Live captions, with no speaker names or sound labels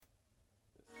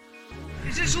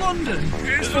Is this London?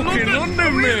 It's fucking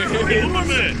London, mate.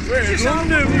 It's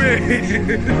London,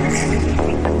 mate.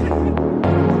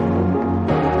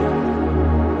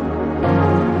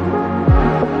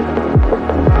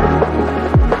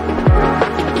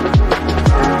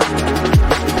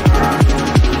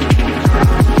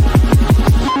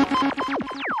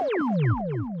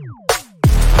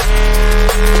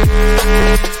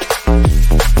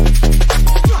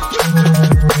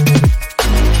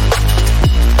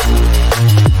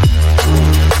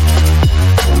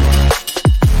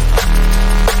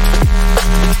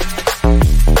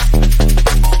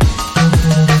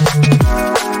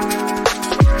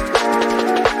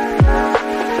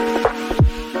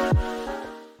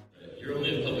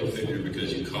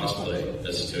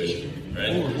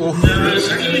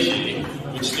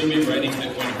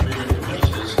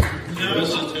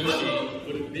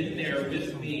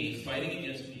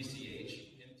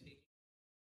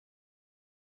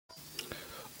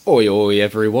 Oi oi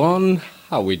everyone,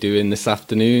 how are we doing this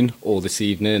afternoon, or this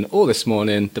evening, or this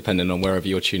morning, depending on wherever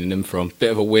you're tuning in from.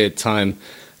 Bit of a weird time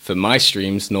for my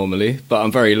streams normally, but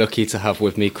I'm very lucky to have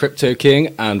with me Crypto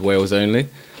King and Wales Only.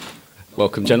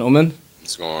 Welcome, gentlemen.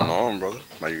 What's going on, brother?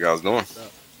 How you guys doing?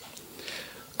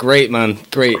 Great, man,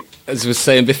 great. As I was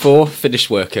saying before, finished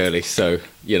work early, so,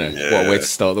 you know, what a way to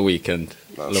start the weekend.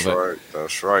 That's right,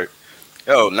 that's right.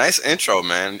 Yo, nice intro,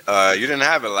 man. You didn't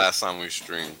have it last time we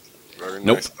streamed. Very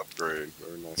nice upgrade.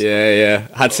 Very nice. Yeah.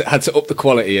 Had to up the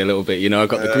quality a little bit. You know, I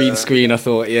got the green screen. I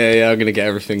thought, I'm gonna get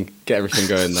everything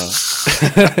going now.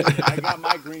 I got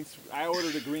my green. I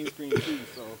ordered a green screen too.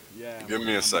 So yeah. Give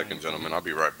me a second, gentlemen. I'll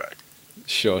be right back.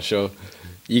 Sure.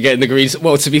 You getting the green?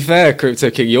 Well, to be fair, Crypto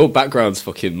King, your background's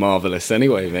fucking marvelous.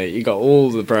 Anyway, mate, you got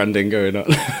all the branding going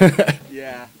on.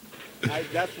 Yeah,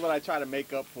 that's what I try to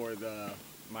make up for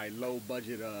my low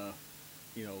budget,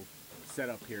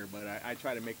 setup here, but I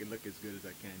try to make it look as good as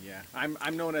I can. Yeah,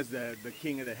 I'm known as the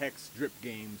king of the HEX drip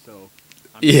game, so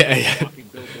I'm walking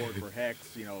billboard for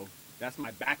HEX. You know, that's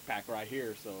my backpack right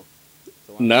here. So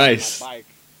nice. On my bike,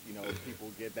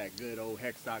 people get that good old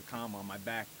hex.com on my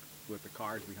back with the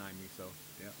cars behind me. So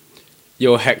yeah.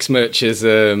 Your HEX merch is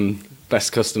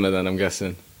best customer then, I'm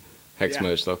guessing.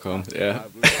 Hexmerch.com. Yeah.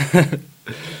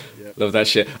 Love that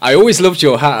shit. I always loved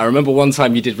your hat. I remember one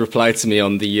time you did reply to me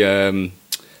on the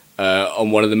on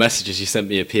one of the messages you sent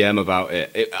me a PM about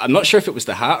it. I'm not sure if it was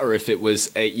the hat or if it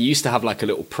was you used to have like a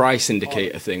little price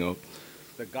indicator thing. Or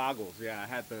the goggles, yeah, I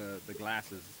had the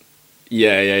glasses.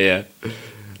 Yeah.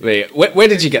 Wait, where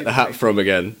did you get the hat from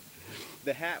again?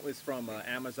 The hat was from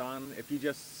Amazon. If you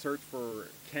just search for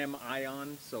Chem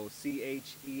Ion, so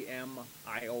CHEMION,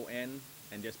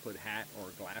 and just put hat or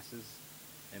glasses,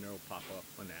 and it'll pop up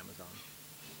on Amazon.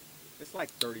 It's like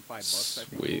 $35, I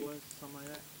think it was, something like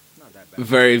that. Not that bad.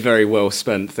 Very, very well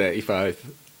spent,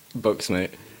 $35,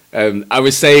 mate. I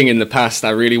was saying in the past, I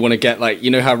really want to get like,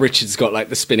 you know how Richard's got like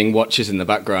the spinning watches in the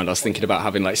background. I was thinking about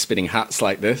having like spinning hats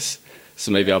like this.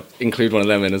 So maybe I'll include one of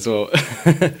them in as well.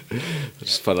 I'll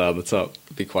just put that on the top.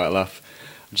 It'd be quite a laugh.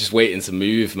 I'm just waiting to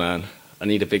move, man. I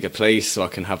need a bigger place so I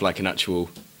can have like an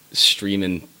actual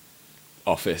streaming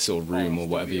office or room or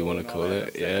whatever you want to call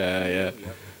it. Yeah.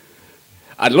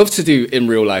 I'd love to do in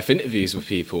real life interviews with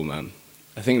people, man.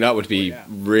 I think that would be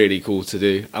really cool to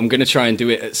do. I'm going to try and do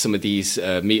it at some of these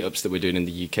meetups that we're doing in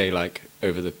the UK, like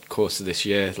over the course of this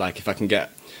year. Like if I can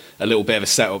get a little bit of a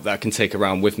setup that I can take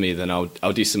around with me, then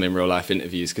I'll do some in real life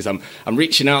interviews, because I'm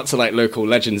reaching out to like local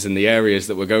legends in the areas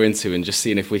that we're going to and just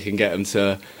seeing if we can get them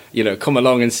to, come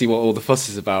along and see what all the fuss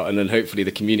is about, and then hopefully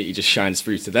the community just shines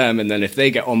through to them, and then if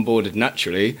they get onboarded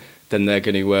naturally, then they're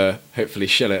going to hopefully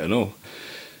shill it and all.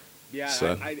 Yeah,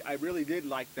 so. I really did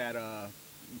like that.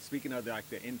 Speaking of like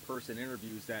the in-person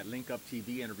interviews, that Link Up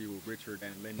TV interview with Richard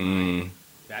and Lindy,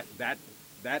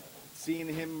 that seeing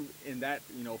him in that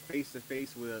face to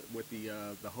face with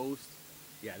the host,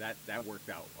 that worked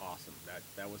out awesome.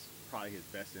 That was probably his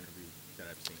best interview that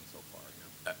I've seen so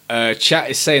far. Chat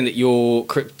is saying that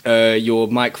your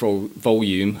micro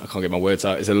volume, I can't get my words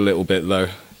out, is a little bit low.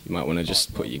 You might want to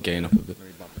just put your gain up a bit. Let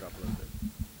me bump it up a little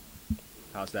bit.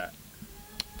 How's that?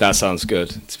 That sounds good,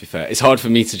 to be fair. It's hard for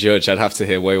me to judge. I'd have to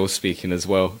hear Wales speaking as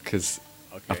well, because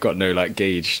I've got no like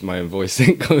gauge. My own voice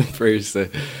ain't coming through. So,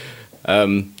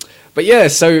 but yeah.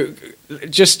 So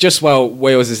just while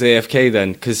Wales is AFK,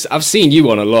 then, because I've seen you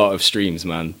on a lot of streams,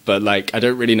 man. But like, I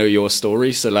don't really know your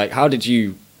story. So like, how did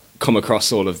you come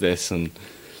across all of this and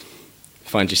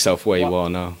find yourself where you are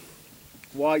now?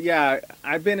 Well, yeah,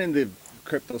 I've been in the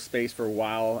crypto space for a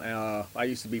while. I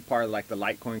used to be part of like the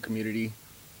Litecoin community.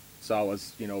 So I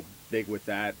was, big with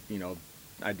that.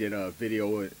 I did a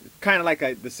video, kind of like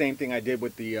the same thing I did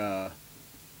with the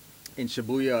in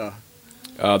Shibuya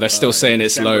They're still saying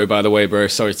it's December. low, by the way, bro.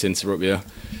 Sorry to interrupt you.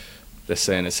 They're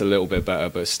saying it's a little bit better,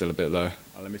 but it's still a bit low.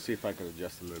 Let me see if I can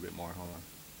adjust a little bit more. Hold on.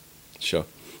 Sure.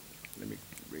 Let me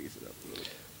raise it up a little bit.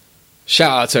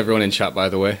 Shout out to everyone in chat, by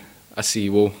the way. I see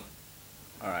you all.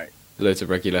 All right. Loads of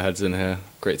regular heads in here.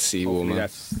 Great to see you all, man.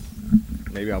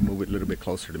 Maybe I'll move it a little bit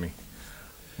closer to me.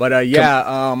 But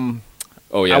yeah,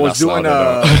 Oh yeah, I was that's doing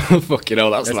loud. Fucking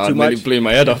hell, that's loud. too Nearly much? blew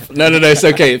my head off. No, it's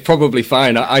okay. It's probably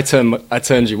fine. I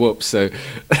turned you up, so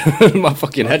my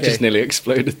fucking head just nearly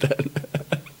exploded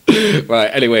then. Right.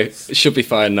 Anyway, it should be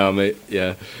fine now, mate.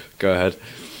 Yeah, go ahead.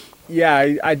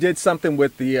 Yeah, I did something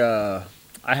with the.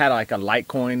 I had like a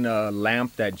Litecoin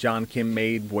lamp that John Kim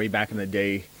made way back in the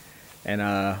day, and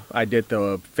I did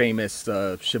the famous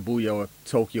Shibuya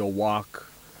Tokyo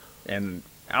walk, and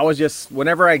I was just,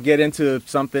 whenever I get into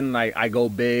something, I go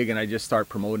big and I just start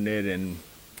promoting it. And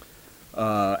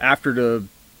after the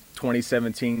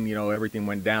 2017, everything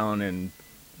went down and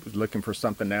was looking for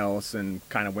something else and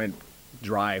kind of went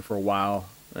dry for a while.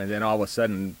 And then all of a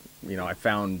sudden,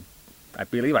 I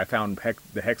believe I found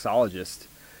the Hexologist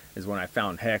is when I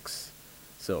found Hex.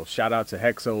 So shout out to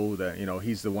Hexo,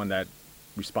 he's the one that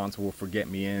responsible for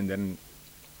getting me in. Then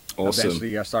Awesome.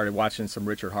 Eventually I started watching some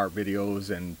Richard Hart videos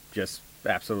and just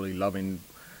absolutely loving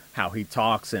how he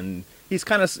talks, and he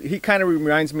kind of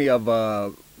reminds me of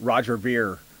Roger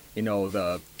Ver.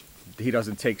 He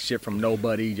doesn't take shit from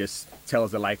nobody, just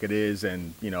tells it like it is,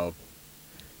 and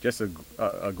just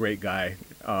a great guy.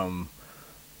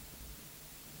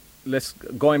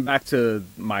 Going back to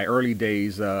my early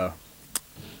days, I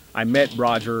met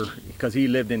Roger because he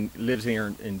lives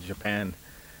here in Japan,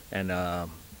 and I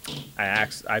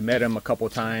met him a couple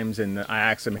of times, and I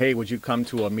asked him, hey, would you come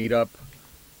to a meetup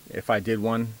if I did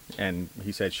one? And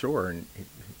he said sure, and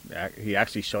he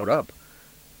actually showed up.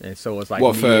 And so it was like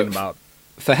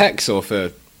for Hex or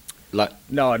for like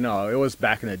no, it was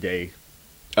back in the day.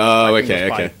 Oh,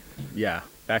 okay. Yeah,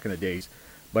 back in the days.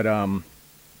 But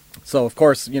so of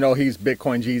course, he's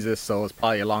Bitcoin Jesus, so it's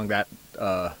probably along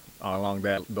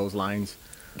those lines.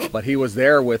 But he was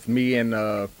there with me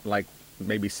and like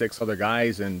maybe 6 other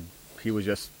guys, and he was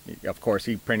just, of course,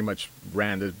 he pretty much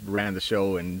ran the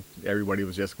show, and everybody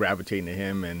was just gravitating to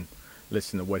him and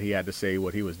listening to what he had to say,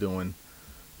 what he was doing.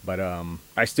 But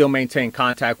I still maintain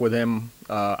contact with him.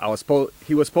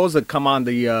 He was supposed to come on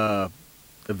the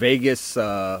Vegas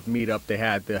meetup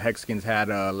the Hexkins had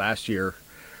last year,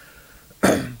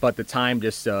 but the time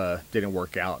just didn't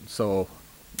work out. So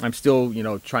I'm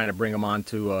still, trying to bring him on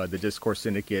to the Discourse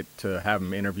Syndicate to have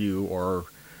him interview, or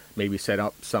maybe set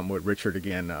up something with Richard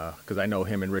again, because I know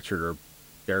him and Richard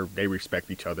they respect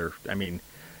each other. I mean,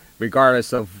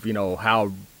 regardless of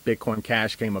how Bitcoin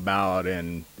Cash came about,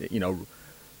 and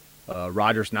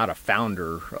Roger's not a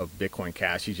founder of Bitcoin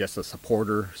Cash; he's just a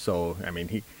supporter. So I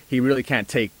mean, he really can't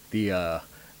take the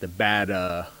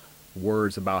bad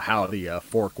words about how the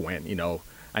fork went.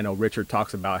 I know Richard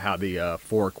talks about how the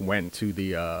fork went to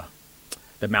the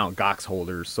Mt. Gox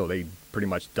holders, so they pretty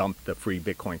much dumped the free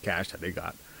Bitcoin Cash that they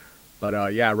got.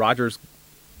 But yeah, Roger's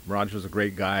a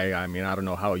great guy. I mean, I don't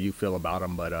know how you feel about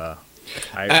him, but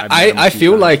I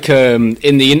feel like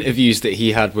in the interviews that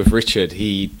he had with Richard,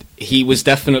 he was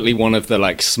definitely one of the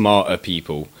like smarter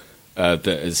people that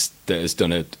has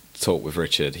done a talk with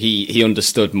Richard. He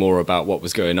understood more about what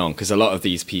was going on, because a lot of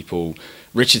these people,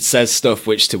 Richard says stuff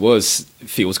which to us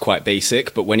feels quite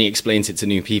basic, but when he explains it to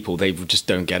new people, they just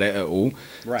don't get it at all.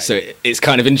 Right. So it's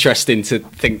kind of interesting to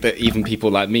think that even people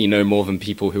like me know more than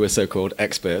people who are so-called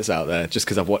experts out there, just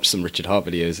because I've watched some Richard Hart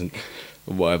videos and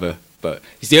whatever. But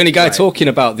he's the only guy talking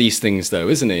about these things, though,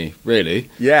 isn't he? Really?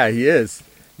 Yeah, he is.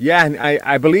 Yeah, and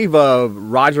I believe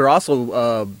Roger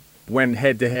also went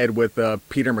head-to-head with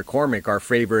Peter McCormick, our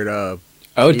favorite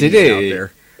did he? out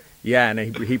there. Yeah,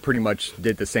 and he pretty much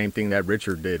did the same thing that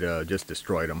Richard did, just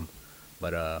destroyed him.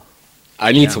 But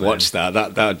I need to watch that.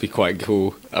 That would be quite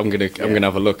cool. I'm gonna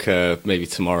have a look maybe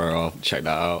tomorrow. I'll check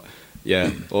that out.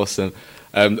 Yeah, awesome.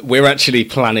 We're actually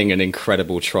planning an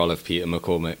incredible troll of Peter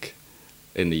McCormick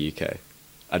in the UK.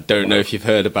 I don't know if you've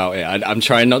heard about it. I'm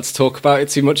trying not to talk about it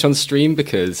too much on stream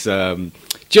because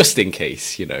just in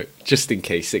case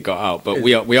it got out. But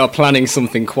we are planning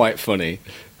something quite funny.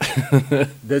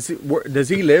 Does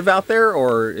he live out there,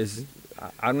 or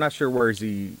I'm not sure where is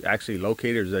he actually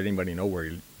located, or does anybody know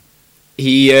where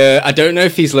he I don't know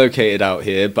if he's located out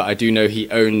here, but I do know he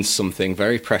owns something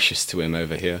very precious to him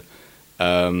over here.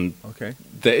 Okay.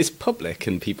 That is public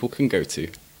and people can go to.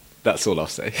 That's all I'll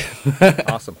say.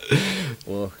 Awesome.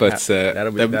 Well, but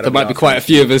there might be quite a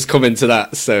few of us coming to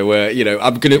that. So we're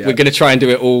gonna try and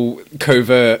do it all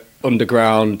covert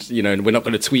underground, you know, and we're not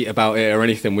going to tweet about it or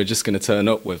anything. We're just going to turn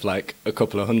up with like a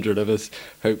couple of hundred of us,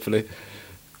 hopefully.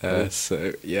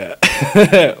 So yeah,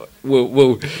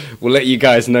 we'll let you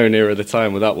guys know nearer the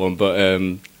time with that one. But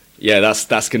yeah,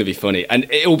 that's going to be funny, and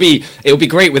it'll be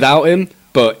great without him,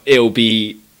 but it'll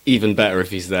be even better if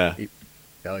he's there.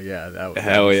 Hell yeah,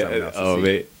 hell yeah! Oh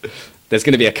mate, there's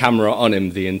going to be a camera on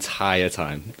him the entire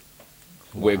time.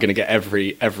 Wow. We're going to get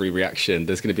every reaction.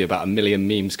 There's going to be about 1 million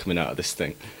memes coming out of this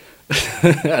thing,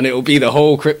 and it will be the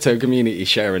whole crypto community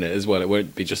sharing it as well. It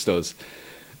won't be just us.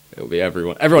 It'll be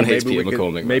everyone. Everyone hates Peter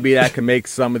McCormick. Maybe that can make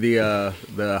some of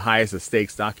the highest of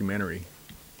stakes documentary.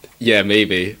 Yeah,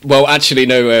 maybe. Well, actually,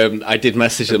 no. I did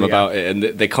message them about it, and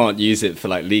they can't use it for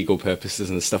like legal purposes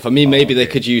and stuff. I mean, maybe they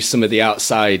could use some of the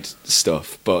outside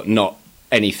stuff, but not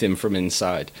anything from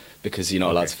inside because you're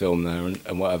not allowed to film there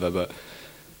and whatever.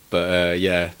 But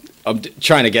yeah, I'm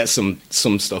trying to get some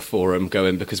stuff for them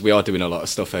going because we are doing a lot of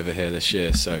stuff over here this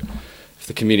year. So if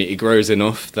the community grows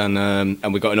enough, then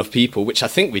and we've got enough people, which I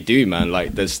think we do, man.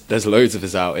 Like there's loads of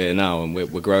us out here now, and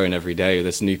we're growing every day.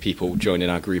 There's new people joining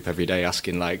our group every day,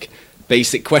 asking like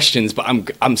basic questions. But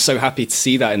I'm so happy to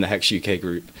see that in the HEX UK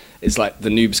group. It's like the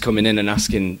noobs coming in and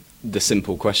asking the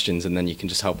simple questions, and then you can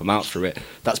just help them out through it.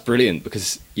 That's brilliant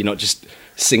because you're not just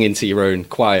singing to your own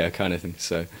choir kind of thing.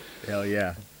 So hell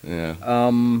yeah. Yeah.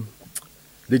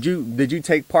 Did you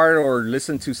take part or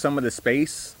listen to some of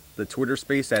the Twitter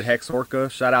space at Hex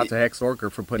Orca? Shout out to Hex Orca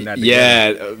for putting that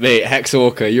together. Yeah, mate, Hex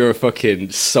Orca, you're a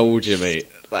fucking soldier, mate.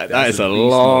 Like that is a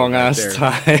long ass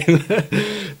time.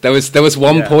 there was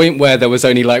one point where there was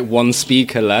only like one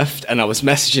speaker left, and I was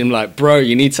messaging him like, bro,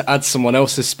 you need to add someone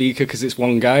else as speaker because it's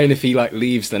one guy, and if he like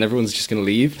leaves, then everyone's just gonna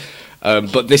leave.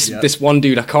 But this one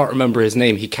dude, I can't remember his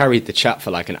name. He carried the chat for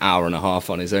like an hour and a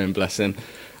half on his own, bless him.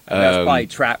 That's probably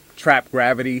Trap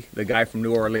Gravity, the guy from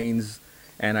New Orleans.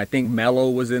 And I think Mello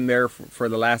was in there for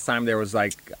the last time. There was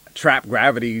like Trap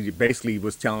Gravity basically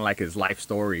was telling like his life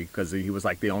story because he was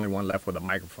like the only one left with a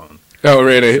microphone. Oh,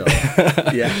 really? So,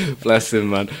 yeah. Bless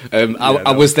him, man.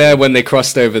 I was there when they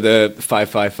crossed over the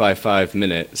 5555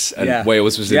 minutes, and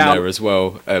Wales was in there as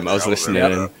well. I was listening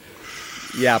in.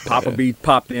 Yeah, Papa Beat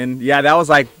popped in. Yeah, that was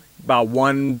like about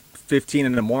 1:15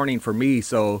 in the morning for me.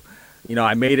 So, you know,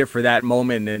 I made it for that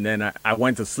moment, and then I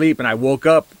went to sleep, and I woke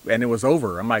up, and it was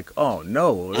over. I'm like, oh,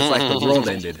 no. It's like the world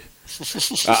ended.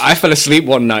 I fell asleep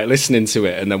one night listening to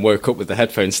it, and then woke up with the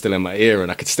headphones still in my ear,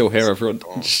 and I could still hear everyone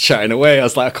just chatting away. I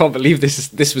was like, I can't believe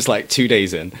this was like 2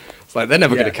 days in. It's like, they're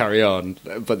never going to carry on.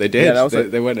 But they did. Yeah,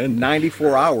 they went in.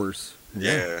 94 hours.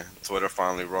 Yeah. Twitter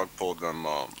finally rug pulled them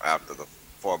after the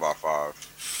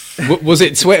 4x5. Was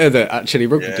it Twitter that actually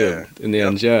rugged them in the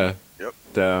end? Yeah. Yep.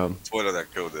 Damn. Twitter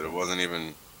that killed it. It wasn't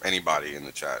even anybody in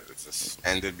the chat. It just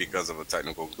ended because of a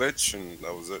technical glitch, and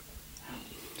that was it.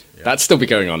 Yeah. That'd still be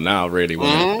going on now, really,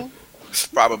 wouldn't it?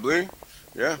 Probably.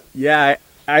 Yeah. Yeah.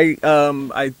 I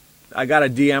got a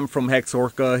DM from Hex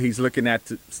Orca. He's looking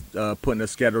at putting a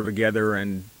schedule together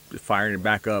and firing it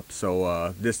back up.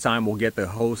 So this time we'll get the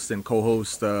host and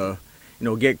co-host,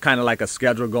 get kind of like a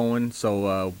schedule going.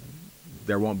 So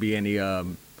there won't be any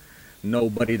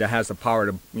nobody that has the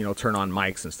power to turn on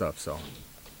mics and stuff. So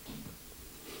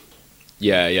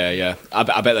yeah. I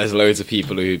bet there's loads of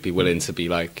people who'd be willing to be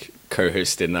like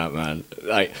co-hosting that, man.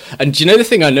 Like, and do you know the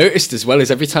thing I noticed as well is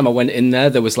every time I went in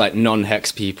there was like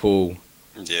non-Hex people,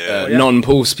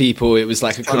 non-Pulse people. It was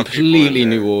like a completely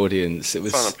new audience. It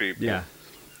was ton of people. Yeah.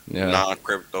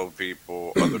 Non-crypto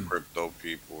people, other crypto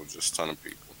people, just ton of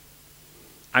people.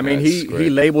 I mean, he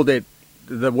labeled it.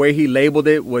 The way he labeled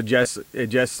it was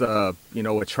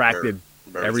attracted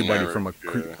everybody generic, from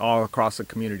all across the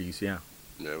communities. Yeah.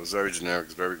 Yeah, it was very generic.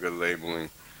 It's very good labeling.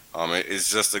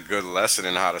 It's just a good lesson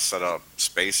in how to set up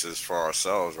spaces for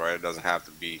ourselves, right? It doesn't have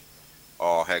to be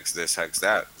all Hex this, Hex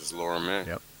that. Just lure them in.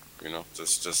 Yep.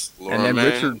 Just lure them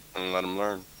in and let them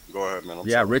learn. Go ahead, man. I'm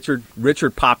sorry.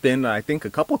 Richard popped in, I think, a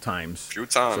couple times. A few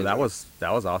times. So that was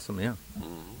awesome. Yeah.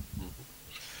 Mm-hmm.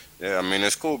 Yeah, I mean,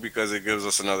 it's cool because it gives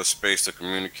us another space to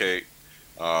communicate.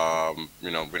 We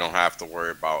don't have to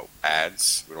worry about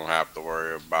ads. We don't have to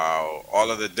worry about all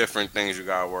of the different things you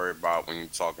got to worry about when you're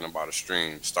talking about a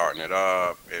stream. Starting it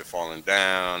up, it falling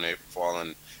down,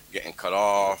 getting cut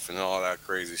off, and all that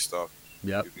crazy stuff.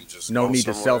 Yep. You can just no need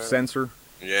to self-censor.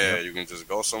 Yeah, You can just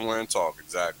go somewhere and talk.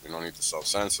 Exactly. No need to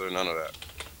self-censor, none of that.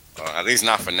 At least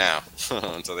not for now,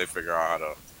 until they figure out how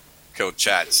to kill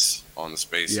chats on the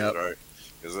spaces, right?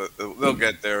 Because they'll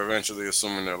get there eventually,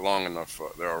 assuming they're around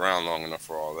long enough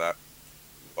for all that.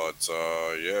 But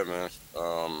yeah, man.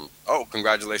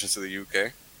 Congratulations to the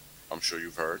UK. I'm sure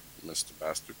you've heard, Mr.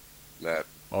 Bastard, that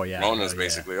Oh yeah, Rona's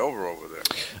basically over there.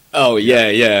 Oh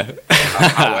yeah.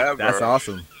 However, that's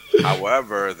awesome.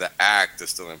 However, the act is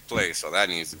still in place, so that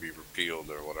needs to be repealed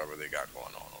or whatever they got going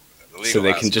on over there. The legal So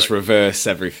they can just reverse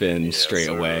everything Yes, straight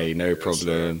sir. away, no Yes,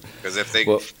 problem. Because if they,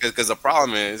 Well- because the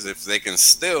problem is if they can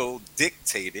still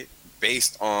dictate it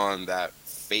based on that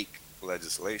fake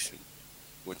legislation,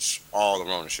 which all the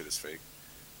Rona shit is fake,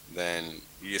 then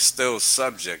you're still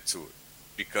subject to it.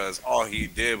 Because all he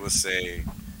did was say,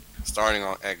 starting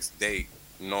on X date,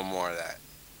 no more of that.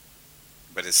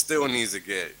 But it still needs to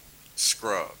get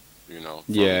scrubbed, you know.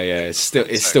 Yeah, it's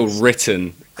still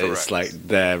written. It's like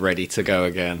they're ready to go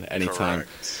again anytime.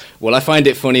 Correct. Well, I find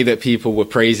it funny that people were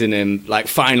praising him, like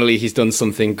finally he's done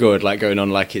something good, like going on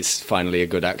like it's finally a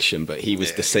good action, but he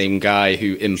was the same guy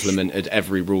who implemented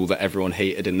every rule that everyone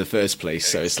hated in the first place.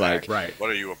 So it's like, right.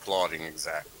 What are you applauding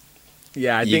exactly?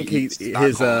 Yeah, I think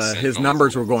his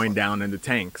numbers were going down in the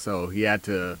tank, so he had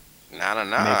to.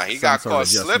 Nah. He got caught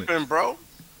slipping, bro.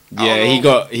 Yeah,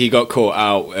 he got caught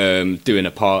out doing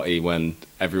a party when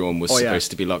everyone was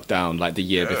supposed to be locked down, like the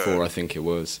year before, I think it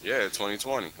was. Yeah,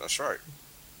 2020. That's right.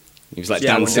 He was like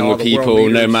dancing with people,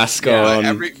 no mask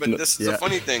on. But this is the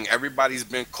funny thing. Everybody's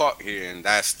been caught here, and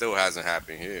that still hasn't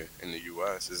happened here in the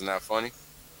U.S. Isn't that funny?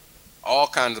 All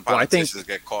kinds of politicians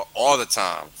get caught all the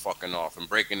time, fucking off and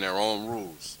breaking their own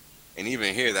rules. And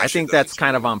even here, I think that's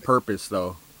kind of on purpose,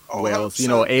 though. Oh, Wales, you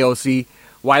know, AOC.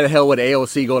 Why the hell would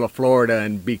AOC go to Florida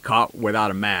and be caught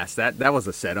without a mask? That was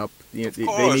a setup. They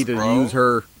need to use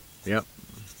her. Yep.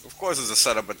 Of course, it's a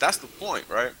setup, but that's the point,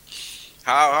 right?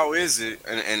 How is it?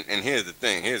 And here's the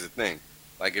thing.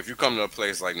 Like, if you come to a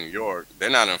place like New York,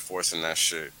 they're not enforcing that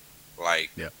shit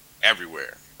like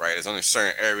everywhere, right? There's only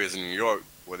certain areas in New York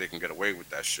where they can get away with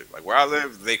that shit. Like where I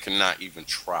live, they cannot even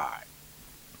try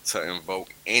to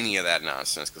invoke any of that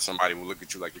nonsense because somebody will look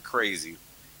at you like you're crazy,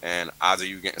 and odds of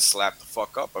you getting slapped the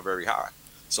fuck up are very high.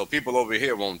 So people over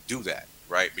here won't do that,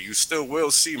 right? But you still will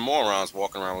see morons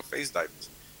walking around with face diapers,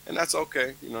 and that's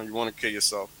okay. You know, you want to kill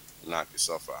yourself, knock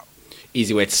yourself out.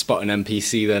 Easy way to spot an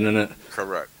NPC, then, isn't it?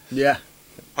 Correct. Yeah.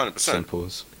 100%.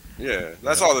 Simples. Yeah,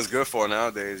 that's all it's good for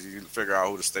nowadays. You figure out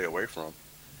who to stay away from.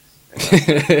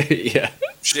 Yeah.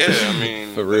 I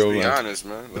mean, for real, let's be honest,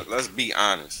 man. Let's be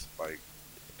honest. Like,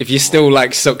 if you're still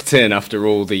like sucked in after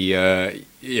all the,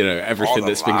 everything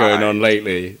that's been going on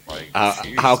lately, like,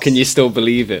 how can you still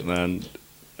believe it, man?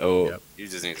 Oh, you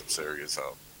just need some serious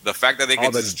help. The fact that they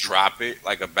can just drop it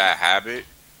like a bad habit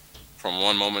from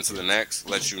one moment to the next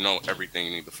lets you know everything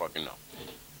you need to fucking know.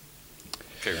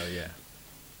 Period. Yeah.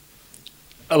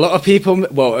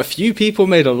 A few people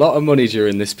made a lot of money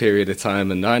during this period of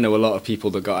time, and I know a lot of people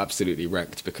that got absolutely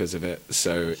wrecked because of it.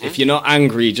 So if you're not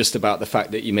angry just about the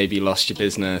fact that you maybe lost your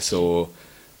business or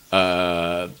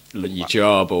your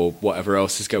job or whatever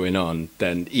else is going on,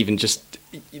 then even just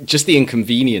the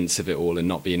inconvenience of it all and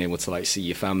not being able to like see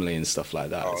your family and stuff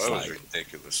like that. Oh, it's that like, was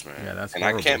ridiculous, man. Yeah, that's and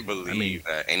horrible. I can't believe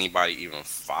that anybody even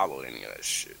followed any of that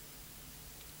shit.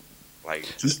 Like,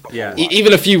 just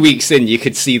even a few weeks in, you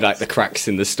could see like the cracks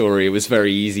in the story. It was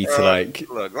very easy to like.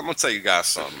 Look, I'm gonna tell you guys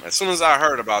something. As soon as I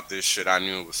heard about this shit, I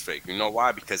knew it was fake. You know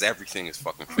why? Because everything is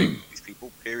fucking fake. These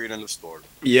people, period, in the story.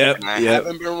 Yep. And I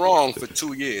haven't been wrong for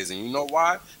 2 years, and you know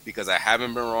why? Because I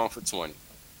haven't been wrong for 20.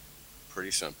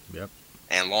 Pretty simple. Yep.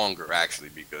 And longer, actually,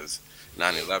 because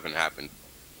 9/11 happened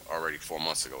already 4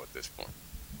 months ago at this point.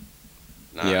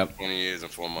 20 years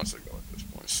and 4 months ago at this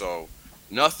point. So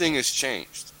nothing has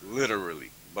changed,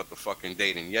 literally, but the fucking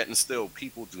date. And yet and still,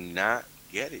 people do not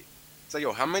get it. So,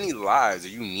 yo, how many lives do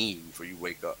you need before you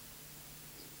wake up?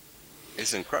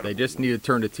 It's incredible. They just need to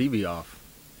turn the TV off.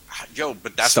 Yo,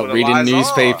 but that's Stop what the reading lies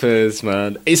newspapers,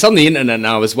 man. It's on the internet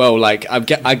now as well. Like I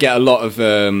get a lot of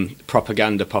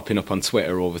propaganda popping up on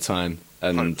Twitter all the time,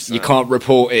 and 100%. you can't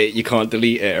report it, you can't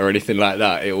delete it or anything like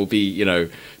that. It will be,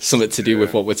 something to do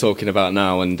with what we're talking about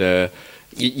now, and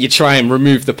you try and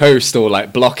remove the post or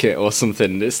like block it or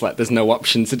something. It's like there's no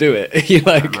option to do it. You're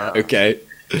like, okay,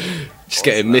 just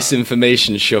getting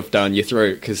misinformation shoved down your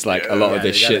throat because like a lot of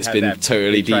this shit's been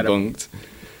totally debunked.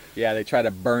 Yeah, they try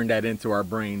to burn that into our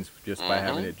brains just by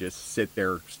having it just sit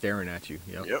there staring at you.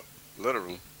 Yep,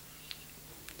 literally.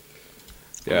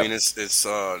 Yep. I mean, it's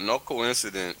no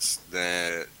coincidence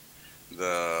that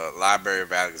the Library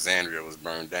of Alexandria was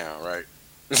burned down, right?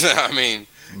 I mean,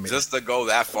 just to go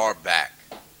that far back.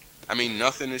 I mean,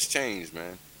 nothing has changed,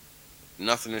 man.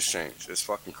 Nothing has changed. It's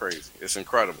fucking crazy. It's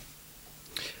incredible.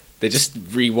 They just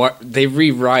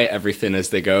rewrite everything as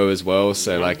they go as well.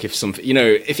 So like if something,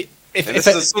 If this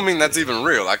is assuming that's even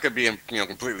real. I could be,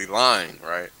 completely lying,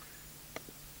 right?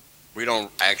 We don't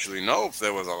actually know if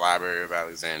there was a Library of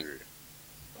Alexandria.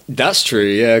 That's true.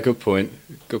 Yeah, good point.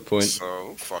 Good point. So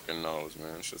who fucking knows,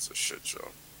 man? It's just a shit show.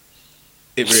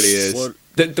 It really is. Well,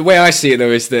 The way I see it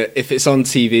though is that if it's on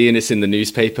TV and it's in the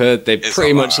newspaper, they It's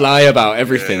pretty a much lie. lie about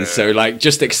everything. Yeah. So like,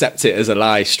 just accept it as a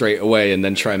lie straight away, and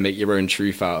then try and make your own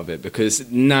truth out of it. Because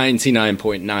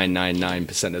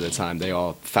 99.999% of the time, they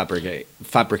are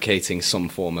fabricating some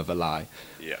form of a lie.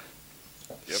 Yeah.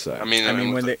 Yep. So- I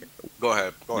mean, when they go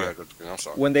ahead. I'm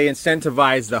sorry. when they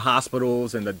incentivize the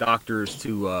hospitals and the doctors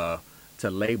to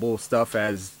label stuff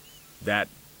as that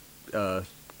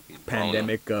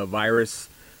pandemic virus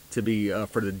to be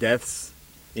for the deaths,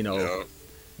 you know, Yeah.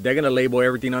 they're gonna label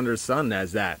everything under the sun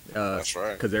as that. That's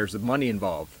right. Because there's money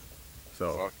involved.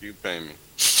 So Fuck you, pay me.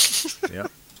 yeah.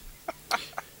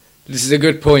 This is a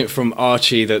good point from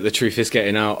Archie that the truth is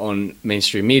getting out on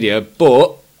mainstream media,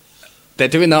 but they're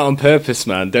doing that on purpose,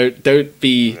 man. Don't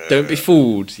be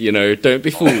fooled. You know, don't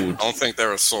be fooled. Don't think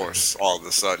they're a source all of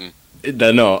a sudden.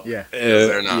 They're not. Yeah.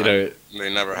 They're not. You know, They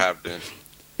never have been.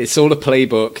 it's all a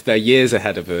playbook. They're years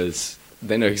ahead of us.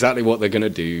 They know exactly what they're going to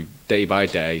do day by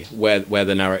day, where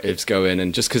the narrative's going,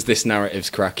 and just because this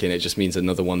narrative's cracking, it just means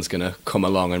another one's going to come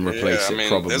along and replace I it. mean,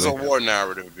 Probably. there's a war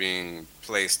narrative being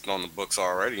placed on the books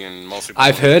already, and most people.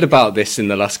 I've heard about this in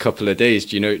the last couple of days.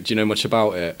 Do you know much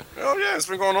about it? Oh yeah, it's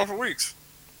been going on for weeks.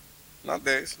 Not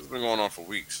days. It's been going on for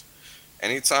weeks.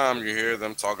 Anytime you hear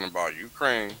them talking about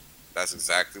Ukraine, that's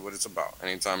exactly what it's about.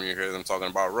 Anytime you hear them talking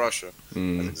about Russia,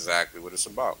 that's exactly what it's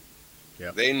about.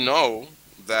 Yep. They know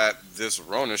that this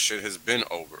Rona shit has been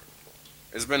over.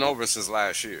 It's been over since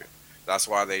last year. That's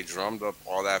why they drummed up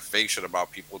all that fake shit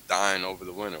about people dying over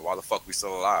the winter. Why the fuck we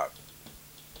still alive?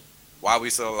 Why we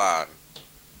still alive?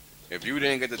 If you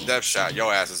didn't get the death shot,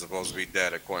 your ass is supposed to be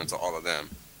dead according to all of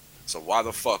them. So why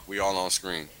the fuck we all on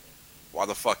screen? Why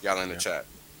the fuck y'all in the chat?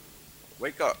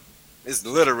 Wake up. It's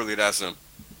literally that simple.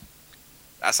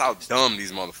 That's how dumb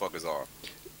these motherfuckers are.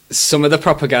 Some of the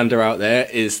propaganda out there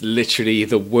is literally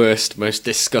the worst, most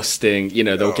disgusting. You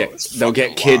know, they'll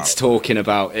get kids talking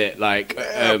about it. Like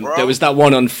there was that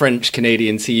one on French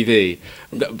Canadian TV.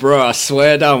 Bro, I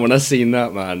swear down when I seen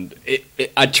that, man.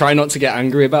 I try not to get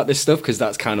angry about this stuff because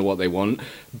that's kind of what they want.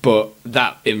 But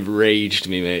that enraged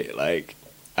me, mate. Like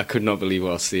I could not believe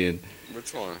what I was seeing.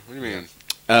 Which one? What do you mean?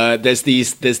 There's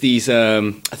these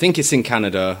I think it's in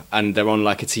Canada, and they're on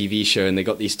like a TV show, and they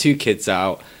got these two kids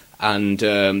out, and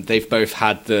they've both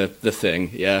had the thing,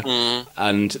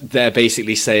 and they're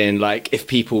basically saying like if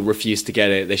people refuse to get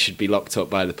it, they should be locked up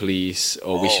by the police,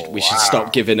 or we should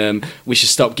stop giving them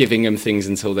things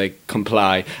until they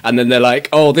comply. And then they're like,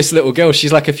 oh, this little girl,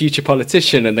 she's like a future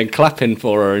politician, and then clapping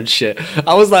for her and shit.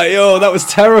 I was like, yo, that was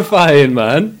terrifying,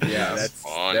 man. Yeah,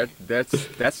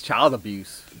 that's child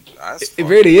abuse. It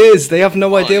really is. They have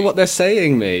no idea what they're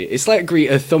saying, mate. It's like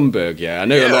Greta Thunberg, yeah. I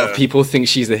know a lot of people think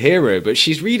she's a hero, but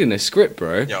she's reading a script,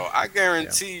 bro. Yo, I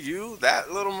guarantee you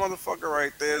that little motherfucker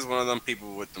right there is one of them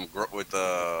people with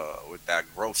that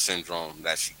growth syndrome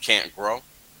that she can't grow,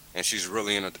 and she's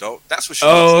really an adult. That's what she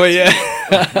looks like.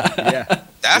 Yeah.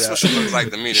 That's what she looks like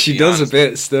to me. She does honest. a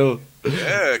bit still.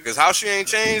 Yeah, because how she ain't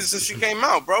changed since she came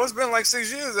out, bro. It's been like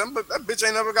 6 years. That bitch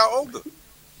ain't never got older.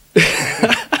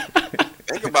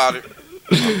 Think about it.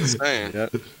 I'm just saying.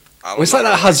 Well, it's like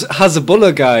that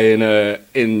Hazabullah guy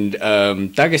in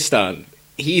Dagestan.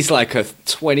 He's like a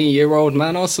 20-year-old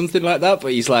man or something like that,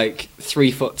 but he's like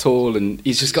 3 foot tall, and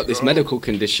he's just got this medical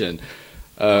condition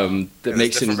that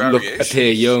makes him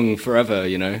appear young forever.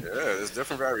 You know. Yeah, there's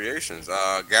different variations.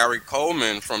 Gary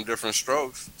Coleman from Different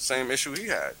Strokes, same issue he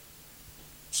had.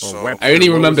 So I only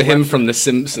remember him from The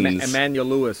Simpsons. Emmanuel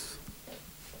Lewis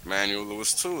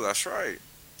too. That's right.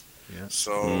 Yeah.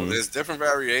 So there's different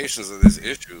variations of this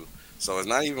issue. So it's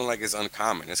not even like it's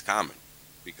uncommon. It's common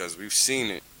because we've seen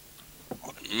it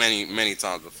many, many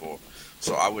times before.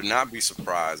 So I would not be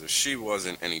surprised if she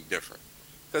wasn't any different.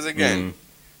 Because again,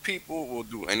 people will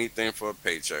do anything for a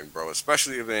paycheck, bro,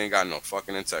 especially if they ain't got no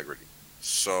fucking integrity.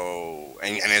 So,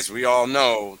 and as we all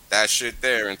know, that shit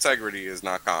there, integrity is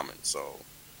not common. So,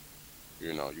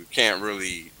 you know, you can't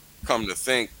really come to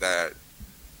think that,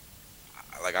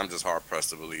 like, I'm just hard pressed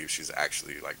to believe she's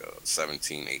actually like a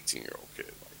 17, 18-year-old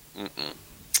kid. Like,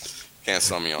 can't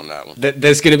sell me on that one.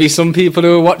 There's going to be some people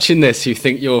who are watching this who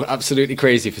think you're absolutely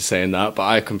crazy for saying that, but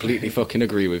I completely fucking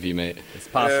agree with you, mate. It's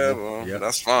possible. Yeah, well,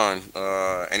 that's fine.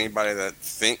 Anybody that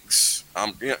thinks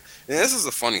and this is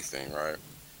the funny thing, right?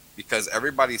 Because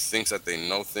everybody thinks that they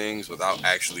know things without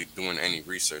actually doing any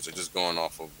research. They're just going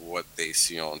off of what they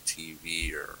see on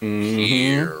TV or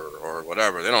hear or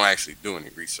whatever. They don't actually do any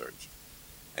research.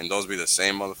 And those be the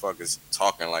same motherfuckers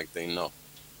talking like they know.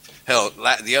 Hell,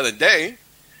 the other day,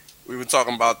 we were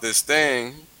talking about this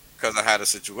thing because I had a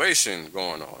situation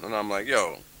going on, and I'm like,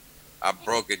 yo, I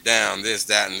broke it down, this,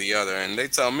 that, and the other, and they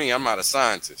tell me I'm not a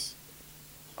scientist.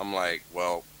 I'm like,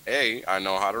 well, A, I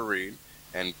know how to read,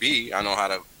 and B, I know how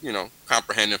to,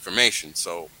 comprehend information.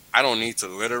 So I don't need to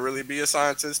literally be a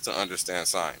scientist to understand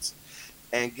science.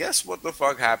 And guess what the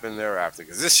fuck happened thereafter?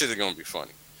 Because this shit is going to be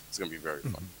funny. It's going to be very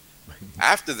funny.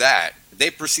 After that, they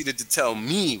proceeded to tell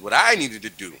me what I needed to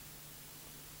do,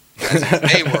 as if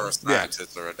they were a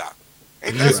scientist or a doctor.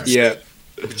 Ain't that some shit?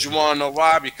 But you want to know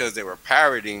why? Because they were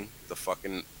parroting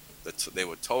they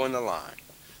were towing the line.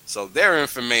 So their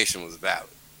information was valid.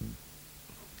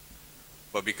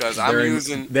 But because I'm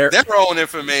using their own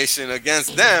information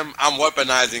against them, I'm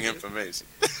weaponizing information.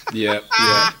 Yeah.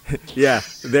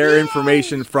 Their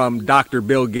information from Dr.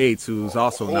 Bill Gates, who's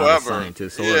also not a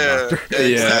scientist or a doctor.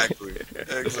 Exactly.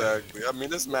 I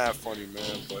mean, it's mad funny,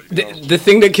 man. But, the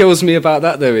thing that kills me about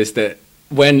that, though, is that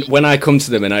when I come to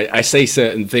them and I say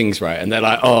certain things, right, and they're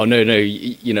like, oh, no,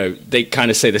 they kind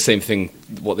of say the same thing.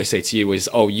 What they say to you is,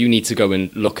 oh, you need to go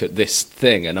and look at this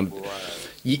thing. And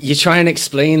you try and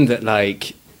explain that,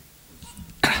 like,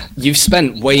 you've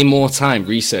spent way more time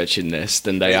researching this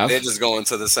than they have. They're just going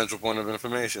to the central point of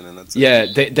information, and that's it. Yeah,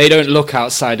 they don't look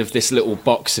outside of this little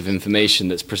box of information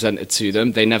that's presented to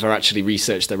them. They never actually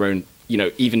research their own,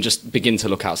 even just begin to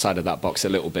look outside of that box a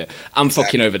little bit. I'm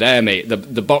fucking over there, mate.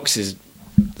 The box is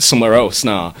somewhere else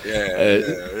now.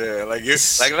 Yeah. Like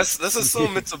let's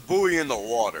assume it's a buoy in the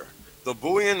water. The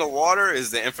buoy in the water is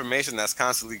the information that's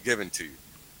constantly given to you.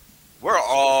 We're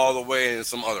all the way in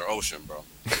some other ocean, bro.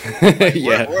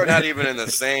 We're not even in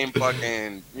the same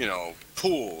fucking,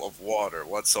 pool of water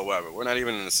whatsoever. We're not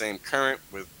even in the same current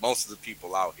with most of the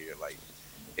people out here. Like,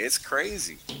 it's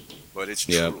crazy, but it's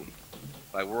true.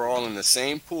 Like, we're all in the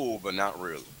same pool, but not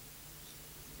really.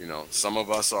 Some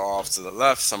of us are off to the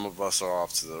left, some of us are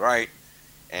off to the right,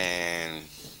 and,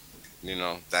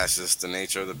 that's just the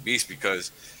nature of the beast,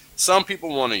 because some people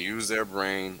want to use their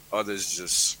brain, others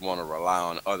just want to rely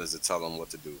on others to tell them what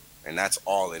to do. And that's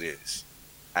all it is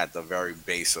at the very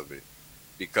base of it.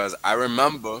 Because I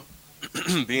remember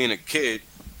being a kid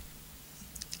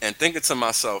and thinking to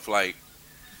myself, like,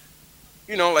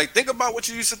 think about what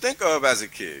you used to think of as a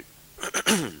kid.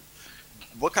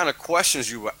 What kind of questions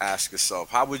you would ask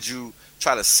yourself? How would you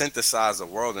try to synthesize the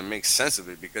world and make sense of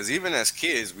it? Because even as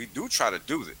kids, we do try to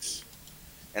do this.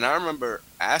 And I remember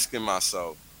asking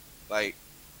myself, like,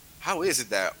 how is it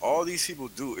that all these people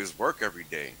do is work every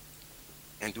day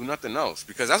and do nothing else?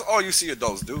 Because that's all you see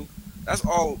adults do. That's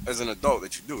all as an adult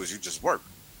that you do is you just work.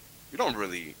 You don't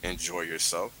really enjoy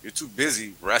yourself. You're too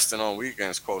busy resting on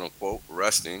weekends, quote unquote,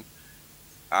 resting,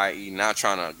 i.e. not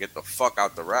trying to get the fuck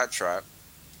out the rat trap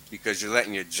because you're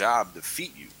letting your job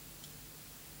defeat you.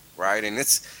 Right? And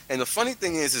the funny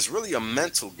thing is, it's really a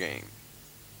mental game.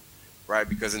 Right?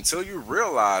 Because until you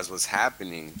realize what's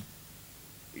happening,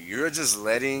 you're just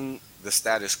letting the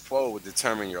status quo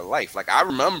determine your life. Like, I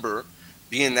remember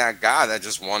being that guy that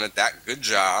just wanted that good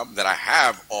job that I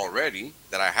have already,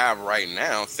 that I have right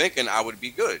now, thinking I would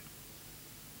be good.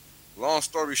 Long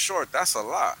story short, that's a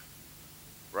lie,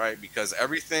 right? Because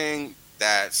everything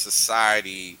that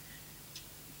society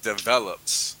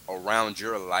develops around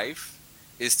your life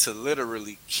is to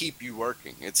literally keep you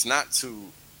working. It's not to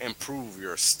improve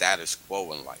your status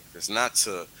quo in life. It's not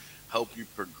to help you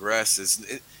progress.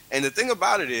 And the thing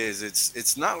about it is,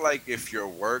 it's not like if your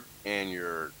work and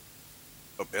your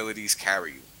abilities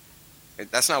carry you.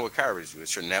 That's not what carries you.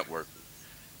 It's your network,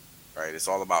 right? It's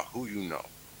all about who you know,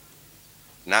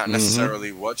 not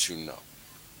necessarily what you know,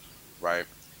 right?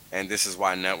 And this is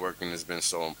why networking has been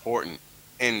so important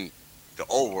in the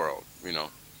old world.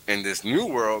 In this new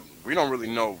world, we don't really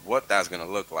know what that's going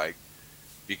to look like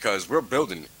because we're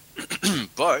building it.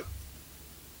 But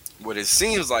what it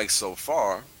seems like so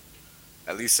far,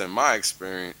 at least in my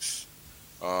experience,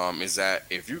 is that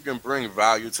if you can bring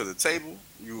value to the table,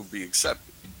 you will be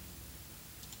accepted.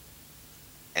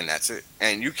 And that's it.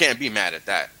 And you can't be mad at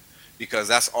that, because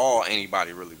that's all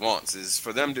anybody really wants, is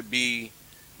for them to be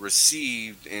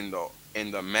received in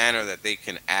the manner that they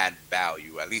can add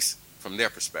value, at least from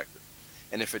their perspective.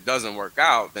 And if it doesn't work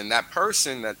out, then that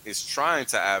person that is trying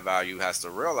to add value has to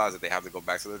realize that they have to go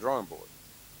back to the drawing board.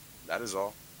 That is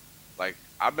all. Like,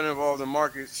 I've been involved in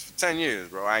markets for 10 years,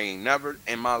 bro. I ain't never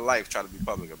in my life tried to be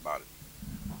public about it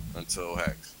until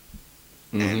HEX.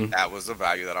 And that was the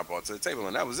value that I brought to the table,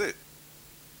 and that was it.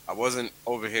 I wasn't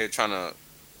over here trying to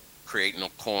create no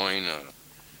coin or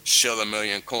shill 1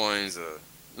 million coins or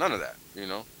none of that,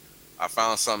 I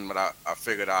found something that I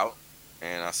figured out,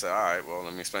 and I said, all right, well,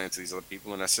 let me explain it to these other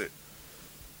people, and that's it.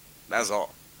 That's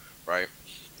all, right?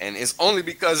 And it's only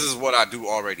because it's what I do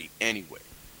already anyway.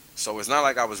 So it's not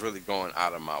like I was really going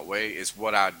out of my way. It's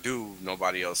what I do.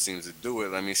 Nobody else seems to do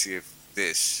it. Let me see if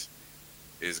this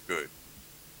is good.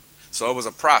 So it was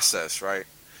a process, right?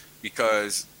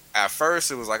 Because at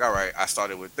first it was like, all right, I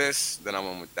started with this, then I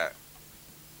went with that.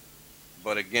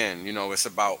 But again, it's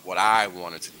about what I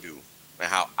wanted to do and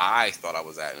how I thought I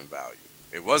was adding value.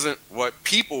 It wasn't what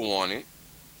people wanted.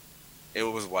 It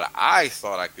was what I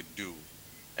thought I could do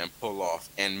and pull off.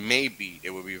 And maybe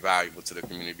it would be valuable to the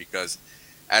community, because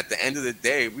at the end of the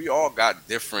day, we all got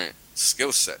different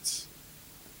skill sets.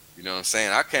 You know what I'm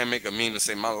saying? I can't make a meme to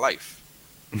save my life.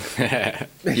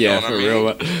 Yeah, for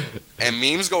real. And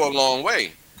memes go a long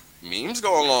way. Memes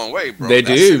go a long way, bro. They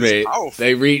do, mate.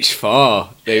 They reach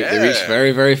far. They reach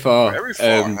very, very far. Very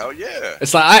far. Hell yeah.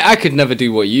 It's like I could never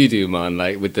do what you do, man.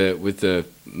 Like with the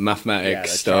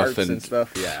mathematics stuff and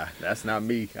stuff. Yeah, that's not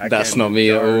me. That's not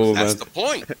me at all. That's man. the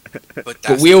point.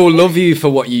 But we all love you for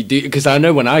what you do, because I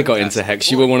know when I got into Hex,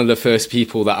 you were one of the first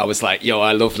people that I was like, yo,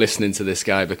 I love listening to this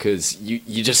guy, because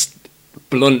you just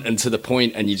blunt and to the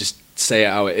point, and you just say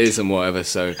it how it is and whatever.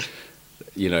 So.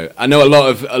 I know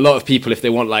a lot of people, if they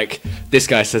want, like, this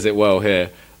guy says it well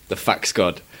here, the facts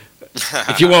god.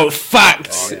 If you want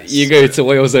facts, you go to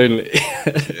Wales Only.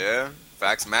 Yeah,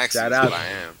 Facts Maxi is what I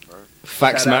am, bro.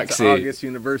 Facts Maxi. August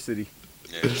University.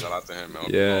 Yeah, shout out to him, man.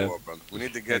 Yeah. We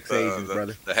need to get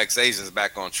the Hex Asians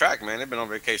back on track, man. They've been on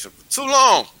vacation for too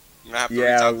long. I'm gonna have to reach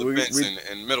out to Vince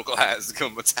and middle class to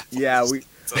come attack. Yeah,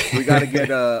 we got to get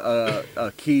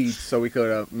a key so we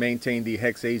could maintain the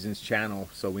Hex Asians channel.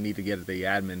 So we need to get the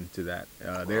admin to that.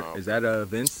 Is that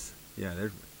Vince? Yeah.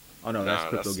 Oh no, that's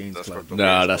Crypto Games Club.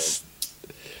 No, that's.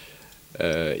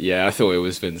 Yeah, I thought it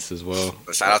was Vince as well.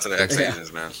 But shout out to the Hex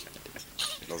Asians, man.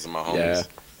 Those are my homies. Yeah.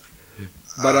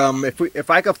 But if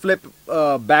I could flip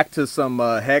back to some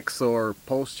Hex or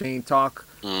PULSECHAIN talk,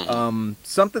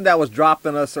 something that was dropped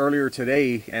on us earlier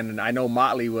today, and I know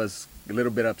Motley was a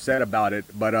little bit upset about it,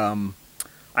 but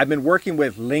I've been working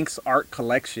with Link's Art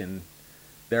Collection.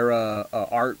 They're a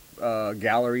art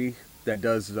gallery that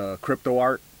does crypto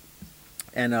art,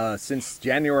 and since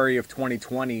January of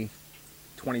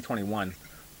 2021,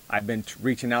 I've been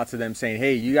reaching out to them saying,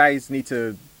 hey, you guys need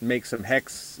to make some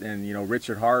Hex and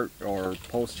Richard Hart or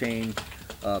PULSECHAIN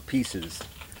pieces.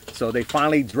 So they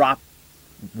finally dropped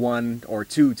one or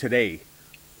two today.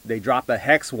 They dropped the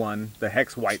Hex one, the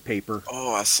Hex white paper.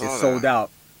 Oh, I saw that. Sold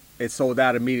out. It sold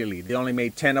out immediately. They only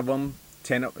made 10 of them.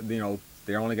 10,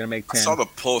 they're only gonna make 10. I saw the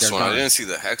Pulse one. I didn't see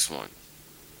the Hex one.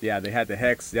 Yeah, they had the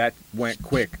Hex. That went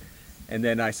quick. And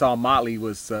then I saw Motley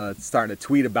was starting to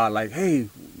tweet about, like, hey,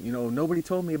 nobody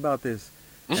told me about this.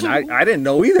 And I didn't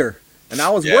know either. And I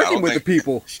was working with the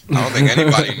people. I don't think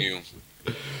anybody knew.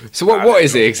 So what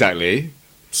is it exactly?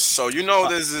 So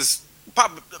there's this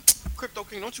Crypto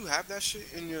King. Don't you have that shit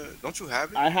in your? Don't you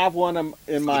have it? I have one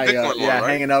in my right?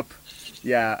 hanging up.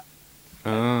 Yeah.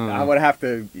 I would have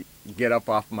to get up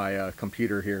off my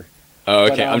computer here.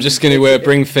 Oh, okay. I'm just going to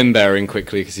bring Finbear in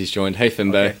quickly because he's joined. Hey,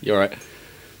 Finbear, okay. you all right?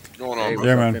 What's going on, bro?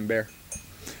 Yeah, man. Finbear?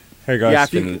 Hey,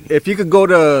 guys. Yeah, if you could go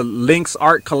to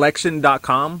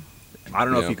linksartcollection.com. I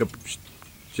don't know if you could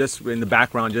just in the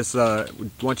background, just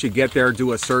once you get there,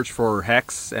 do a search for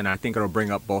Hex, and I think it'll bring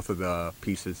up both of the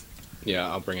pieces. Yeah,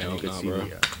 I'll bring it up now, bro.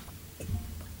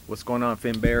 What's going on,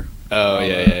 Finbear? Oh,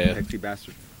 yeah. Hexy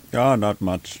bastard. Yeah, not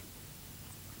much.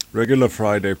 Regular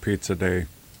Friday pizza day.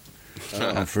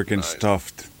 I'm freaking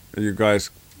stuffed. You guys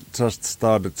just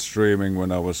started streaming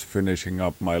when I was finishing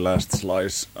up my last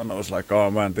slice, and I was like, oh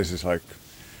man, this is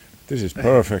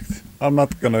perfect. I'm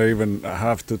not gonna even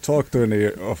have to talk to any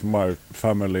of my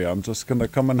family. I'm just gonna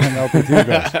come and hang out with you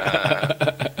guys.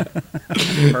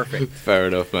 Perfect. Fair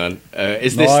enough, man.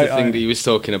 Is this the thing that you was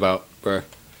talking about, bro?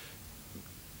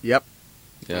 Yep.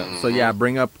 Yeah. So yeah,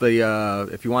 bring up the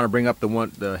if you want to bring up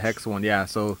the Hex one, yeah.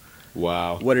 So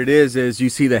wow. What it is you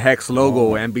see the Hex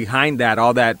logo, and behind that,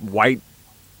 all that white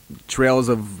trails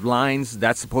of lines,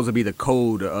 that's supposed to be the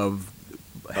code of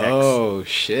Hex. Oh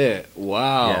shit!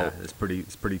 Wow. Yeah, it's pretty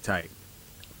tight.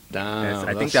 Damn.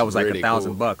 I think that was really like $1,000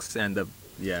 cool. bucks, and the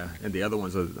other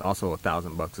ones are also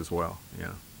 $1,000 as well.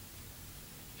 Yeah.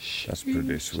 That's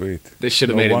pretty sweet. They should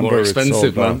have made it more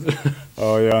expensive, man.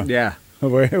 Oh yeah. Yeah.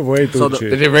 Way too cheap.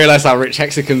 They didn't realize how rich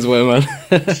Hexicans were, man.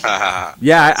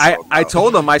 Yeah, I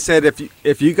told them, I said,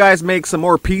 if you guys make some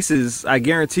more pieces, I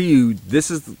guarantee you this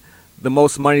is the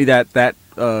most money that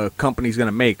company's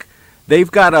gonna make. They've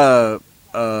got a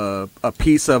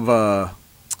piece of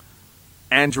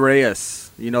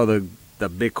Andreas, the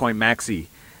Bitcoin Maxi,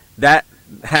 that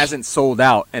hasn't sold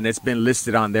out, and it's been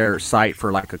listed on their site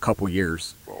for like a couple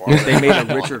years. If they made a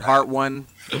Richard Hart one,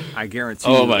 I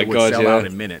guarantee it would sell out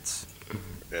in minutes.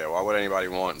 Yeah, why would anybody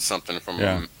want something from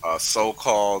a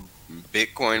so-called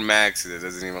Bitcoin maxi that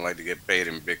doesn't even like to get paid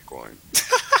in Bitcoin?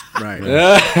 Right.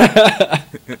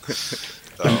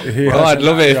 So, Well, I'd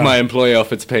love it if my employer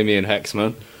offered to pay me in HEX,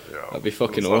 man. That'd be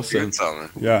fucking who the fuck you awesome. telling?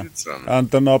 Who Yeah, you telling?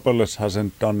 Antonopoulos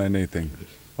hasn't done anything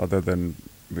other than,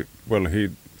 well,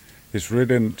 he's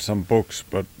written some books,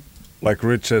 but like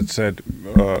Richard said,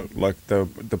 like the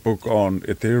book on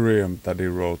Ethereum that he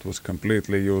wrote was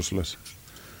completely useless.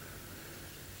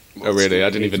 Oh, really? I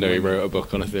didn't even know he wrote a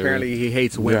book on Ethereum. Apparently, he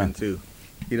hates women too.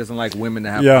 He doesn't like women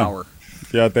to have Yeah. power.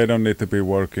 Yeah, they don't need to be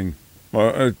working. Well,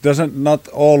 it doesn't. Not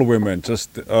all women,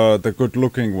 just the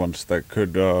good-looking ones that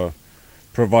could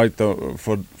provide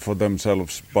for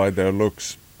themselves by their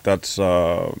looks. That's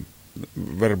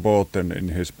verboten in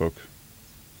his book.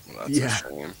 Well, that's a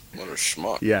shame. What a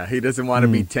schmuck. Yeah, he doesn't want to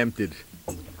be tempted.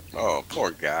 Oh,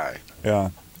 poor guy. Yeah.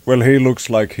 Well, he looks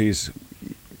like he's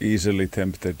easily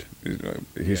tempted.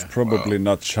 He's probably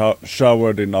not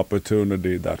showered in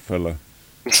opportunity, that fella.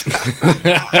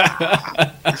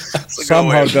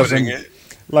 Somehow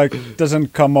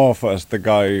doesn't come off as the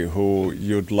guy who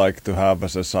you'd like to have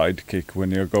as a sidekick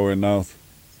when you're going out.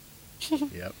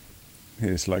 Yep.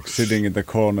 He's like sitting in the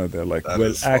corner there like, That well,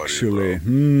 is funny, actually,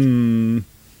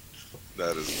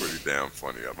 That is pretty damn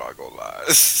funny, I'm not gonna lie.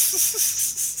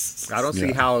 I don't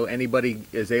see how anybody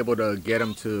is able to get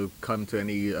him to come to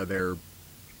any of their,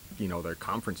 their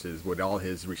conferences with all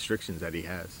his restrictions that he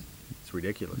has. It's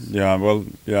ridiculous. Yeah, well,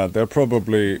 yeah, they're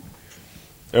probably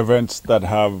events that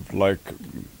have like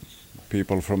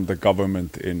people from the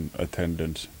government in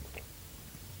attendance.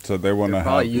 So they want to have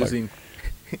probably using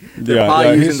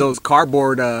he's- those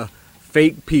cardboard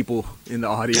fake people in the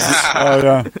audience. Oh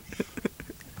yeah.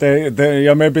 They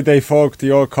maybe they forked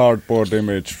your cardboard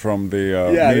image from the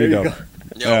there you meetup. go.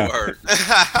 Yo, word.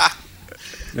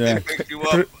 Yeah. They picked you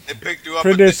up. They picked you up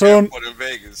Pretty at the soon- airport in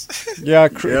Vegas. Yeah,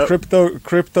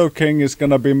 Crypto King is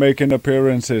gonna be making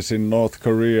appearances in North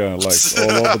Korea, like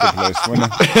all over the place.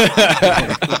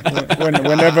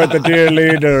 Whenever the dear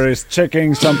leader is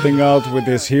checking something out with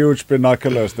his huge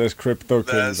binoculars, there's Crypto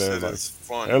King That there. shit Like, is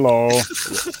funny. hello.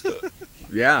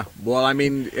 Yeah, well, I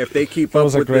mean, if they keep That up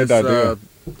was a with great this, idea.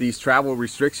 these travel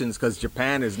restrictions, because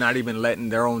Japan is not even letting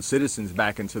their own citizens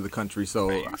back into the country, so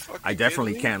fucking I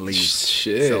definitely kidding me? can't leave.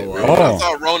 Shit. So, I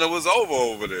thought Rona was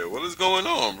over there. What is going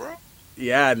on, bro?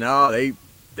 yeah, no,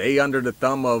 they under the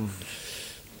thumb of,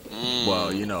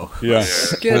 well, Yeah, whoever.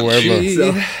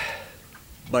 So,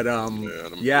 but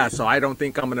Yeah, so I don't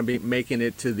think I'm gonna be making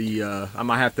it to the. I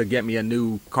might have to get me a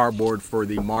new cardboard for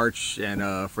the March and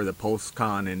for the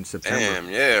PulseCon in September. Damn,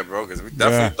 yeah, bro. Because we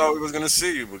definitely thought we was gonna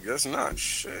see you, but guess not.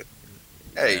 Shit.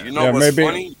 Hey, you know Yeah, what's maybe-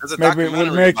 funny? There's a maybe we'll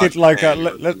documentary make about it like a-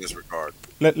 Japan let- in this regard.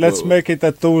 Let's make it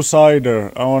a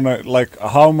two-sider. I wanna like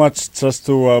how much just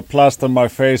to plaster my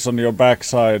face on your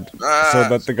backside, so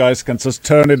that the guys can just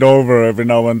turn it over every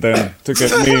now and then to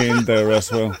get me in there as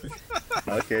well.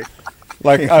 Okay.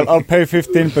 Like I'll pay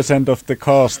 15% of the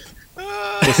cost.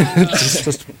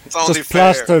 Just only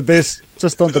plaster this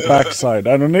just on the backside.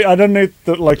 I don't need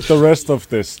the rest of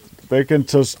this. They can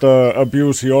just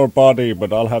abuse your body,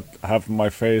 but I'll have my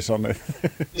face on it.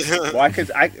 Well,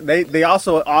 they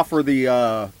also offer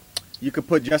the you could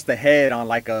put just the head on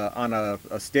like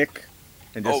a stick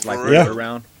and just Oh, like for move it real?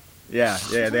 around. Yeah,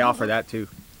 they offer that too.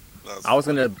 That's I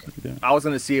was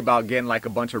gonna see about getting like a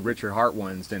bunch of Richard Hart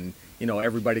ones, and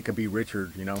everybody could be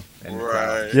Richard, and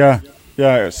right.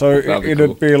 Yeah. So That'd be it'd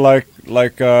cool. be like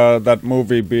that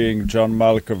movie being John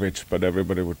Malkovich, but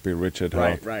everybody would be Richard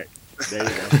Hart. right. There you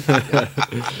go. Yeah.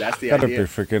 That's the That'd be idea.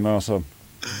 freaking awesome.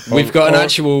 We've got an Or-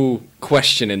 actual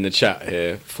question in the chat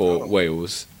here for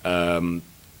Wales.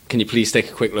 Can you please take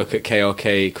a quick look at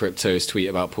KRK Crypto's tweet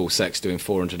about PulseX doing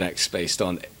 400x based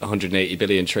on 180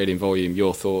 billion trading volume?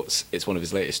 Your thoughts? It's one of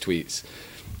his latest tweets.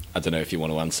 I don't know if you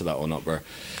want to answer that or not, bro.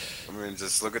 I mean,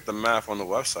 just look at the math on the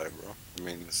website, bro. I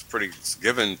mean, it's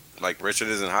given. Like Richard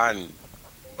isn't hiding,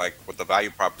 like what the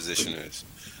value proposition is.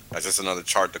 That's just another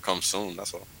chart to come soon.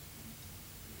 That's all.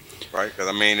 Right? Because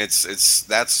I mean,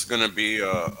 that's gonna be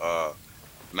a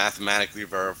mathematically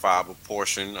verifiable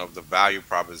portion of the value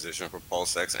proposition for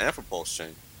PulseX and for PulseChain,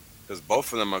 because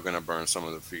both of them are gonna burn some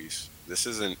of the fees. This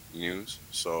isn't news,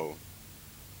 so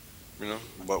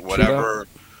but whatever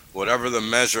the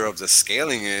measure of the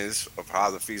scaling is of how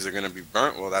the fees are going to be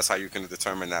burnt, well, that's how you can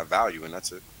determine that value, and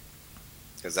that's it.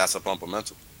 Because that's a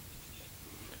fundamental.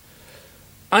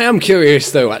 I am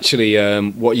curious, though, actually,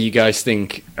 what you guys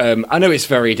think. I know it's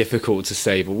very difficult to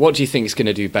say, but what do you think is going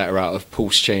to do better out of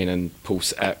PulseChain and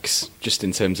PulseX, just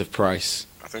in terms of price?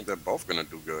 I think they're both going to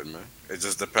do good, man. It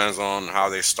just depends on how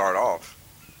they start off.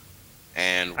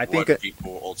 and I think what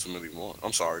people ultimately want.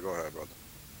 I'm sorry, go ahead, brother.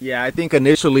 Yeah, I think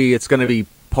initially it's going to be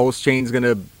PulseChain's going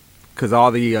to, because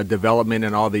all the development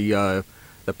and all the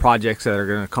projects that are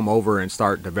going to come over and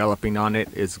start developing on it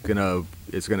is gonna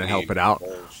help it out.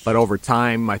 But over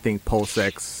time, I think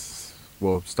PulseX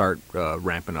will start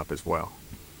ramping up as well.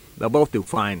 They'll both do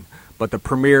fine, but the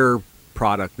premier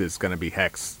product is going to be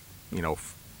HEX. You know,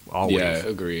 always. Yeah,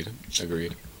 agreed.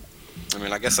 I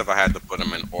mean, I guess if I had to put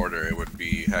them in order, it would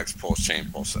be HEX,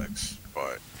 PulseChain, PulseX.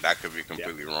 But that could be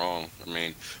completely wrong. I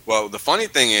mean, well, the funny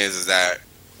thing is that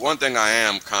one thing I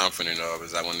am confident of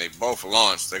is that when they both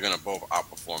launch, they're going to both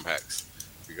outperform HEX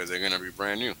because they're going to be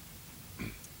brand new.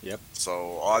 Yep. So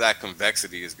all that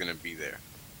convexity is going to be there,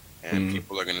 and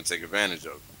people are going to take advantage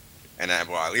of it. And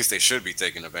well, at least they should be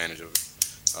taking advantage of it.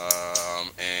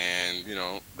 And you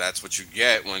know, that's what you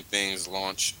get when things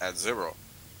launch at zero,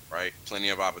 right? Plenty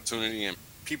of opportunity, and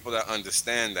people that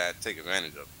understand that take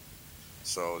advantage of it.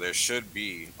 So there should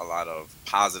be a lot of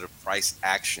positive price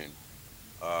action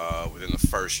within the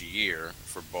first year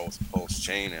for both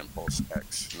PulseChain and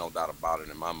PulseX. No doubt about it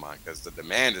in my mind, because the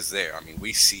demand is there. I mean,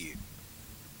 we see it.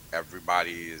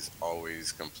 Everybody is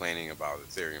always complaining about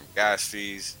Ethereum gas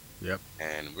fees. Yep.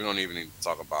 And we don't even need to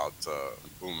talk about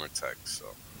boomer tech. So,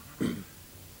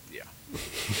 yeah.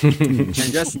 And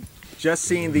just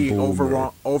seeing the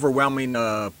overwhelming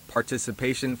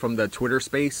participation from the Twitter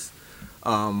space,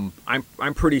 I'm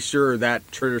pretty sure that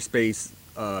Twitter space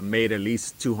made at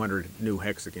least 200 new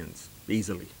hexagons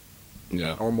easily.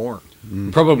 Yeah. Or more.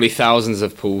 Probably thousands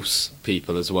of Pulse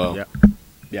people as well. Yep.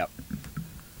 Yeah.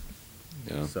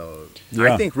 So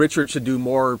Yeah. I think Richard should do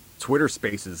more Twitter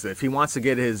spaces if he wants to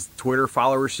get his Twitter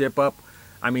followership up.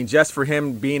 I mean, just for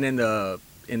him being in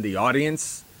the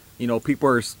audience, you know, people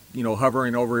are, you know,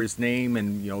 hovering over his name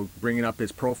and, you know, bringing up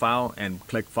his profile and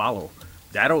click follow.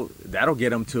 That'll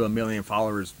get him to 1 million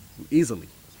followers easily.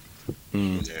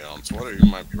 Yeah, on Twitter,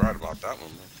 you might be right about that one,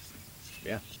 man.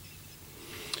 Yeah.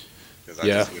 Because that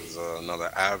just gives another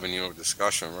avenue of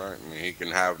discussion, right? I mean, he can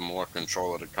have more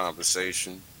control of the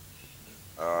conversation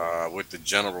with the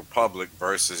general public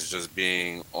versus just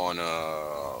being on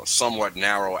a somewhat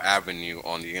narrow avenue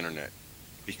on the internet.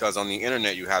 Because on the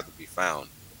internet, you have to be found.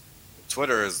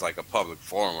 Twitter is like a public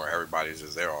forum where everybody's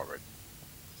just there already.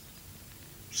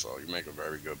 So you make a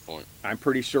very good point. I'm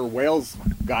pretty sure Wales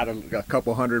got a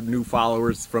couple hundred new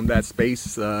followers from that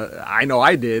space. I know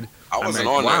I did. I wasn't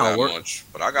on there that much,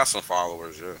 but I got some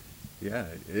followers, yeah. Yeah,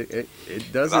 it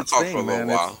does its I talked thing, for a little man.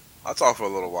 while. I talked for a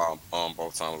little while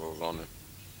both times I was on there.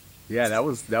 Yeah, that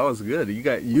was good.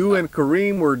 You and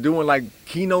Kareem were doing like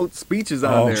keynote speeches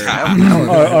on there.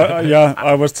 Yeah,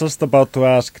 I was just about to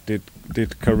ask, did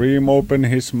Kareem open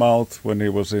his mouth when he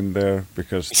was in there?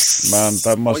 Because man,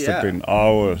 that must have been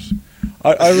hours.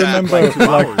 I remember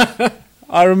like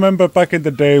I remember back in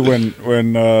the day when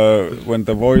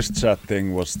the voice chat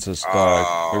thing was just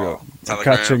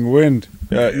catching wind.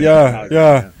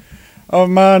 Yeah. Oh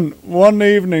man, one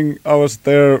evening I was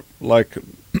there like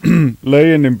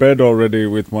laying in bed already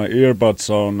with my earbuds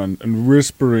on and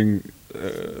whispering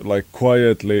like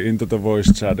quietly into the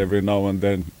voice chat every now and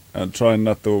then, and trying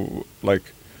not to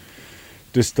like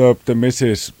disturb the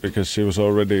missus because she was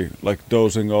already like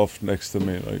dozing off next to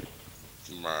me, like.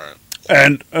 Right.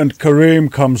 And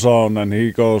Kareem comes on and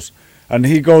he goes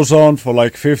on for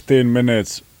like 15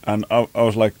 minutes, and I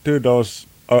was like, dude, I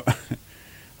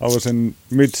was in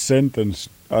mid sentence.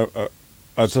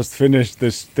 I just finished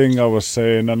this thing I was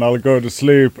saying and I'll go to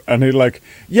sleep. And he like,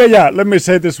 yeah, let me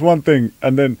say this one thing.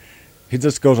 And then he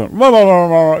just goes on,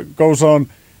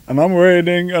 and I'm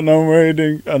waiting and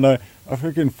I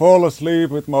freaking fall asleep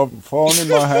with my phone in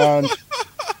my hand.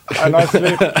 And I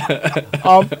sleep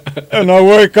and I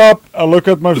wake up, I look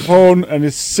at my phone and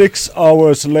it's 6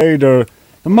 hours later.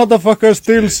 The motherfucker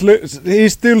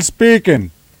he's still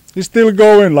speaking. He's still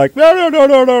going like, no.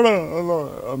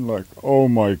 I'm like, oh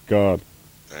my God.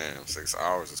 Damn, 6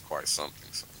 hours is quite something.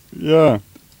 So. Yeah.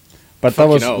 But that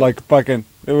was like back in,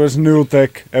 it was new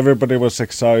tech. Everybody was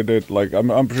excited. Like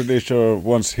I'm pretty sure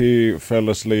once he fell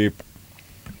asleep,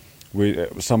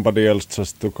 somebody else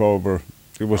just took over.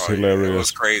 It was hilarious. Yeah, it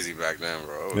was crazy back then,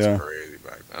 bro. It was crazy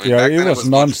back then. I mean, yeah, back then it was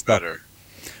non-stop.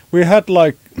 We had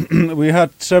like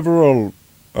several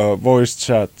voice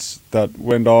chats that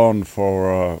went on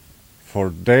for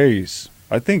days.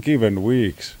 I think even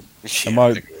weeks. Yeah,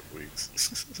 I think it was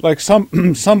weeks. Like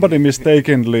somebody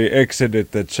mistakenly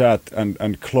exited the chat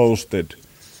and closed it.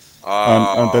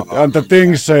 And the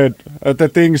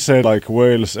thing said like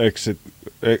Wales exit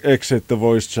the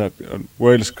voice chat, and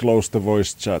Wales closed the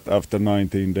voice chat after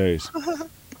 19 days.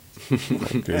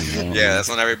 Yeah, that's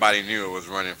when everybody knew it was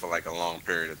running for like a long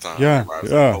period of time. Yeah, Everybody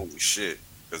was yeah. like, holy shit.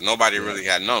 Because nobody really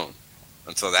had known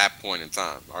until that point in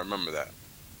time. I remember that.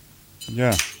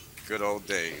 Yeah. Good old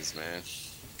days, man.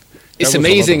 It's That was a lot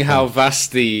amazing of how fun.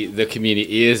 vast the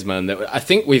community is, man. I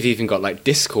think we've even got like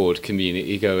Discord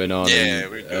community going on. Yeah,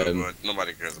 and, we do, but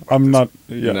nobody cares about I'm this. not.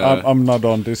 Yeah, No. I'm not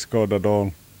on Discord at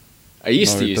all. I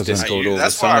used No, to it use doesn't. Discord all the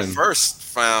That's where I time. first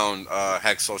found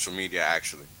Hex social media,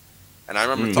 actually. And I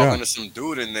remember Mm. talking Yeah. to some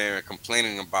dude in there and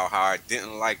complaining about how I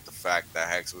didn't like the fact that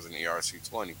Hex was an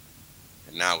ERC20.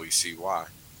 And now we see why.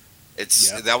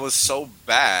 That was so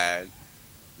bad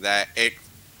that it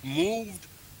moved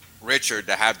Richard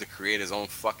to have to create his own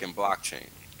fucking blockchain.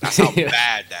 That's how Yeah.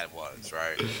 bad that was,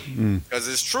 right? Because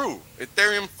it's true.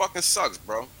 Ethereum fucking sucks,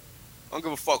 bro. I don't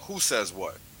give a fuck who says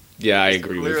what. Yeah, I It's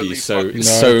agree with you clearly so fucking-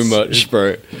 so No, much,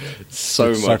 bro.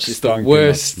 So It much. sucks It's the donkey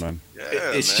worst. nuts, man.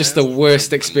 Yeah, It's man. just the worst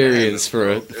It's experience bananas, for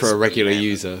bro. a It's regular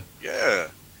bananas. user. Yeah.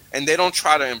 And they don't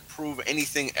try to improve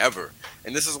anything ever.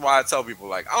 And this is why I tell people,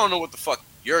 like, I don't know what the fuck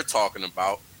you're talking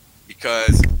about.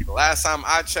 Because the last time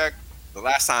I checked, the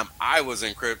last time I was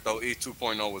in crypto,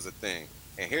 E2.0 was a thing.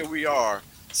 And here we are,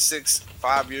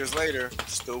 5 years later,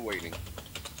 still waiting.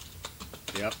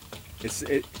 Yep.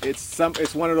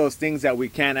 It's one of those things that we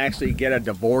can't actually get a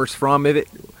divorce from it.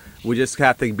 We just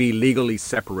have to be legally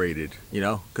separated,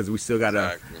 because we still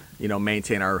gotta, Exactly.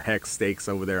 maintain our hex stakes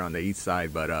over there on the east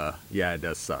side. But yeah, it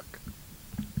does suck.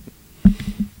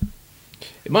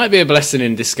 It might be a blessing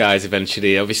in disguise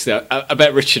eventually. Obviously, I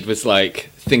bet Richard was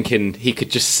like thinking he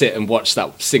could just sit and watch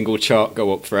that single chart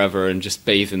go up forever and just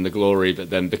bathe in the glory. But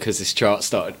then because his chart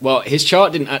his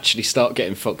chart didn't actually start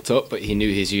getting fucked up, but he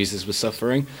knew his users were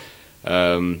suffering.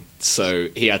 So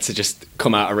he had to just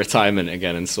come out of retirement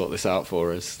again and sort this out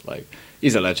for us. Like,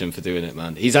 he's a legend for doing it,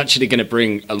 man. He's actually going to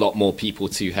bring a lot more people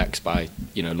to Hex by,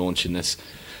 launching this.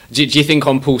 Do you think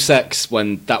on PulseX,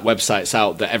 when that website's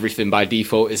out, that everything by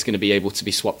default is going to be able to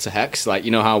be swapped to Hex? Like,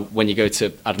 how when you go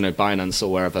to, I don't know, Binance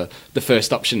or wherever, the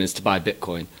first option is to buy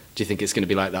Bitcoin. Do you think it's going to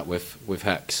be like that with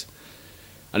Hex?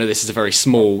 I know this is a very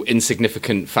small,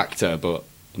 insignificant factor, but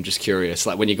I'm just curious.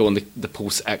 Like, when you go on the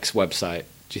PulseX website,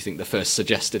 do you think the first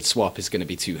suggested swap is going to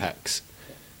be to Hex?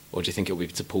 Or do you think it'll be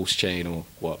to PulseChain or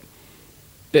what?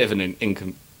 Bit of an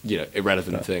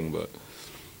irrelevant thing, but...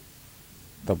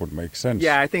 That would make sense.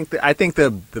 Yeah, I think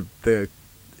the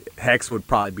hex would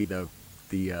probably be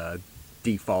the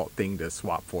default thing to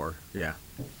swap for. Yeah.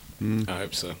 I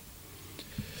hope so.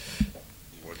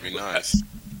 Would be nice.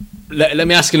 Let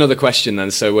me ask another question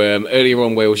then. So earlier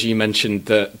on, Wales, you mentioned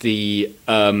that the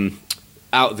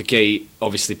out of the gate,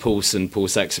 obviously Pulse and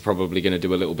PulseX are probably going to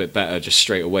do a little bit better just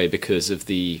straight away because of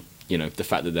the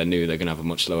fact that they're new, they're going to have a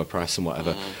much lower price and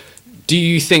whatever. Do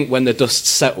you think when the dust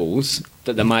settles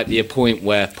that there might be a point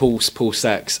where Pulse,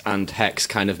 PulseX, and Hex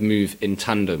kind of move in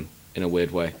tandem in a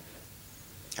weird way,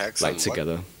 Hex like and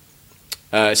together?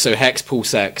 So Hex,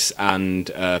 PulseX, and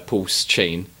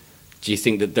PulseChain. Do you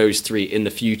think that those three in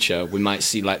the future we might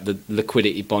see like the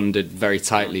liquidity bonded very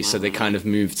tightly, so they kind of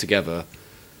move together?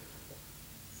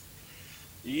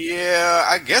 Yeah,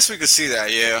 I guess we could see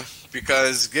that. Yeah,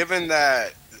 because given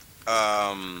that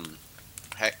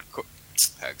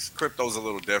Hex crypto's a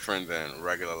little different than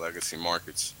regular legacy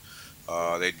markets.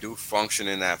 They do function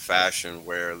in that fashion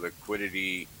where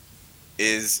liquidity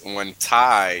is when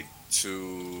tied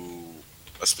to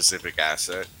a specific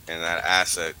asset, and that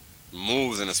asset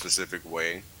moves in a specific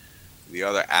way. The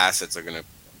other assets are going to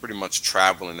pretty much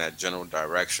travel in that general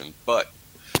direction. But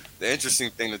the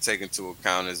interesting thing to take into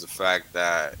account is the fact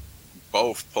that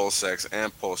both PulseX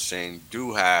and PulseChain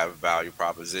do have value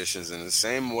propositions in the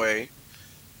same way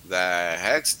that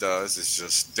Hex does. Is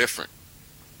just different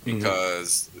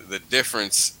because the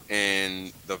difference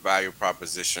in the value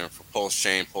proposition for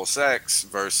PulseChain, PulseX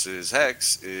versus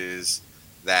Hex is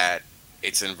that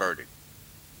it's inverted.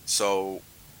 So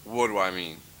what do I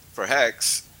mean? For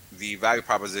Hex, the value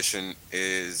proposition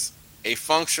is a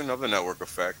function of the network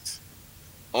effect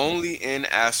only in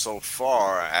as so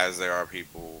far as there are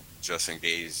people just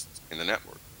engaged in the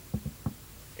network.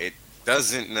 It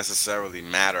doesn't necessarily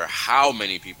matter how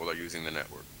many people are using the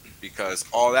network because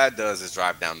all that does is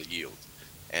drive down the yield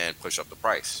and push up the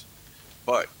price.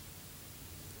 But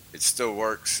it still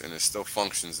works and it still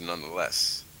functions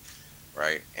nonetheless,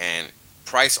 right? And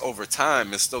price over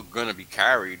time is still going to be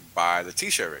carried by the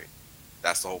T-share rate.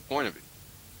 That's the whole point of it.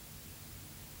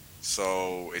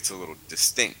 So it's a little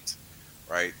distinct,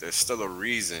 right? There's still a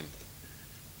reason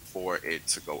for it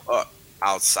to go up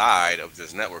outside of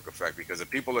this network effect, because if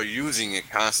people are using it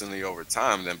constantly over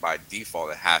time, then by default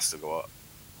it has to go up,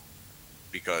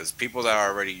 because people that are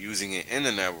already using it in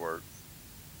the network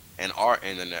and are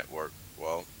in the network,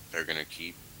 well, they're going to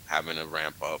keep having to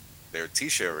ramp up their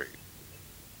T-share rate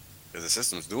because the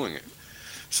system's doing it.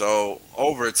 So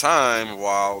over time,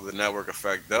 while the network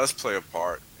effect does play a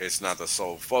part, it's not the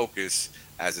sole focus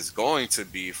as it's going to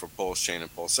be for PULSECHAIN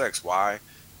and PULSEX. Why?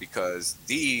 Because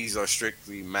these are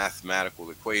strictly mathematical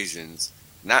equations,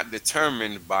 not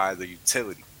determined by the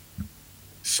utility.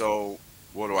 So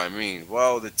what do I mean?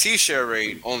 Well, the T-share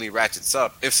rate only ratchets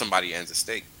up if somebody ends a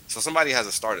state. So somebody has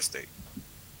a starter state.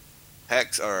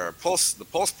 HEX or Pulse, the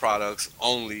Pulse products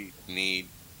only need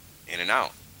in and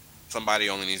out. Somebody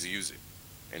only needs to use it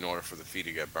in order for the fee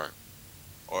to get burnt,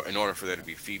 or in order for there to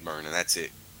be fee burn, and that's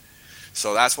it.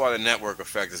 So that's why the network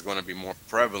effect is going to be more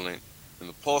prevalent in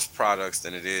the Pulse products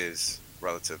than it is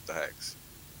relative to HEX,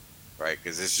 right?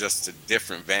 Because it's just a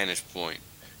different vantage point.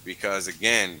 Because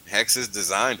again, HEX is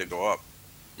designed to go up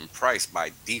in price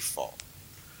by default.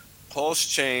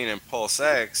 PULSECHAIN and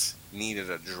PULSEX needed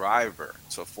a driver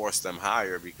to force them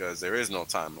higher because there is no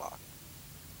time lock,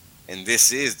 and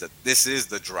this is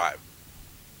the driver.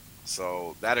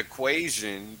 So that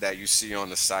equation that you see on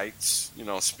the sites,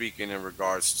 speaking in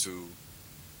regards to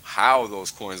how those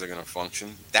coins are going to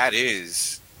function, that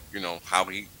is, how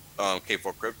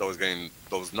K4 Crypto is getting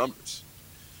those numbers.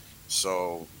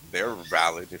 So they're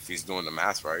valid if he's doing the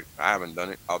math right. I haven't done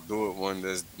it. I'll do it when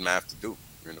there's math to do.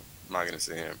 I'm not going to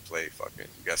sit here and play fucking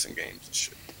guessing games and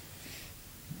shit.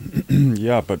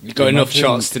 Yeah, but You've got enough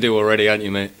charts to do already, haven't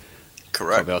you, mate?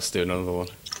 Correct. Probably I'll do another one.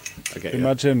 Okay.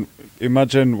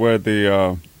 Imagine where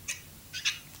the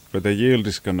yield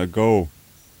is gonna go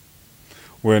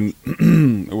when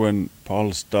when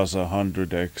Pulse does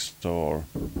 100x or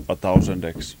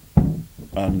 1000x,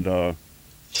 and yeah,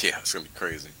 it's gonna be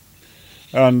crazy.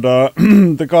 And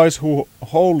the guys who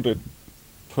hold it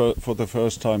for the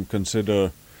first time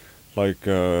consider like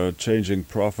changing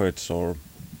profits or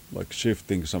like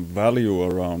shifting some value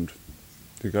around.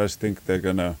 Do you guys think they're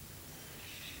gonna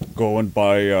go and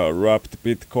buy wrapped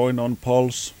Bitcoin on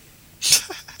Pulse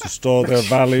to store their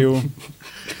value?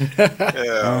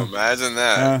 Yeah, imagine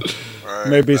that. Right,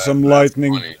 maybe some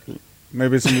lightning, funny.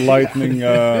 maybe some lightning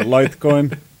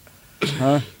Litecoin.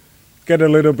 Get a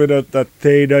little bit of that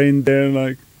data in there,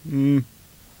 like.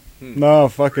 No,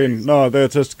 they're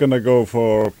just gonna go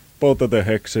for both of the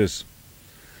hexes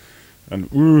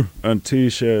and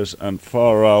T-shares and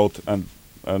far out and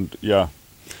yeah.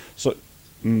 So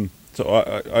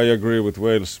I agree with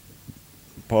Wales.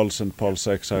 Pulse and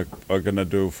PulseX are gonna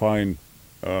do fine.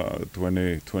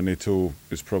 2022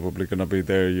 is probably gonna be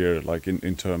their year, like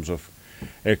in terms of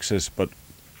X's, but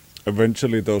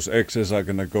eventually those X's are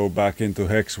gonna go back into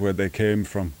HEX where they came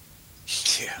from.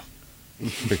 Yeah.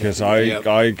 Because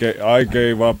I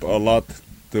gave up a lot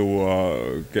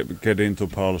to get into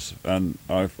Pulse, and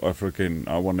I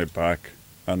want it back,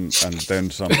 and then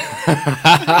some.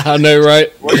 I know,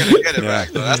 right? We're gonna get it back,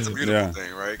 though. That's the beautiful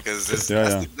thing, right? Because that's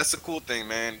the cool thing,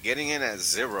 man. Getting in at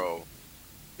 0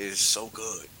 is so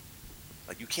good.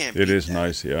 Like you can't. It is that.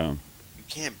 nice, yeah. You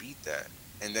can't beat that.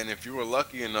 And then if you were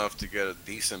lucky enough to get a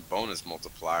decent bonus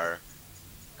multiplier,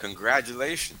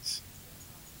 congratulations.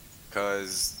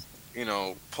 Because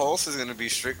Pulse is going to be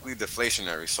strictly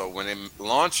deflationary. So when it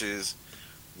launches,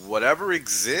 whatever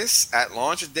exists at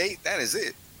launch date, that is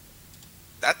it.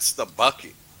 That's the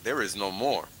bucket. There is no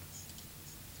more.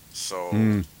 So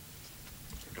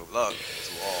good luck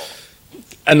to all.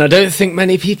 And I don't think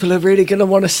many people are really going to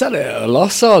want to sell it at a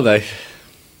loss, are they?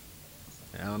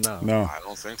 I don't know. No. I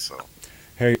don't think so.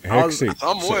 Hey, Hexy,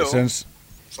 Some will.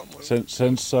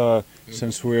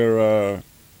 since we're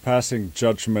passing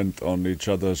judgment on each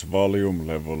other's volume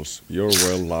levels, you're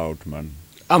well loud, man.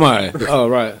 Am I? Oh,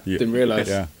 right. Yeah. Didn't realise.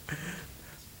 Yeah.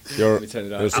 Let me turn it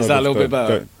down. Is that a little bit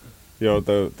better?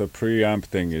 The preamp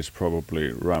thing is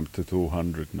probably ramped to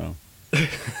 200 now. I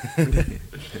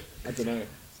don't know.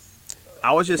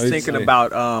 I was just thinking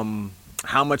about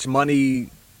how much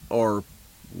money, or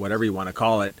whatever you want to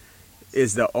call it,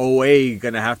 is the OA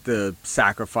going to have to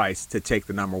sacrifice to take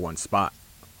the #1 spot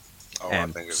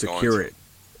and I think it's secure going it?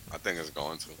 I think it's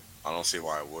going to. I don't see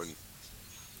why it wouldn't.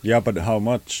 Yeah, but how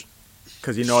much?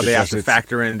 Because they have to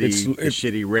factor in the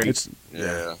shitty rates.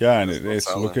 Yeah, and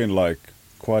it's looking like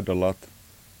quite a lot.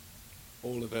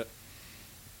 All of it.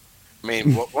 I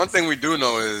mean, one thing we do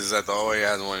know is that the OA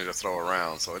has money to throw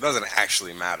around, so it doesn't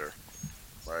actually matter,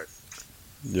 right?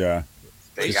 Yeah.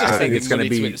 It's just taking money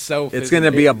to itself. It's going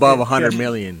to be above 100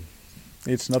 million.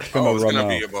 It's not going to run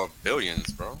out. It's going to be above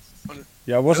billions, bro.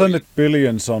 Yeah, wasn't it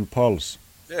billions on Pulse?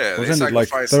 Yeah, wasn't it like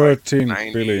 13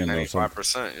 billion or something?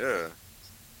 95%, yeah.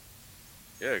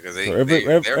 Yeah, because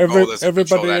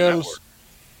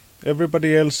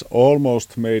everybody else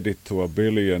almost made it to $1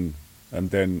 billion and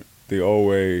then the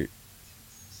OA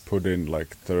put in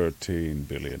like 13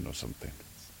 billion or something.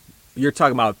 You're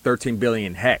talking about 13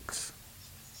 billion hex.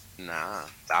 Nah,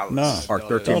 dollars. Nah. Or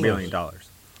 $13 Dollars. million.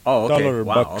 Oh, okay. Dollar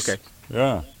Wow. bucks. Okay.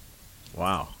 Yeah.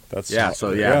 Wow. That's So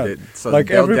so like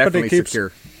they'll everybody definitely keeps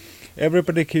secure.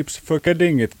 everybody keeps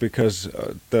forgetting it because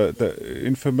the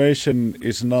information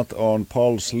is not on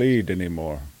Paul's lead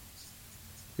anymore.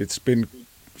 It's been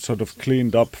sort of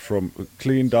cleaned out from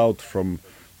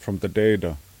the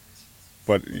data.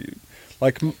 But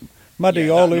like Maddie Yeah,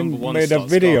 that Allin number one made a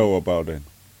slot's video gone. about it.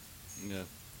 Yeah.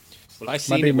 Well, I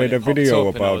seen Maddie it when made a it popped video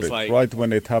up, and I about was it like, right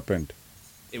when it happened.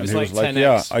 It and was he like was like, 10x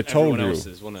 "Yeah, I told everyone you."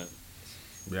 else's, wasn't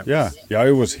it? Yeah,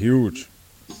 it was huge.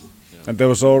 And there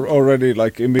was already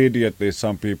like immediately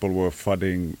some people were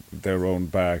flooding their own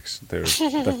bags there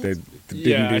that they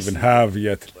didn't I even see. have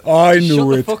yet. I knew Shut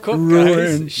the it. fuck up,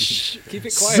 Ruined. guys. Shh, keep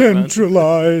it quiet, man.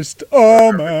 Centralized. Oh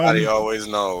Everybody man. always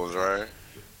knows, right?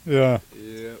 Yeah.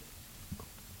 Yeah.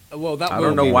 Well, that I will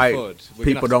don't know be why FUD. We're gonna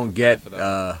people have to don't prepare get for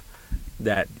that.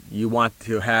 that you want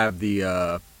to have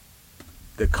the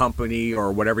company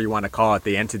or whatever you want to call it,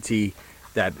 the entity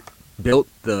that built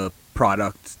the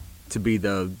product to be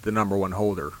the number one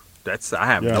holder. I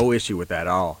have Yeah. no issue with that at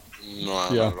all. No,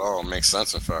 not Yeah. at all. Makes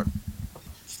sense, in fact.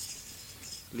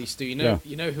 At least do Yeah.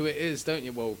 you know who it is, don't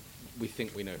you? Well, we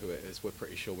think we know who it is. We're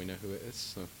pretty sure we know who it is.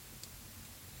 So,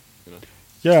 you know.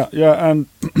 Yeah, and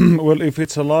well, if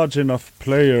it's a large enough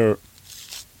player,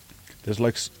 there's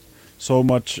like so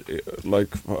much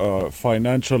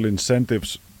financial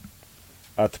incentives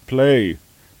at play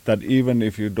that even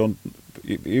if you don't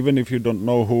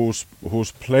know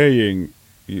who's playing,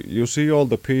 you see all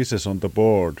the pieces on the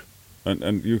board,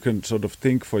 and you can sort of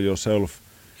think for yourself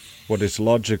what is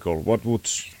logical, what would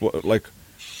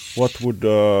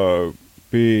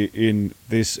be in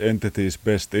this entity's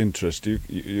best interest. You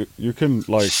can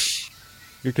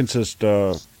just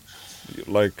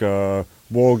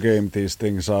war game these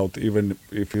things out even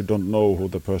if you don't know who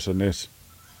the person is.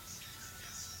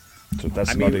 So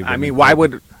that's not even. I mean, why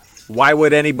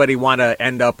would anybody want to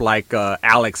end up like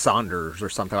Alex Saunders or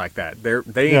something like that? They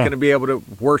ain't Yeah. gonna be able to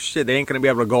worse shit. They ain't gonna be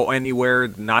able to go anywhere,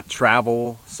 not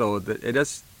travel. So it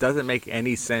just doesn't make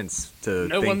any sense to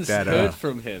No think one's that. heard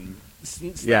from him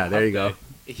since. Yeah, that, there you have go.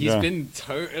 they? He's been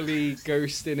totally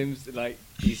ghosting him. Like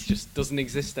he just doesn't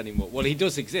exist anymore. Well, he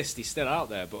does exist. He's still out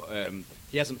there, but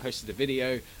he hasn't posted a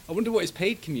video. I wonder what his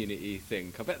paid community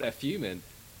think. I bet they're fuming.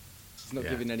 He's not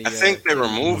giving any. I think they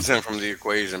removed him from the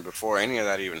equation before any of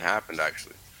that even happened,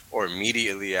 actually, or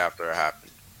immediately after it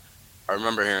happened. I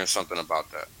remember hearing something about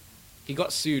that. He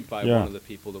got sued by Yeah. one of the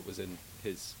people that was in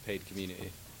his paid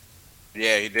community.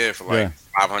 Yeah, he did for like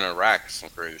 500 racks, some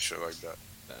crazy shit like that.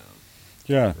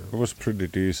 Yeah, it was pretty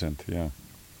decent. Yeah.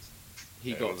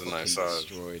 He Yeah, it got was a fucking nice size.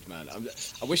 destroyed, man.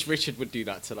 I wish Richard would do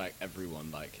that to like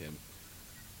everyone like him.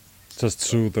 Just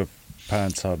sue the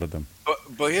pants out of them.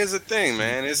 But here's the thing,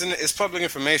 man. It's public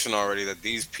information already that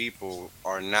these people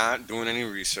are not doing any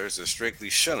research. They're strictly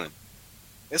shilling.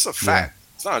 It's a fact.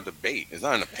 It's not a debate. It's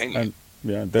not an opinion. And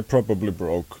yeah, they're probably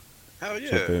broke. Hell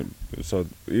yeah. So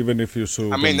even if you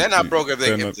sue I mean, them, they're not broke if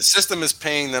they're if not- the system is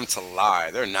paying them to lie.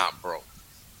 They're not broke.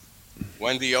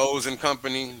 Wendy O's and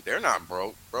company, they're not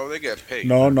broke, bro. They get paid.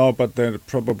 No, but they're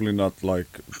probably not like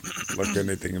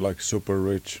anything like super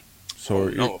rich. So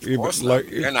No, of if, course like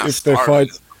not. They're not if they starving. fight,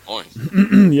 Is the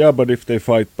point. yeah, but if they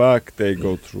fight back, they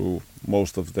go through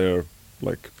most of their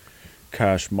like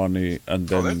cash money,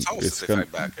 and Oh, then they're toast it's if they gonna,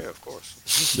 fight back. Yeah, of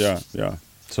course. yeah.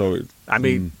 So I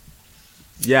mean,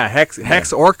 yeah,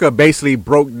 Hex Orca basically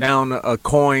broke down a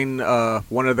coin.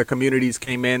 One of the communities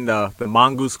came in, the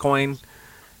Mongoose coin,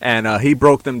 and he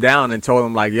broke them down and told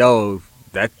them like, "Yo,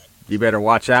 that you better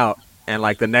watch out." And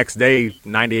like the next day,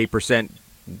 98%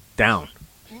 down.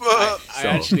 I So-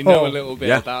 actually know a little bit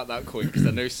Yeah. about that coin because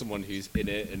I know someone who's in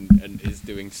it and is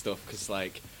doing stuff. Because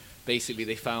like, basically,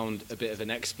 they found a bit of an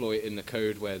exploit in the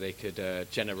code where they could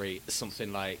generate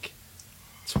something like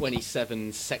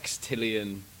 27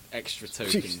 sextillion extra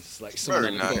tokens. Like someone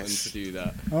Very had gotten nice. to do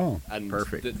that. oh, And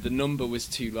Perfect. The number was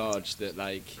too large that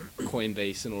like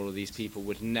Coinbase and all of these people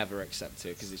would never accept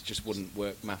it because it just wouldn't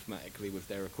work mathematically with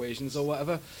their equations or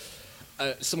whatever.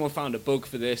 Someone found a bug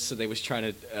for this, so they was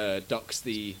trying to dox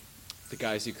the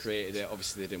guys who created it.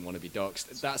 Obviously, they didn't want to be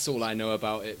doxed. That's all I know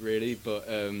about it, really. But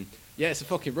yeah, it's a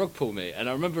fucking rug pull, mate. And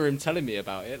I remember him telling me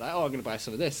about it, like, "Oh, I'm gonna buy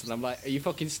some of this," and I'm like, "Are you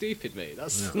fucking stupid, mate?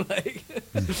 That's like,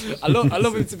 I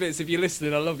love him to bits. If you're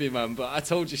listening, I love you, man. But I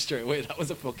told you straight away that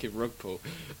was a fucking rug pull.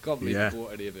 Can't believe Yeah. you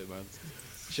bought any of it, man.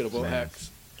 Should have bought Man.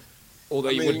 Hex. Although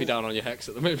I you would mean- be down on your Hex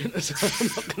at the moment, so I'm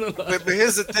not gonna lie. But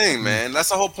here's the thing, man. That's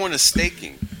the whole point of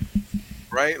staking.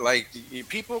 right? Like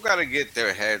people got to get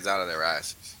their heads out of their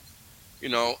asses.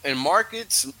 In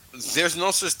markets, there's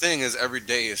no such thing as every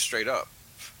day is straight up,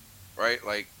 right?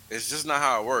 Like it's just not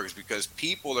how it works because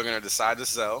people are going to decide to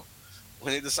sell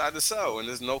when they decide to sell, and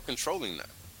there's no controlling that.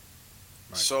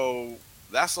 Right. So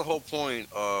that's the whole point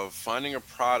of finding a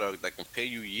product that can pay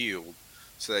you yield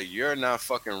so that you're not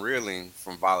fucking reeling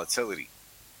from volatility.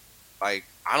 Like,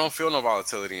 I don't feel no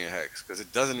volatility in HEX because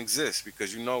it doesn't exist.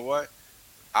 Because you know what?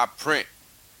 I print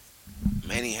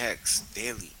many HEX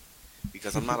daily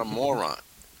because I'm not a moron.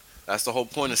 That's the whole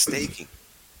point of staking.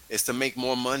 It's to make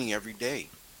more money every day.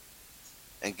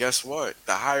 And guess what?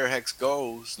 The higher HEX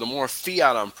goes, the more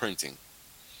fiat I'm printing.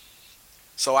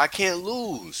 So I can't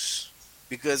lose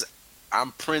because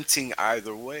I'm printing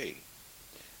either way.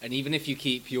 And even if you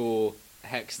keep your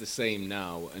HEX the same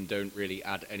now and don't really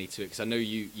add any to it, because I know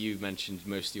you mentioned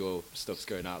most of your stuff's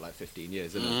going out like 15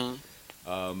 years, isn't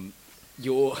it?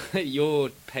 Your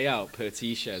payout per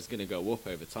T-share is going to go up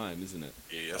over time, isn't it?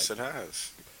 Yes, it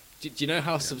has. Do you know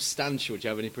how substantial? Do you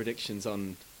have any predictions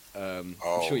on? I'm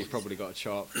sure you've probably got a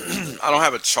chart for it. I don't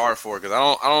have a chart for it because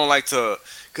I don't like to.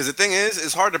 Because the thing is,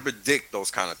 it's hard to predict those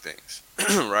kind of things,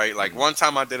 right? Like one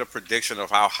time I did a prediction of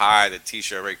how high the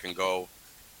T-share rate can go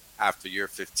after year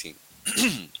 15,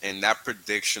 and that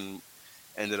prediction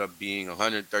ended up being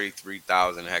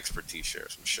 133,000 HEX per T-share,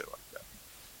 some shit like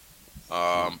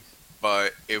that.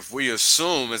 But if we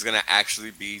assume it's gonna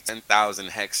actually be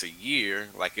 10,000 HEX a year,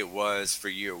 like it was for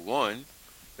year one,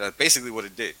 that's basically what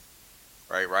it did.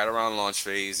 Right around launch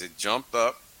phase, it jumped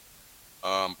up.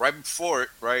 Right before it,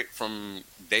 right from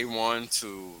day one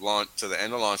to launch to the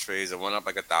end of launch phase, it went up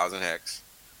like 1,000 HEX.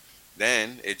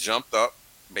 Then it jumped up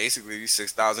basically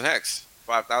 6,000 HEX,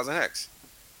 5,000 HEX,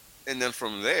 and then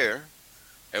from there,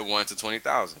 it went to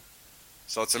 20,000.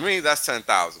 So to me, that's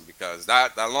 10,000 because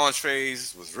that launch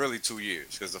phase was really 2 years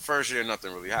because the first year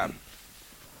nothing really happened.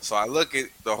 So I look at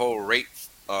the whole rate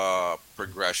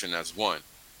progression as one.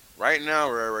 Right now,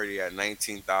 we're already at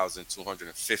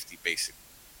 19,250 basic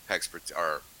HEX per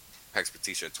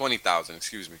T-share. 20,000,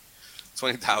 excuse me.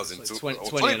 20,000. Like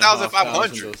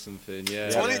 20,500 or something. Yeah.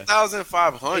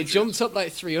 20,500. It jumped up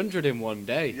like 300 in one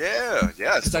day. Yeah.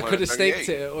 Because I could have staked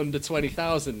it at under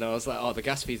 20,000. And I was like, oh, the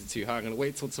gas fees are too high. I'm going to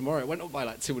wait till tomorrow. It went up by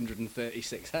like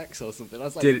 236 HEX or something. I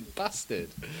was like, bastard.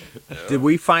 Yeah. Did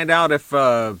we find out if,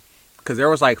 because there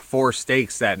was like 4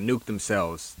 stakes that nuked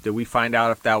themselves. Did we find out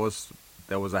if that was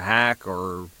a hack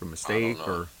or a mistake?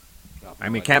 Or I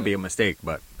mean, it can't be a mistake,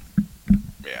 but.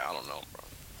 Yeah, I don't know, bro.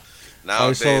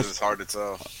 Nowadays, it's hard to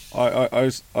tell.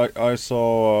 I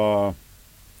saw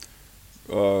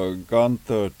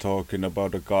Gunther talking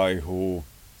about a guy who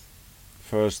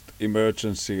first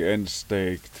emergency end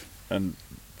staked and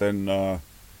then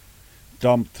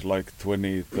dumped like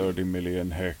 20-30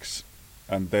 million HEX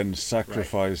and then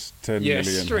sacrificed 10 million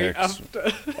straight HEX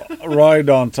after. right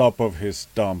on top of his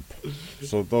dump.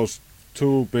 So those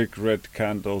 2 big red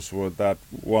candles were that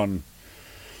one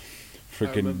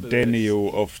freaking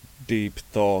Deniu of deep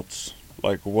thoughts.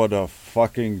 Like, what a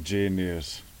fucking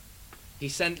genius. He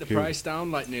sent the price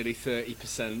down like nearly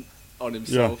 30% on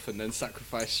himself and then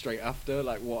sacrificed straight after.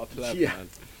 Like, what a pleb, man.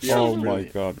 Yeah, oh my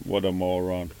god, what a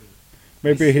moron.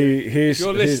 Maybe he's... If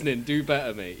you're listening, do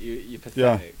better, mate. You're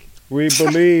pathetic. Yeah.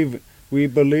 We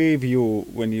believe you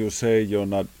when you say you're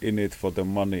not in it for the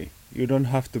money. You don't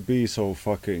have to be so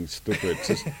fucking stupid.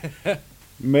 Just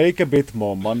make a bit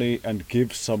more money and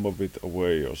give some of it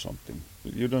away or something.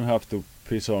 You don't have to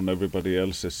piss on everybody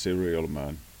else's cereal,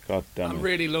 man. God damn it. I'm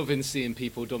really loving seeing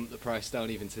people dump the price down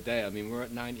even today. I mean, we're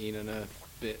at 19 and a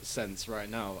bit cents right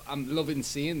now. I'm loving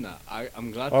seeing that.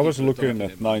 I'm glad. I was looking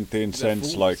at 19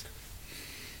 cents like...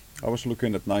 I was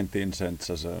looking at 19 cents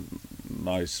as a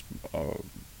nice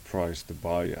price to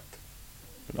buy at.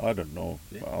 But I don't know.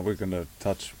 Yeah. Are we going to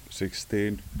touch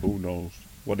 16? Who knows?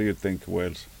 What do you think,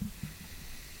 Wales?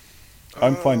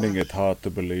 I'm finding it hard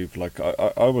to believe. Like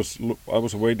I was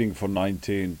waiting for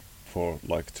 19 for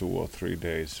like 2 or 3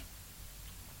 days.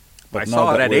 But I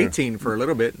saw it at 18 for a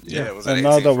little bit. Yeah, it was at 18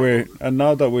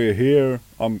 now that we're here,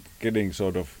 I'm getting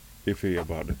sort of iffy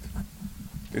about it.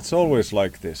 It's always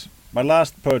like this. My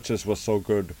last purchase was so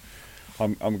good.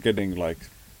 I'm getting like,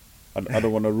 I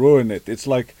don't want to ruin it. It's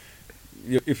like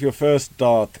if your first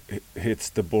dart hits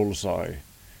the bullseye,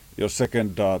 your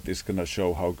second dart is gonna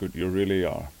show how good you really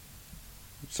are.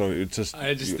 So you just.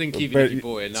 I just think even if you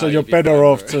bought it now, so you're better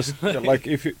off just like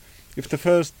if the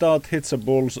first dart hits a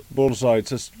bullseye,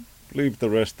 just leave the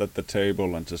rest at the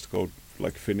table and just go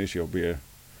like finish your beer.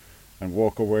 And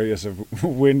walk away as a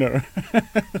winner.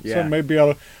 Yeah. So maybe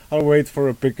I'll wait for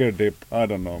a bigger dip. I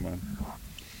don't know, man.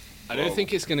 I don't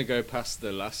think it's going to go past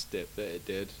the last dip that it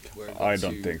did. Where it got I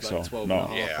don't to, think like, so. 12 No. and a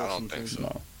half Yeah, or I don't something. think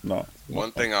so. No.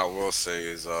 One thing I will say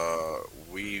is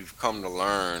we've come to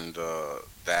learn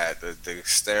that the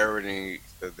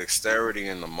dexterity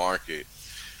in the market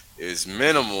is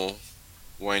minimal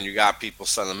when you got people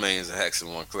selling millions of hex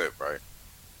in one clip, right?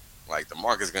 Like the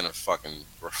market's gonna fucking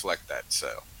reflect that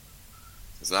sell.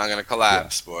 It's not gonna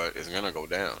collapse, but it's gonna go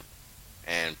down.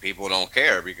 And people don't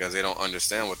care because they don't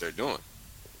understand what they're doing.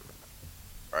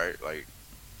 Right? Like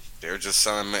they're just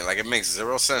selling like it makes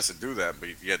zero sense to do that, but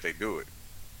yet they do it.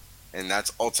 And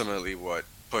that's ultimately what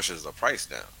pushes the price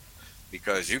down.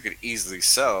 Because you could easily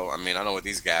sell. I mean, I know with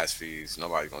these gas fees,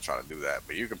 nobody's gonna try to do that.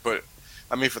 But you can put,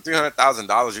 I mean, for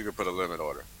 $300,000, you could put a limit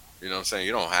order. You know what I'm saying?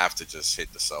 You don't have to just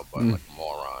hit the sell button like a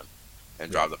moron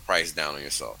and drive the price down on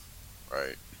yourself,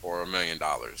 right? Or $1 million,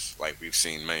 like we've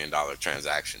seen $1 million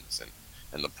transactions,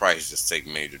 and the price just take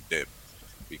major dip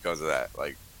because of that.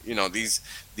 Like, you know, these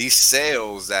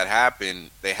sales that happen,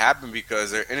 they happen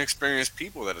because they're inexperienced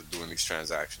people that are doing these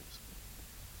transactions.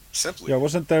 Simply. Yeah,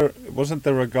 wasn't there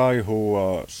a guy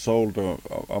who sold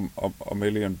 $1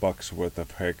 million worth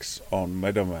of hex on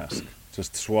MetaMask?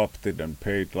 Just swapped it and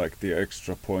paid like the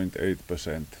extra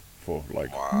 0.8% for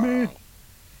like. Wow.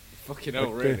 Fucking hell,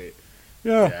 Like really?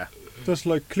 Yeah, just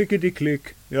like clickety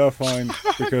click. Yeah, fine,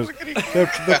 because they're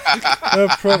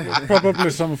probably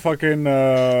some fucking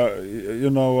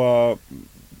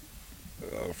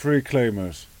free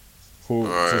claimers who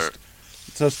Right.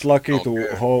 just lucky Don't to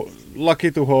care. hold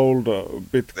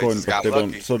Bitcoin, just but got they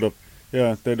lucky. don't sort of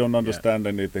they don't understand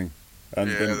anything, and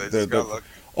Yeah, then they they're just got lucky.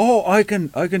 oh, I can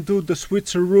do the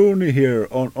switcheroony here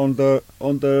on the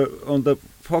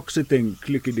Foxy thing,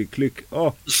 clickety click.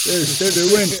 Oh, there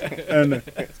they went, and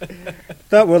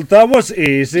that was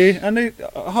easy, and it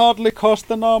hardly cost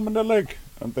an arm and a leg,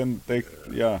 and then they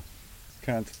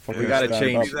can't fucking We gotta stand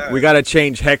change. up. We gotta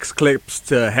change hex clips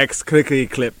to hex clicky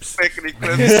clips. Clickety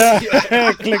clips.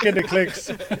 Yeah, clickety clicks.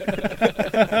 Yeah,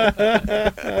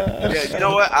 you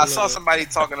know what? I saw somebody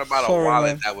talking about Sorry, a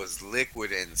wallet man. that was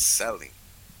liquid and selling.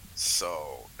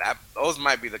 So those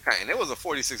might be the kind, and it was a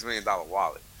 $46 million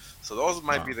wallet. So those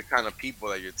might be the kind of people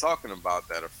that you're talking about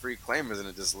that are free claimers and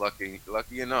are just lucky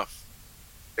enough.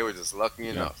 They were just lucky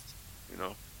enough, you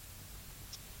know.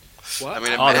 What? I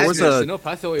mean, there was imagine- a- up.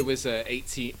 I thought it was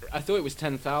 18. I thought it was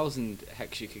 10,000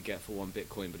 hex you could get for one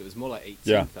Bitcoin, but it was more like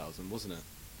 18,000, wasn't it?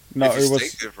 No, if you it was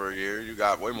staked it for a year, you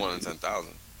got way more than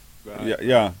 10,000. Right.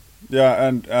 yeah,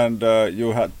 and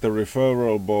you had the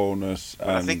referral bonus, But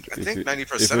and I think if you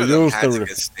 90% of use them the had to ref-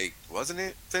 get staked, wasn't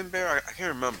it? Thin Bear, I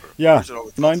can't remember. Yeah, Richard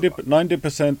always talks about it.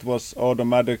 90% was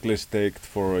automatically staked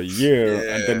for a year,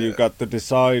 and then you Yeah. got to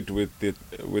decide with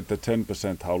the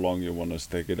 10% how long you want to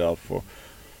stake it out for.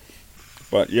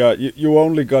 But yeah, you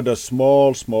only got a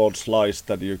small slice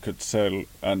that you could sell,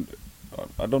 and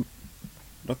I don't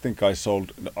think I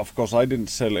sold. Of course, I didn't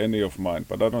sell any of mine,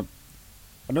 but I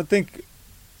don't think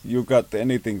you got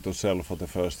anything to sell for the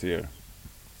first year.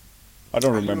 I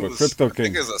don't I knew remember. it was- Crypto I think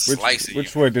King. it was a slice that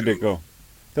Which you way could did it do. go?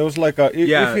 There was like if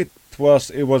Yeah. it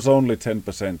was only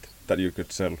 10% that you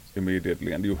could sell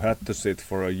immediately, and you had to sit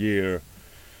for a year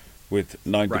with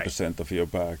 90% of your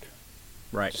bag.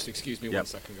 Right. Just excuse me Yep. 1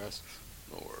 second, guys.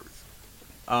 No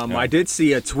worries. Yeah. I did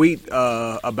see a tweet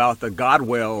about the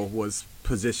Godwell was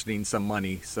positioning some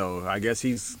money, so I guess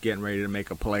he's getting ready to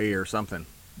make a play or something.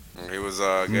 He was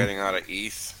getting out of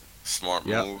ETH, smart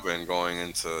Yep. move, and going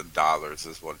into dollars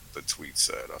is what the tweet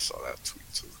said. I saw that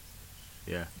tweet too.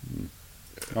 Yeah.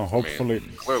 Oh, I hopefully,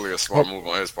 mean, clearly a smart move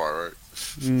on his part, right?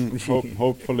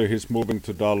 hopefully he's moving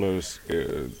to dollars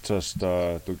just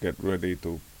to get ready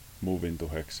to move into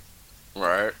hex.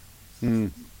 Right.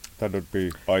 That would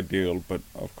be ideal, but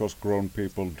of course, grown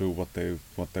people do what they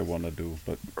want to do.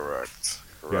 But Correct.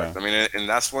 Yeah. I mean, and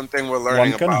that's one thing we're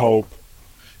learning one can about. hope.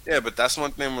 Yeah, but that's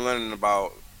one thing we're learning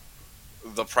about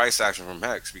the price action from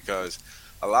Hex, because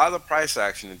a lot of the price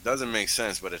action, it doesn't make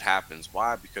sense, but it happens.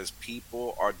 Why? Because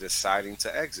people are deciding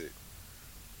to exit.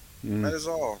 That is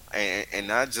all. And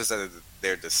not just that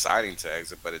they're deciding to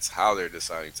exit, but it's how they're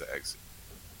deciding to exit.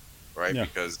 Right? Yeah.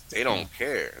 Because they don't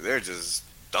care. They're just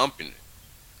dumping it.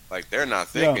 Like they're not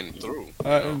thinking through. You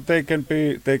know? They can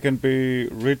be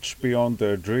rich beyond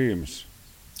their dreams.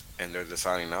 And they're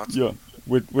deciding not to. Yeah,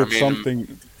 with I mean,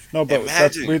 something. No, but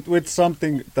that's imagine- with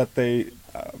something that they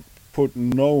put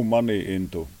no money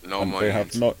into. No and money They have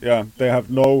into. no. Yeah, they have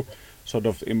no sort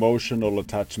of emotional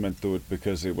attachment to it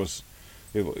because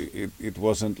it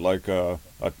wasn't like a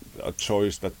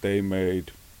choice that they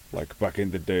made like back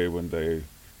in the day when they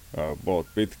bought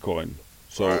Bitcoin.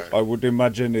 So Right. I would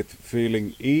imagine it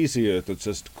feeling easier to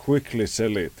just quickly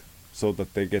sell it so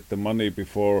that they get the money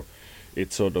before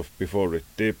it sort of before it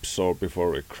dips or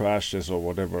before it crashes or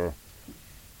whatever.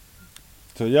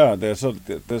 So yeah,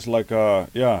 there's like a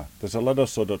there's a lot of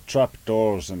sort of trap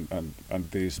doors and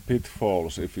these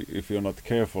pitfalls. If you're not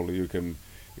careful, you can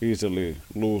easily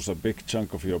lose a big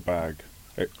chunk of your bag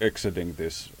exiting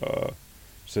this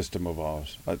system of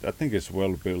ours. I think it's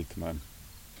well built, man.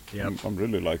 Yeah, I'm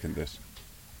really liking this.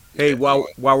 Hey, while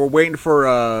we're waiting for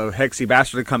Hexy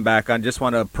Bastard to come back, I just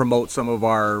want to promote some of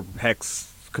our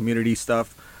Hex community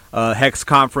stuff. Hex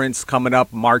conference coming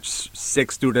up March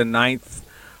 6th through the 9th.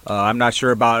 I'm not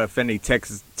sure about if any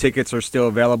tickets are still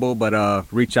available, but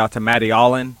reach out to Matty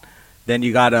Allen. Then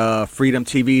you got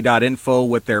freedomtv.info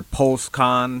with their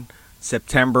PulseCon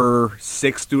September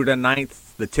 6th through the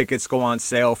 9th. The tickets go on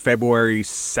sale February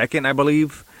 2nd, I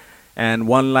believe. And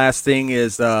one last thing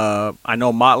is I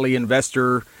know Motley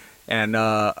Investor and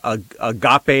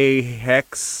Agape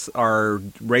Hex are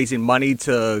raising money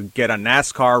to get a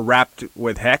NASCAR wrapped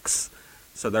with Hex.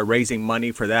 So they're raising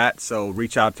money for that. So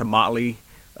reach out to Motley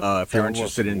if you're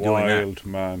interested in doing that.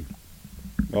 Man.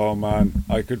 Oh man,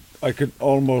 I could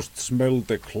almost smell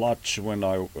the clutch when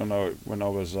I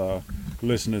was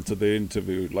listening to the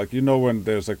interview. Like, you know, when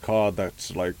there's a car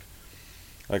that's like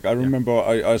I remember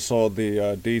I saw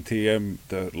the DTM,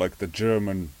 the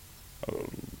German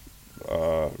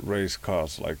race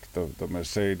cars, like the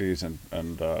Mercedes and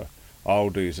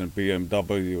Audis and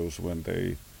BMWs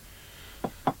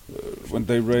when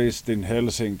they raced in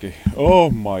Helsinki. Oh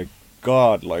my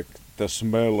God, like the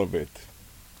smell of it,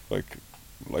 like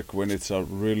when it's a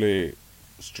really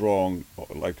strong,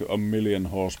 like 1,000,000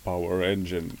 horsepower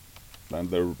engine, and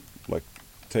they're like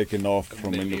taking off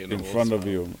from in front of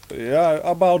you. Yeah,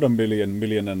 about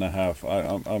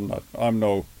 1,000,000 I'm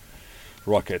no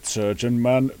rocket surgeon,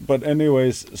 man. But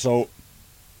anyways,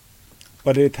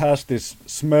 but it has this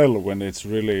smell when it's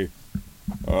really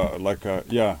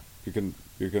you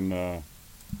can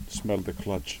smell the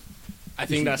clutch. I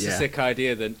think that's a sick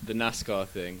idea, the NASCAR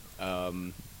thing.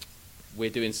 We're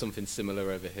doing something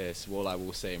similar over here, so all I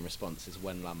will say in response is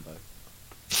WEN Lambo.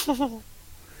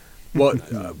 Well,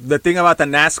 the thing about the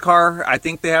NASCAR, I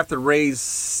think they have to raise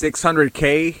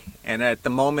 $600K, and at the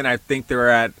moment, I think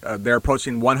they're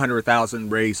approaching 100,000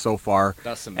 raised so far.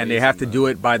 That's amazing, and they have to do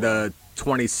it by the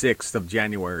 26th of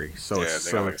January, so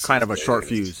it's kind of a short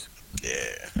fuse. Yeah,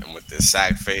 and with the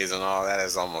sack phase and all that,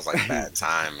 it's almost like bad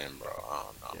timing, bro. I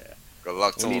don't know. Yeah. Good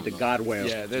luck to we them. need the God whale.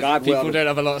 Yeah, people don't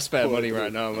have a lot of spare money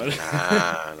right now, man.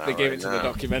 They gave right it to the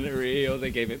documentary, or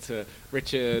they gave it to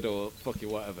Richard, or fucking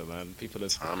whatever, man. People are...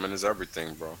 Timing is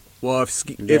everything, bro. Well, if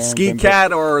Ski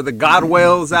Cat or the God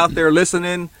Whales out there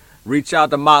listening, reach out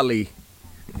to Motley.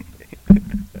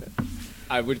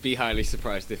 I would be highly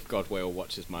surprised if God Whale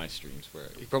watches my streams, bro.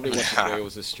 He probably watches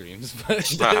Whales' streams,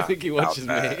 but I don't think he watches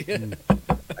me.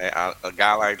 Hey, a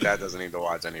guy like that doesn't need to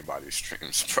watch anybody's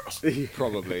streams, bro.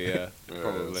 Probably, yeah.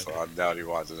 Probably. So I doubt he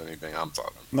watches anything I'm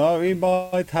talking. No, he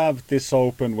might have this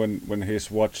open when he's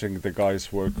watching the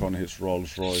guys work on his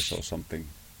Rolls Royce or something.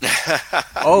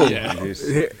 Oh,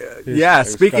 yeah.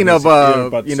 Speaking of,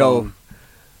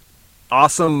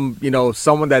 awesome,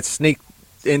 someone that sneaked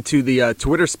into the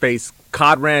Twitter space,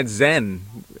 Conrad Zen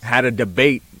had a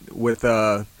debate with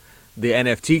the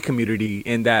NFT community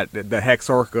in the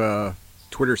Hexorc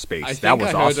Twitter space. I think that was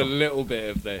I heard awesome. a little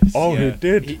bit of this. Oh, he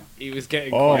did. He was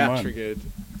getting quite triggered.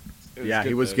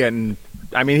 He was getting.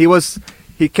 I mean,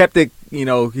 he kept it.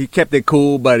 He kept it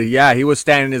cool, but yeah, he was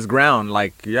standing his ground.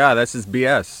 Like, yeah, that's his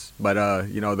BS. But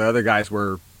the other guys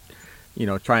were,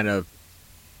 trying to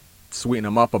sweeten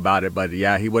him up about it. But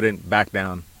yeah, he wouldn't back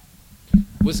down.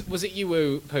 Was it you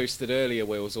who posted earlier,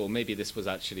 Wills, or maybe this was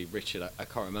actually Richard? I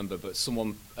can't remember, but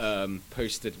someone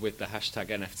posted with the hashtag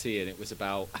NFT, and it was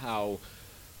about how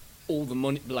all the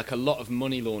money, like a lot of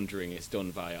money laundering, is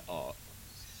done via art.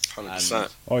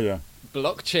 100%. Oh yeah.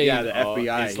 Blockchain the art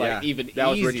FBI, is like even that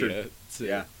was easier. Richard.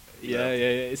 Yeah.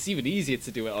 It's even easier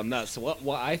to do it on that. So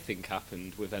what I think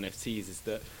happened with NFTs is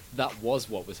that was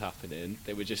what was happening.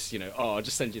 They were just, I'll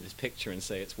just send you this picture and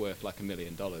say it's worth like $1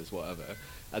 million, whatever.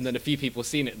 And then a few people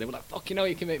seen it and they were like, fuck,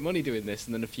 you can make money doing this.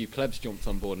 And then a few plebs jumped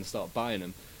on board and started buying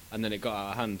them. And then it got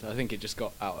out of hand. I think it just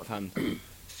got out of hand.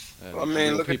 I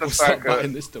mean, look at the fact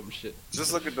that this dumb shit.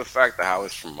 Just look at the fact of how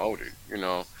it's promoted.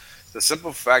 The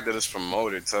simple fact that it's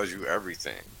promoted tells you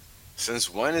everything.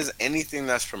 Since when is anything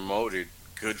that's promoted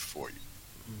good for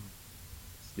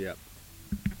you? Yep.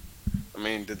 I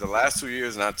mean, did the last 2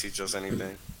 years not teach us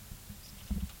anything?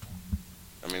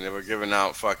 I mean, they were giving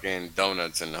out fucking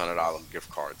donuts and $100 gift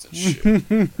cards and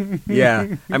shit.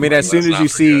 Yeah, I mean, as soon as you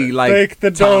see like Take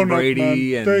the Tom donut,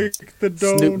 Brady man. and Take the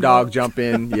donut. Snoop Dogg jump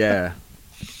in, yeah.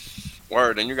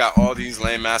 Word, and you got all these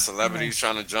lame ass celebrities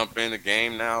trying to jump in the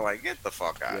game now. Like, get the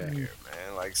fuck out of here,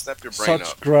 man. Like, step your brain Such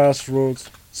up. grassroots.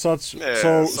 Such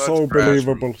so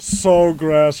believable. So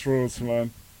grassroots,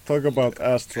 man. Talk about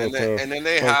astroturf. And then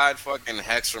they hide fucking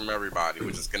Hex from everybody,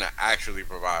 which is gonna actually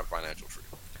provide financial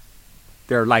freedom.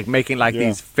 They're like making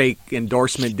these fake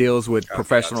endorsement deals with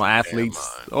professional athletes.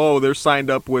 Oh, they're signed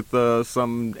up with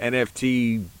some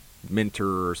NFT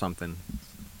minter or something.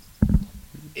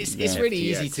 It's really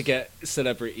easy to get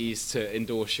celebrities to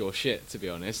endorse your shit, to be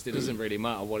honest. It doesn't really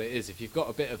matter what it is. If you've got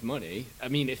a bit of money, I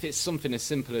mean, if it's something as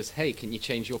simple as, hey, can you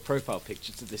change your profile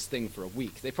picture to this thing for a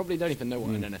week? They probably don't even know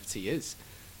what an NFT is.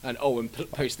 And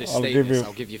post this status,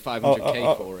 I'll give you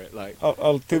 500k for it. Like,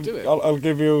 I'll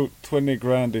give you 20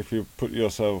 grand if you put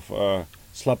yourself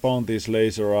slap on these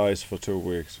laser eyes for 2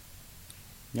 weeks.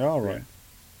 Yeah, all right.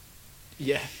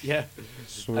 Yeah.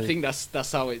 Sweet. I think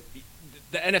that's how it.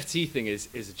 The NFT thing is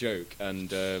a joke,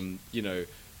 and you know,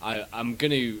 I'm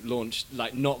going to launch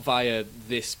not via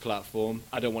this platform.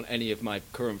 I don't want any of my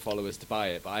current followers to buy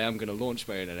it, but I am going to launch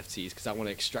my own NFTs because I want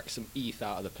to extract some ETH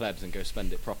out of the plebs and go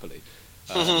spend it properly.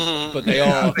 But they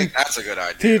are. I think that's a good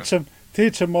idea.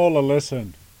 Teach them all a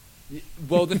lesson.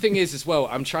 Well, the thing is, as well,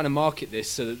 I'm trying to market this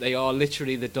so that they are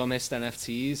literally the dumbest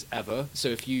NFTs ever. So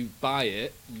if you buy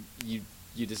it, you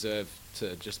deserve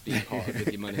to just be parted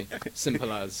with your money.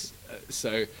 Simple as.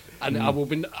 I will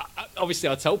be. Obviously,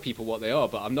 I'll tell people what they are,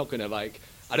 but I'm not going to I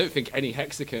don't think any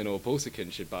Hexagon or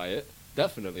PULSECHAIN should buy it.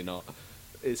 Definitely not.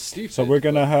 It's stupid. So we're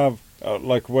gonna have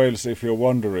Wales. If you're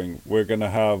wondering, we're gonna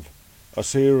have a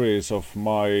series of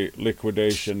my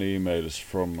liquidation emails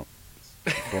from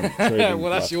trading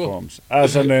platforms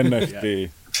as an NFT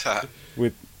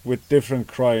with different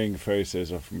crying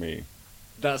faces of me.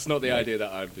 That's not the idea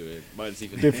that I'm doing. Mine's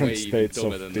even different way states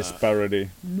even of dumber disparity.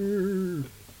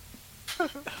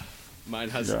 Mine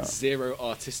has 0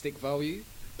 artistic value.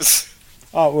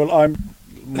 Well,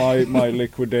 my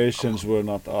liquidations were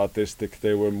not artistic.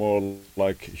 They were more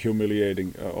like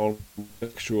humiliating, or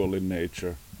sexual in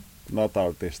nature, not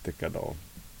artistic at all.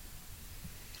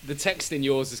 The text in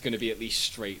yours is going to be at least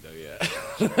straight, though, yeah.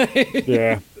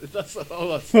 Yeah. That's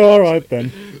all. All right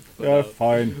then. Yeah,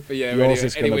 fine. But yeah, yours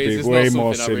is going to be it's way not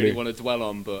more something silly. I really want to dwell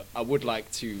on, but I would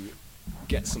like to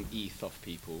get some ETH off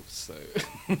people. So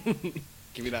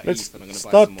give me that ETH, and I'm going to buy some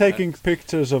start more taking Hex.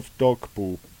 pictures of dog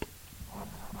poop.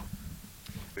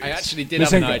 I actually did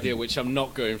have an idea, which I'm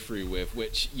not going through with,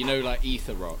 which, like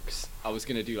Ether Rocks. I was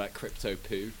going to do crypto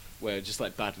poo, where just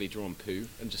badly drawn poo,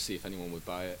 and just see if anyone would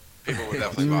buy it. People would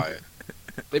definitely buy it.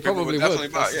 They probably would. Definitely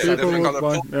buy it. Yeah, People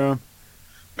definitely would buy, yeah.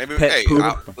 Maybe Pet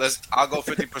I'll go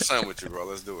 50% with you, bro.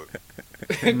 Let's do it.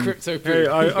 Crypto poo. Hey,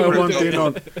 I want in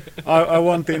on. I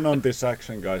want in on this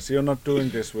action, guys. You're not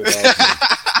doing this without me.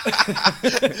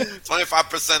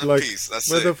 25% a piece.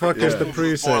 That's where it. the fuck is the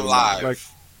pre-sale?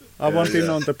 Live. I want in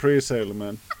on the pre-sale,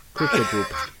 man. Crypto poop.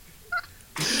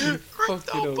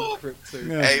 Fucking old crypto.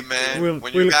 Yeah. Hey man,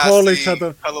 we'll call each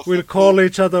other. We'll call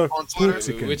each other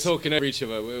poopsikins. We're talking over each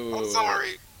other. I'm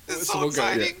sorry. It's so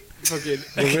exciting.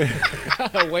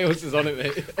 Fucking Wales is on it,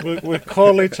 mate. We'll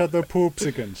call each other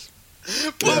poopsikins.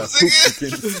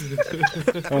 Poopsikins.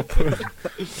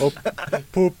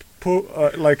 Poop.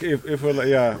 Like if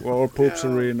we're or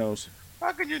poopserinos.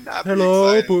 How can you not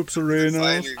Hello, be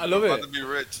poopserinos. I love it. To be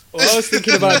rich. Well, I was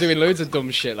thinking about doing loads of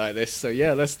dumb shit like this, so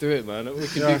yeah, let's do it, man. We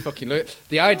can do fucking loads.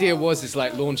 The idea was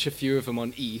launch a few of them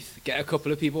on ETH, get a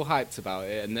couple of people hyped about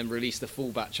it, and then release the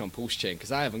full batch on PulseChain,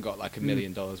 because I haven't got $1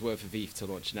 million worth of ETH to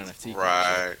launch an NFT.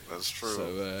 Right, that's true.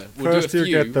 So we'll First you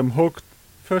get them hooked.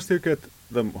 First you get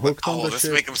them hooked on the let's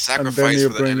shit, make them and sacrifice then you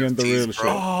for bring the in the NFTs, real bro. shit.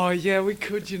 Oh yeah, we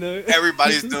could,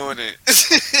 Everybody's doing it.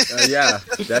 Yeah,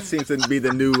 that seems to be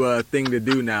the new thing to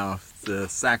do now. The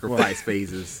sacrifice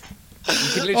phases. You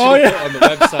can literally put it on the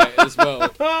website as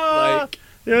well.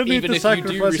 You need Even to if you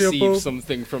sacrifice do your receive poop.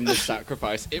 something from this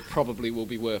sacrifice, it probably will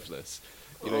be worthless.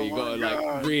 You got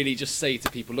to really just say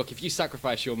to people, look, if you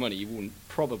sacrifice your money, you will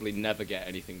probably never get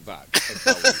anything back.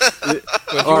 But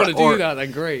if you want to do that,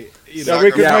 then great. We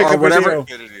could make a whatever.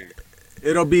 video.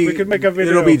 It'll be. We could make a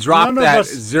video. It'll be dropped at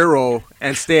 0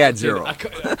 and stay at 0.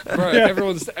 Bro,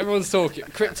 everyone's talking.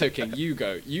 Crypto King, you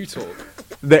go. You talk.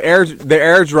 The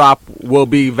airdrop will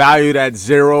be valued at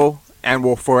 0 and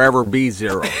will forever be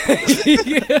 0.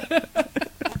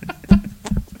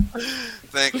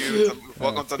 Thank you.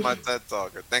 Welcome to my TED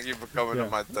Talk. Thank you for coming to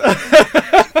my TED.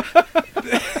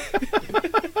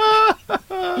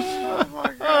 Oh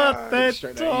my god.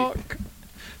 TED Talk.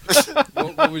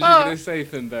 What was you gonna say,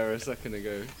 Finbear, a second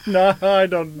ago? No, I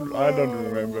don't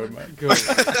remember, man.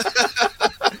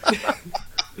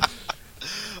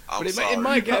 I'm But it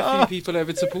might get a few people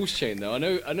over to PulseChain though.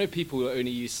 I know people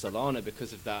only use Solana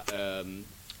because of that.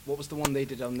 What was the one they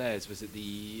did on theirs? Was it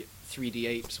the 3D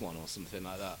Apes one or something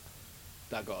like that?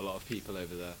 That got a lot of people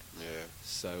over there. Yeah.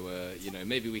 So you know,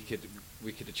 maybe we could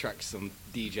attract some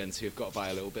degens who have got to buy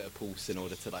a little bit of Pulse in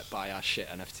order to like buy our shit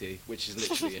NFT, which is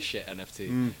literally a shit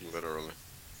NFT. Literally.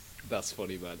 That's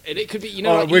funny, man. And it could be, you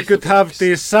know, like we could have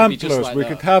these samplers. Like we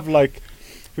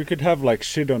could have like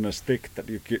shit on a stick that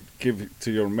you give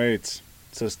to your mates.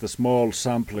 Just a small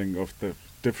sampling of the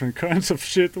different kinds of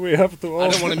shit we have to offer. I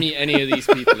don't want to meet any of these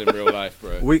people in real life,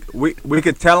 bro. We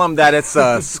could tell them that it's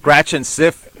scratch and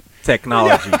sift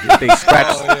technology. They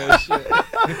scratch.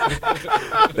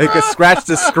 They could scratch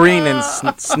the screen and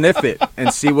sniff it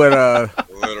and see what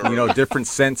different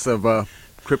scents of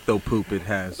crypto poop it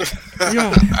has.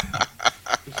 Yeah.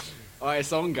 Alright,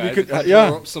 it's on, guys. Could,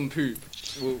 draw up some poop.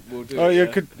 We'll do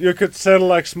it. You could sell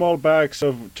like small bags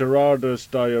of Gerardo's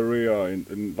diarrhea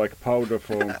in like powder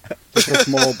form. Just a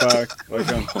small bag.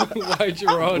 Why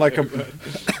Gerardo?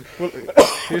 Well,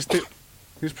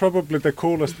 he's probably the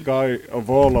coolest guy of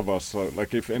all of us. So,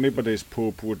 like if anybody's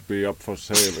poop would be up for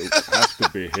sale, it has to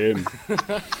be him.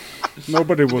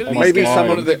 Nobody would. Maybe some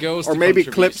one of the girls, or maybe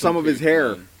clip some of his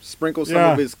hair. Sprinkle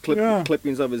some of his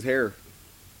clippings of his hair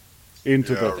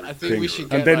into the I think thing. we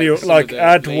should And get, then you like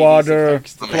add water,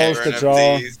 close the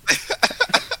jar.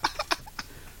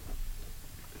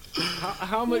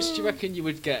 How much do you reckon you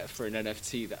would get for an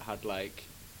NFT that had like,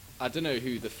 I don't know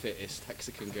who the fittest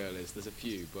Texican girl is, there's a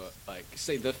few, but like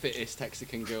say the fittest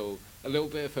Texican girl, a little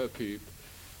bit of her poop,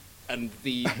 and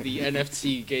the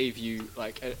NFT gave you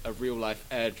like a real life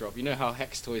airdrop. You know how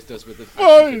Hex Toys does with the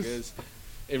action figures?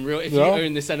 If you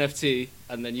own this NFT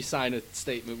and then you sign a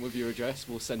statement with your address,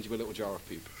 we'll send you a little jar of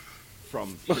poop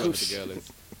from whoever the girl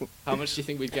is. How much do you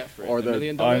think we'd get for it? $1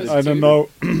 million? I don't know,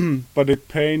 but it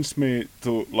pains me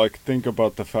to like think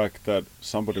about the fact that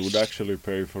somebody would actually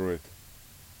pay for it.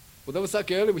 Well, there was that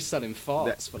girl who was selling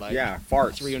farts for like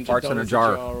farts $300 in a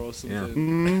jar or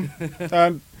something.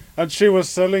 Yeah. And she was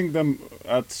selling them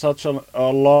at such an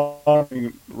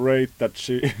alarming rate that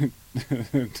she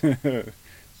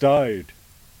died.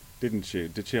 Didn't she?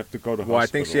 Did she have to go to hospital? Well, I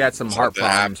think she had some heart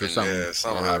problems or something. Yeah,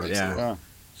 something happened. Yeah.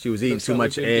 She was eating too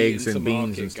much eggs and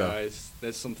beans and stuff. Guys.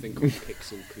 There's something called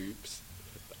pixel poops.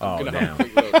 I'm gonna damn. have a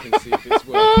quick look and see if it's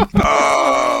working.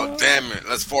 Oh, damn it.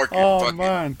 Let's fork it. Oh, Fuck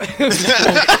man.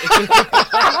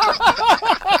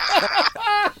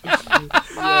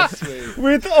 Yes, mate.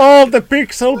 With all the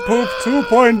Pixel Poop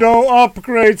 2.0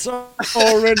 upgrades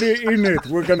already in it,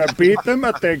 we're gonna beat them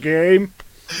at their game.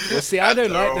 Well, see, I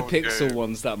don't like the Okay. pixel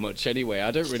ones that much anyway.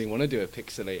 I don't really want to do a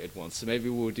pixelated one, so maybe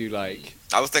we'll do like...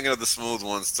 I was thinking of the smooth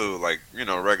ones too, like, you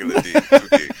know, regular D,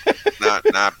 2D,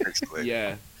 not pixelated.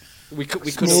 Yeah. We could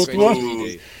Smooth upgrade ones. to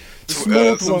 3D.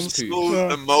 Smooth some ones. smooth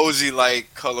Yeah.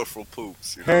 emoji-like colorful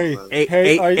poops. You know Hey, what I'm saying?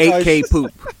 Hey, I 8K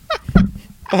poop.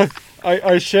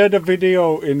 I shared a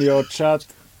video in your chat,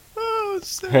 Oh,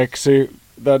 shit. Hexy,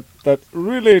 that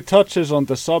really touches on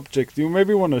the subject. You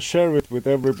maybe want to share it with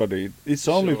everybody. It's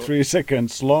only Sure. 3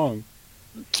 seconds long.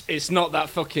 It's not that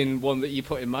fucking one that you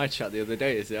put in my chat the other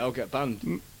day, is it? I'll get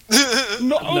banned.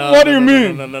 No, what do you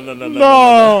mean?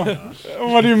 No.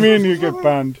 What do you mean you get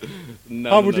banned?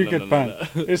 How would you get banned?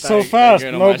 It's so fast,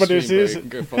 nobody sees it.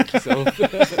 Go fuck yourself.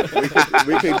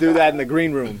 we could do that in the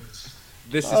green room.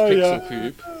 This is Oh, pixel yeah.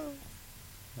 poop.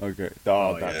 Okay.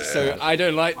 That's So I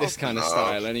don't like this kind of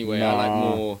style anyway. I like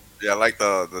No. more... Yeah, I like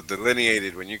the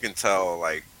delineated when you can tell,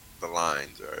 like, the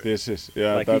lines, right? This is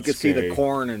Like that's you could see the gay.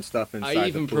 corn and stuff inside. I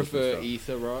even the poop and prefer stuff.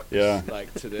 ether rocks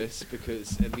like to this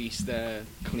because at least they're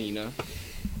cleaner.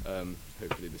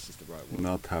 Hopefully this is the right one.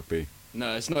 Not happy.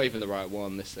 No, it's not even the right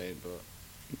one. This ain't, but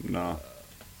No.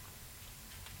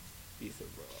 ether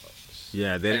rocks.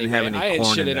 Yeah, they didn't Anyway, have any I ain't corn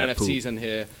in shilling that NFTs poop. in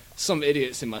here. Some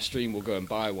idiots in my stream will go and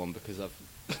buy one because I've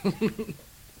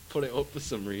put it up for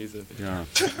some reason. Yeah.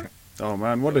 Oh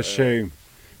man, what a shame.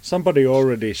 Somebody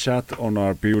already shat on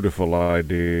our beautiful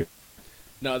idea.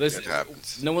 No, It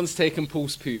happens. no one's taken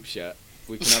Pulse Poops yet.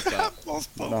 We can have that. Pulse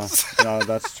No, poops. no,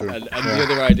 that's true. And the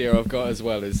other idea I've got as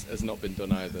well has not been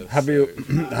done either. Have so- you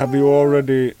have you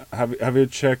already have you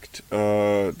checked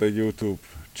the YouTube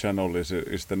channel?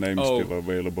 Is the name Oh. still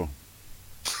available?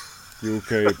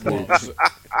 UK Poops.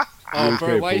 Oh,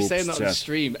 bro, UK why are you Poops saying that on the chat.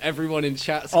 stream? Everyone in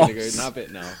chat's gonna go Oh, nab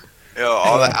it now. Yo,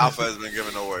 all the alpha has been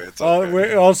given away. It's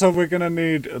okay. We're gonna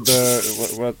need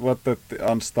the what the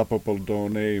unstoppable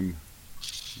domain.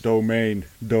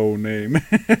 Unstoppable name.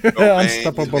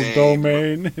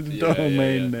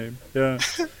 domain Yeah. name. Yeah.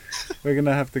 We're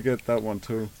gonna have to get that one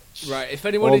too. Right, if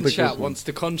anyone All in the chat good wants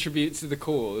to contribute to the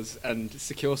cause and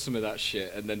secure some of that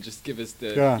shit, and then just give us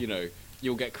the, Yeah. you know,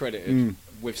 you'll get credited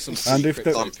with some. And if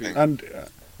the Something. and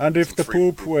if Some the free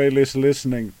poop poop. whale is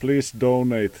listening, please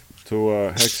donate to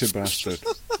Hexy Bastard.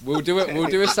 We'll do it. We'll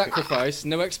do a sacrifice.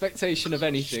 No expectation of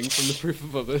anything from the proof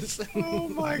of others. Oh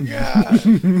my god.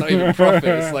 Not even profit.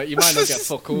 It's like you might not get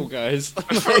fuck all, guys.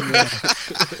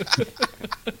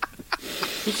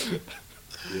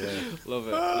 Love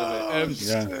it. Love it.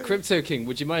 Yeah. Crypto King,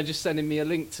 would you mind just sending me a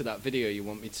link to that video you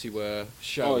want me to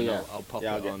show? Oh and yeah, I'll pop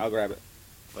yeah, it on. I'll grab it.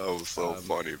 That was so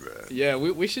funny, man. Yeah,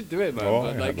 we should do it, man. Oh, I but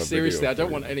have like a seriously, video I don't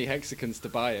for want you. any Hexicans to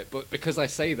buy it. But because I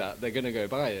say that, they're gonna go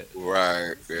buy it.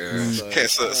 Right, yeah. So, Okay,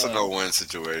 so it's a no-win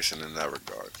situation in that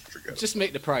regard. Forget it. Just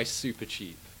make the price super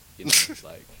cheap. You know,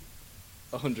 like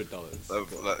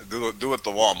 $100. Do it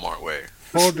the Walmart way.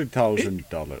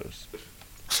 $40,000.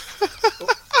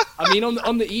 I mean,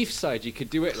 on the ETH side, you could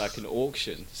do it like an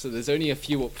auction. So there's only a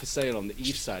few up for sale on the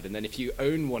ETH side, and then if you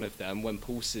own one of them when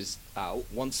Pulse is out,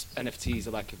 once NFTs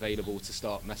are like available to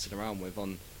start messing around with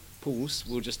on Pulse,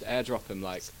 we'll just airdrop them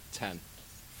like 10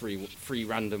 free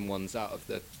random ones out of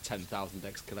the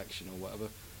 10,000x collection or whatever.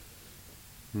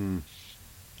 And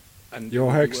Your it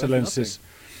will be worth Excellence nothing. is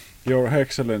Your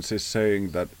Excellence is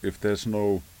saying that if there's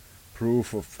no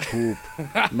proof of poop,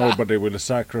 nobody will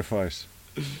sacrifice.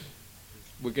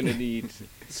 We're gonna need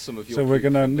some of your. So we're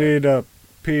proof gonna on that. need a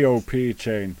POP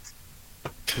chain,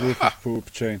 proof of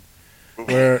poop chain,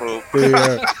 where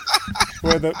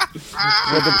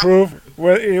the proof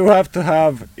where you have to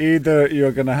have either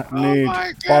you're gonna need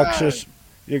my God. boxers,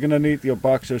 you're gonna need your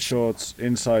boxer shorts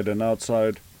inside and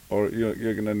outside, or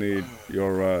you're gonna need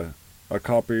your a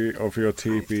copy of your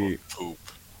TP Poop.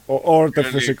 or the You're gonna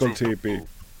need physical proof of TP. poop.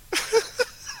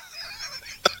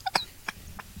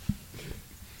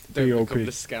 Don't POP. become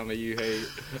the scammer you hate.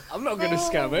 I'm not gonna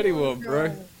scam anyone,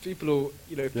 bro. People will,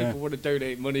 you know, people Yeah. want to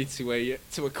donate money to a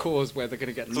cause where they're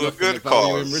gonna get To a nothing good of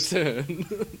value in cause. return.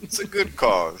 It's a good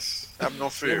cause. Have no Yeah,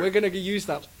 fear. we're gonna use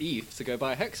that ETH to go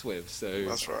buy Hex with, so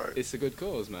That's right. it's a good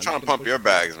cause, man. Trying to It's gonna pump your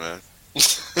bags, man.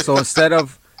 So instead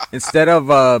of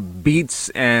beats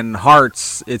and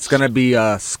hearts, it's gonna be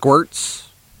squirts.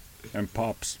 And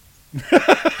pops.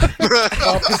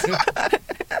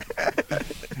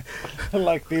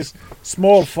 Like these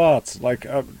small farts, like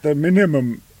the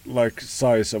minimum like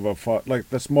size of a fart, like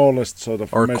the smallest sort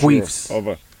of Or measure queefs. of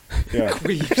a yeah.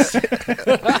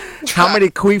 Queefs. How many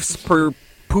queefs per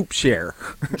poop share?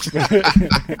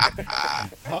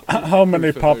 How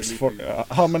many Proof of pops only for poop.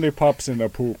 how many pops in a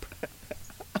poop?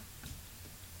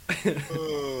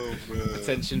 Oh, man.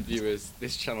 Attention viewers,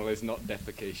 this channel is not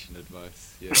defecation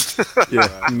advice. Yeah,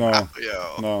 Yeah. No,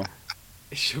 Yo. no.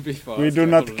 it should be fast. We do Hold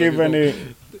not on, give let me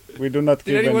any. We do not Did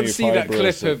give anyone any see that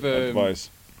clip fibrous of, advice.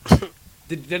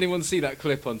 Did anyone see that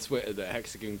clip on Twitter that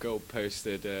Hexagon Gold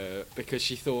posted because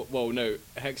she thought, well, no,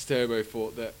 Hex Turbo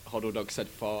thought that Hoddle Dog said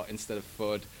fart instead of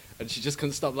FUD, and she just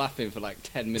couldn't stop laughing for like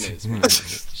 10 minutes. Man.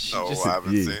 She No, just, I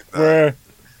haven't Yeah. seen that.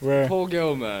 Where poor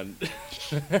girl, man.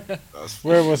 That's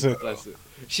where was it? Bless her.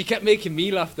 She kept making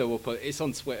me laugh though. It's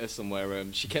on Twitter somewhere.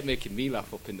 She kept making me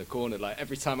laugh up in the corner. Like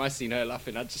every time I seen her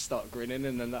laughing, I'd just start grinning,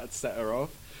 and then that'd set her off.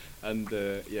 And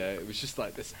yeah, it was just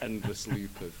like this endless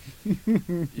loop of. You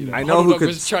know, I know who Hoddle Dog could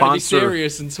was trying to be sponsor-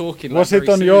 serious and talking. Was like, it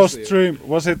very on your seriously. stream?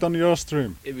 Was it on your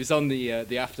stream? It was on the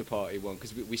after party one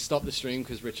because we stopped the stream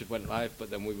because Richard went live,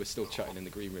 but then we were still chatting in the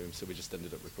green room, so we just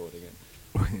ended up recording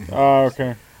it. Ah,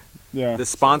 okay. Yeah. The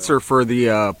sponsor for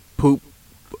the poop,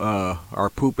 our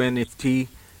poop NFT,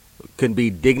 can be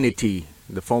Dignity,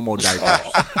 the FOMO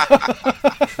diapers.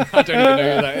 I don't even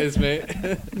know who that is, mate.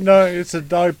 No, it's a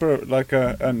diaper, like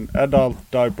an adult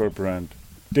diaper brand. Oh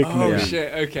Dignity. Yeah.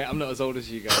 shit! Okay, I'm not as old as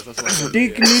you guys. That's why.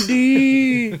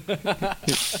 Dignity.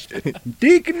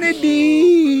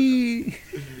 Dignity. That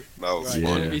was Right,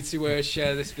 funny. want me to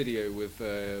share this video with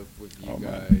you Oh,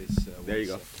 man. guys? There you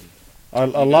go. I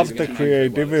You love guys the are gonna hang for a while,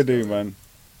 creativity, let's go. man.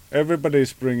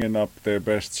 Everybody's bringing up their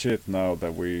best shit now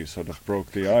that we sort of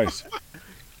broke the ice.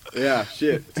 Yeah,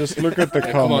 shit. Just look at the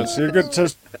Come comments. You could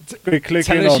just be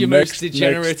clicking Tell us on your next, most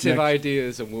degenerative next.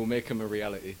 ideas, and we'll make them a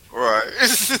reality. Right.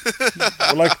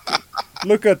 Like,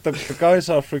 look at the guys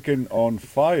are freaking on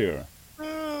fire.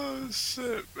 Oh,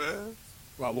 shit, man.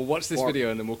 Right, we'll watch this Or- video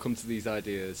and then we'll come to these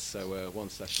ideas. So one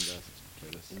session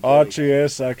there. Playlist.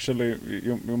 RGS, actually,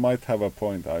 you might have a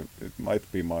point. It might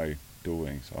be my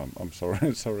doing, so I'm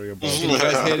sorry, sorry about Can it. you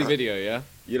guys hear the video? Yeah.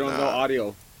 You don't know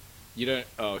audio. You don't.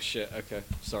 Oh shit. Okay.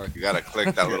 Sorry. You gotta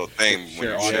click that little thing when Share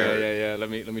you audio. share it. Yeah. Let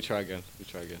me try again.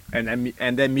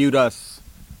 and then mute us.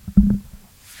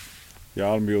 Yeah,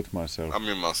 I'll mute myself. I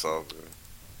mean myself.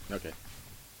 Okay.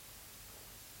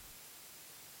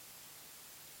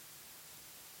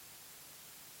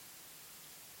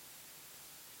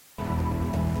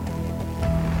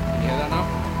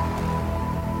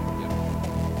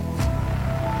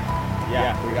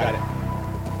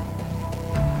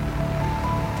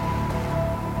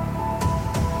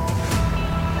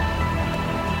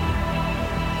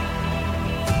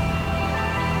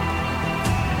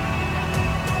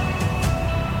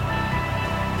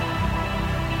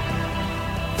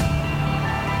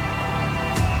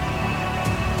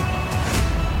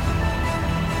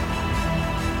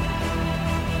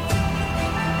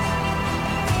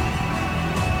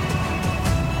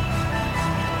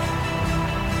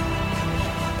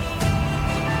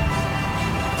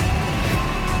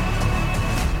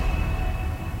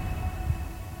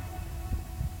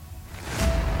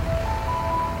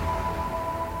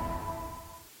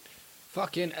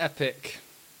 Fucking epic.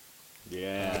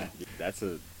 Yeah, that's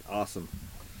awesome.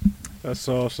 That's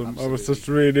awesome. Absolutely.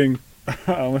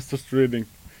 I was just reading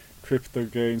Crypto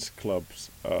Gains Club's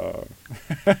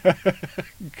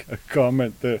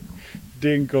comment the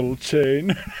Dingle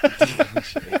chain.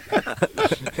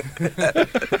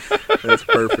 That's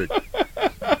perfect.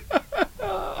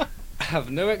 I have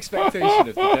no expectation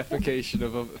of the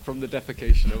defecation from the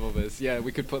defecation of others. Yeah,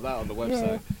 we could put that on the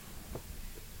website.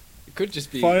 It could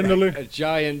just be Finally. a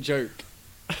giant joke.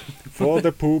 For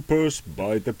the poopers,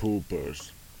 by the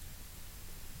poopers.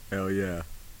 Hell yeah.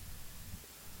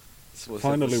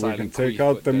 Finally, we can take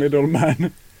out the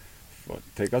middleman.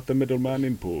 Take out the middleman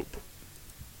in poop.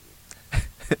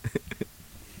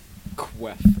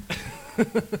 Queff.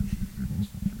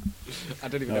 I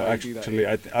don't even know how to do that. Actually,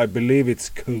 I believe it's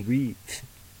Kuwait.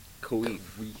 Queef.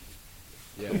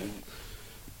 Yeah.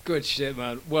 Good shit,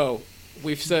 man. Well,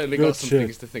 we've certainly Good got some shit.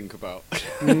 things to think about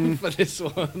for this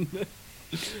one.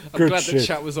 I'm Good glad shit. the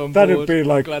chat was on That'd board. be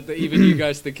like- I'm glad that even you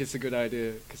guys think it's a good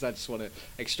idea, because I just want to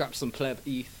extract some pleb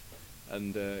ETH.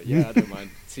 And yeah, I don't mind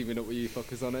teaming up with you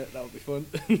fuckers on it. That would be fun.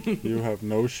 You have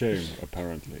no shame,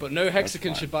 apparently. But no That's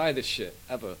Hexagon fine. should buy this shit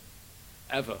ever.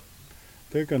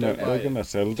 They're Don't buy gonna it.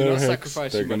 sell Do their not hex.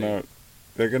 sacrifice your money.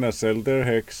 They're gonna sell their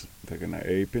hex. They're gonna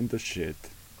ape into shit,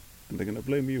 and they're gonna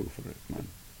blame you for it, man.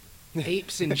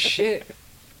 Apes in shit.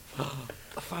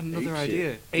 I found another Ape shit.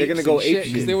 idea. They're gonna Apes go in shit, ape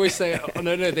because shit. they always say, oh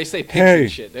no, they say pigs Hey.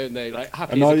 and shit, don't they? Like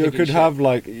happy And as now a you pig in could shit. have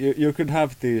like you could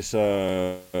have these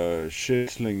shit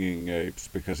slinging apes,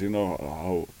 because you know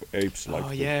how apes like Oh,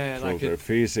 to yeah, throw like their a-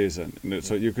 feces, and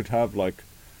so you could have like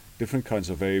different kinds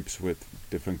of apes with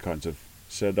different kinds of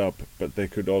setup, but they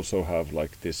could also have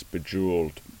like this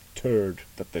bejeweled turd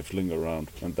that they fling around,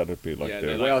 and that would be like Yeah, their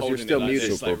they're like Wells, you're holding still it like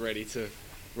muted. this, like Super.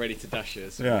 ready to dash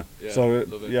it. So, yeah.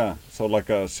 love it. So like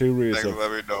a series Thanks of for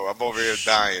letting me know. I'm over here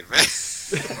dying, man.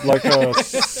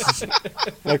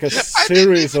 like a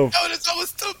series of Notice I was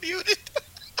still muted.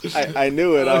 I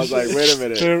knew it. I was like, wait a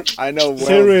minute. I know Wells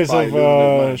series probably of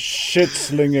losing his mind. shit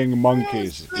slinging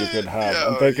monkeys you could have, Yo,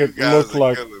 and they you could guys look are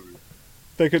like killing me.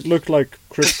 they could look like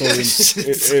crypto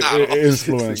Stop.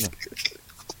 influencer.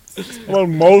 Well,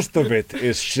 most of it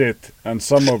is shit, and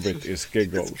some of it is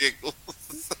giggles. Giggle.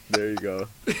 There you go.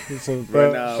 So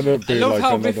But, that would I be love like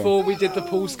how another. before we did the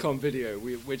PulseCon video,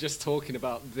 we're just talking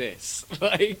about this,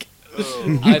 like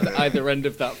Oh, either end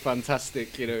of that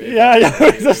fantastic, Yeah,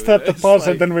 we just had the it's pause,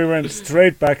 like- and then we went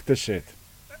straight back to shit.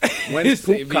 When's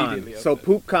Immediately PoopCon? So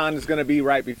PoopCon is going to be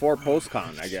right before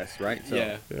PostCon, I guess, right? So,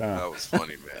 Yeah, Yeah. that was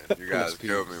funny, man. You guys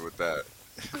killed me with that.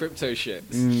 crypto shit.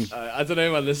 Mm. I don't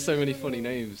know, man. There's so many funny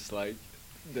names, like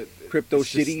Crypto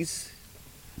it's just- shitties.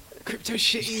 Crypto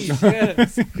shitties.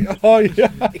 Yeah, Oh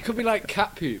yeah, it could be like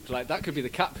cat poop. Like that could be the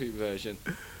cat poop version.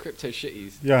 Crypto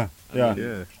shitties. yeah.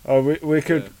 Yeah. We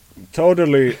could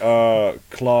totally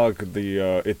clog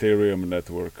the Ethereum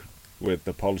network with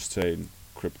the PulseChain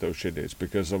crypto shitties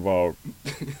because of our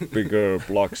bigger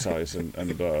block size and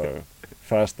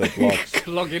faster blocks.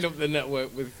 Clogging up the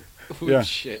network with Yeah.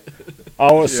 shit.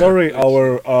 Our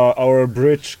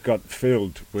bridge got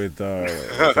filled with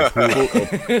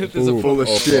Full of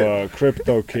shit.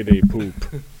 crypto kitty poop.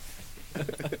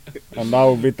 And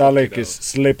now Vitalik is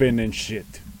slipping in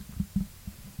shit.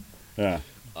 Yeah,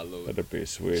 I love it. that'd be Do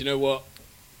sweet. you know what?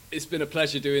 It's been a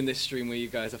pleasure doing this stream with you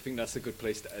guys. I think that's a good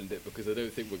place to end it because I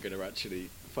don't think we're going to actually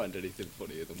find anything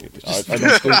funnier than what we just I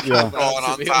don't think, yeah. Going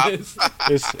on to be top.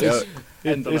 honest.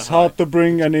 End on a It's hard high. to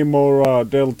bring any more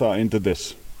Delta into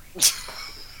this.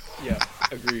 Yeah,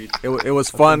 agreed. It was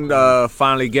fun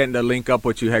finally getting to link up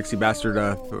with you, Hexy Bastard.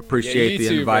 Appreciate you the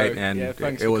too, invite, bro. and Yeah,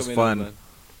 thanks it for was coming fun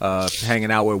on, man.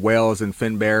 hanging out with Wales and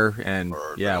Finbear, and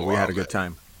Word, yeah, been a we had while, a good man.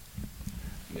 time.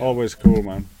 Yeah. Always cool,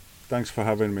 man. Thanks for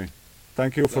having me.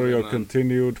 Thank you for Love it, your man.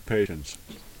 continued patience.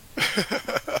 I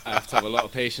have to have a lot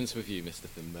of patience with you, Mr.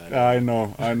 Finman. I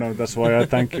know. That's why I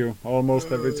thank you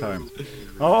almost every time.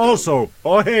 Also,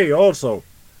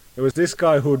 it was this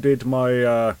guy who did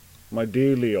my my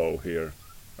dealio here,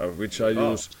 which I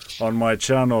use on my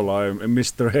channel. I'm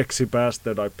Mr. Hexy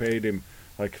Bastard. I paid him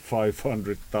like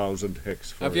 500,000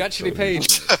 hex for Have it, you actually so paid me?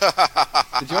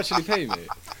 Did you actually pay me?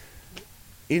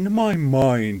 In my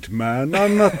mind, man,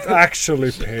 I'm not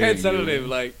actually paying Can't tell you. him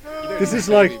like. You don't This need is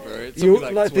to pay like me, bro. It took you me,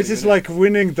 like this 20 is minutes. like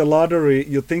winning the lottery.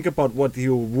 You think about what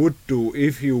you would do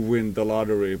if you win the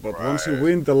lottery, but once you Right.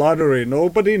 win the lottery,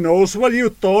 nobody knows what you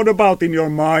thought about in your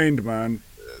mind, man.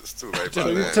 It's too late So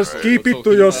by then, Just right? keep We're it to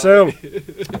talking yourself.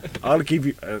 I'll give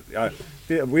you.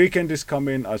 The weekend is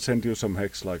coming. I'll send you some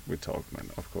hex like we talked, man.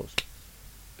 Of course,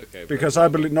 Okay, bro. because I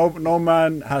believe no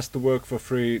man has to work for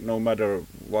free, no matter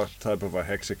what type of a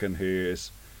hexagon he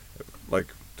is. Like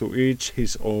To each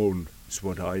his own is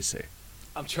what I say.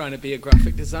 I'm trying to be a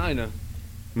graphic designer.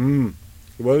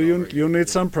 Well, you need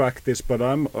some practice, but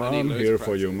I'm loads here of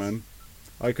for you, practice. man.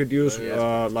 I could use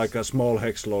Practice. like a small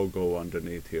hex logo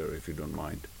underneath here if you don't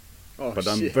mind. Oh, But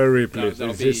I'm shit. very pleased.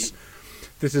 That'll This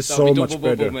is that'll so be much double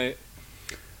bubble, better. mate.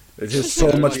 It is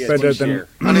so much Yeah, better t-shirt.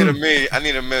 than. I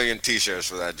need a million T-shirts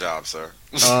for that job, sir.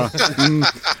 I'm To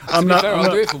be not. fair, I'm I'll do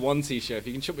not. it for one t-shirt. If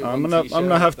you can chop me I'm one not. t-shirt, I'm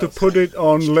gonna have to that's put fine. it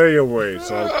on layaway,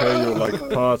 so I'll pay you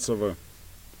like parts of a.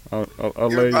 I'll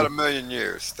Give lay. about 1,000,000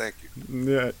 years. Thank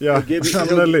you. Yeah. give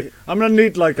you- I'm gonna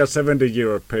need like a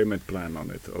 70-year payment plan on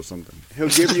it or something. He'll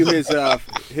give you his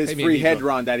Pay me free a head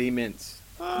run that he mints.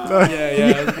 Yeah,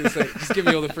 I was gonna say, just give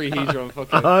me all the free Hedron. Fuck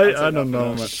it. I'll I take that don't for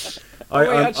know, now. man. Oh, wait,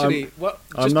 I'm- actually, what?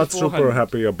 I'm just not super beforehand-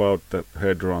 happy about the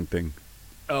head run thing.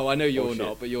 Oh, I know you're Bullshit.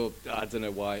 not, but you're. I don't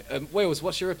know why. Wales,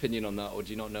 what's your opinion on that, or do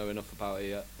you not know enough about it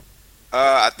yet?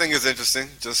 I think it's interesting.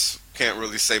 Just can't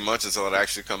really say much until it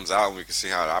actually comes out and we can see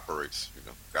how it operates. You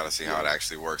know, got to see how it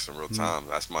actually works in real time.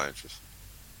 That's my interest.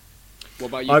 What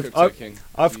about you, I've- Crypto King?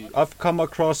 You- I've come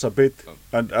across a bit, Oh.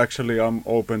 and actually I'm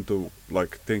open to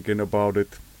like thinking about it,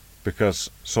 because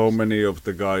so many of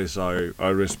the guys I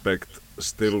respect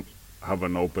still have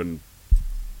an open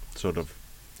sort of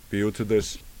view to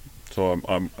this, so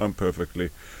I'm perfectly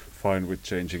fine with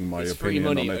changing my it's free opinion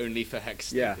money on it. only for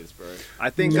hex Yeah. stickers, bro. I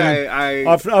think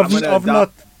Yeah.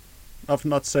 I've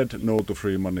not said no to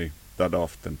free money that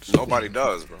often. so- Nobody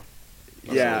does, bro.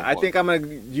 That's Yeah, really I think I'm gonna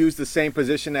use the same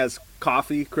position as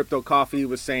Coffee. Crypto Coffee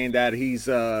was saying that he's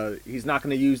not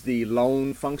gonna use the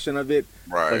loan function of it,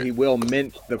 but Right. he will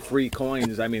mint the free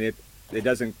coins. I mean, it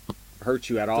doesn't hurt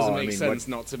you at all. Doesn't I make mean, sense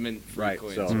not to mint free Right,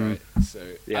 coins, so- right? So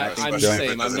Yeah, I think I'm Especially the if it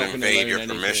same. I'm doesn't not going to invade loan your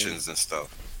anything. permissions and stuff.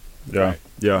 Yeah,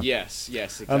 yeah. Yes,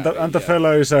 exactly. And the yeah.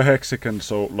 fella is a Hexican,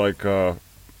 so like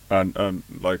and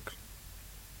like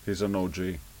he's an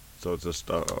OG, so just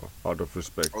out of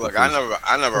respect. Well, look, if I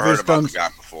he's- never if heard he's about done- the guy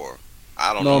before.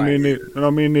 I don't No,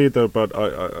 know. me neither. But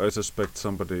I suspect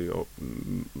somebody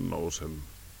knows him,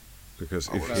 because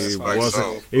I if would he suspect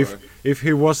wasn't, so. if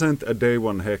he wasn't a day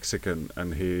one Hexican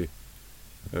and he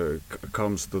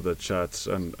comes to the chats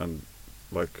and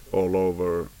like all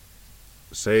over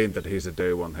saying that he's a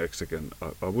day one Hexican,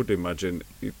 I would imagine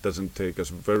it doesn't take us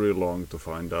very long to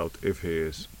find out if he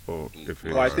is or if he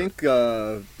Well, I isn't. think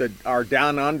that our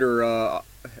down under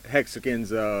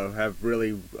Hexicans have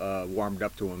really warmed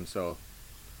up to him. So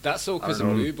That's all because I of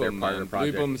don't know Blue if they're Bum, part of man. the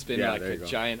project. Blue Bum's been Yeah, like there a you go.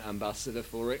 giant ambassador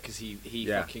for it because he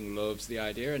Yeah. fucking loves the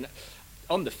idea. And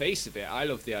on the face of it, I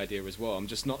love the idea as well. I'm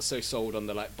just not so sold on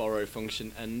the like borrow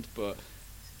function end, but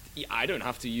yeah, I don't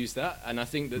have to use that. And I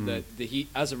think that the heat,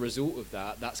 as a result of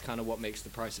that, that's kind of what makes the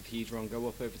price of Hedron go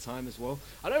up over time as well.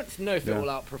 I don't know if it Yeah. will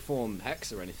outperform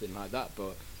Hex or anything like that,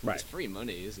 but Right. it's free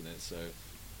money, isn't it? So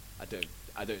I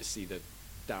don't see the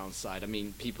downside. I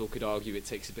mean, people could argue it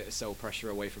takes a bit of sell pressure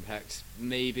away from Hex,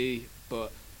 maybe,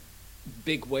 but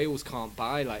big whales can't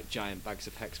buy like giant bags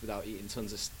of Hex without eating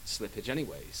tons of slippage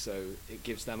anyway. So it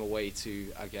gives them a way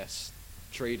to, I guess,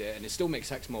 trade it, and it still makes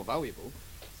Hex more valuable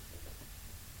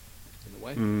in a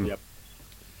way. Yep.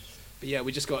 But yeah,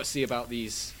 we just got to see about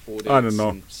these audits I don't know.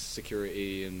 and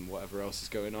security and whatever else is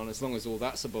going on. As long as all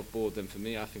that's above board, then for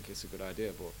me, I think it's a good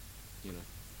idea. But you know,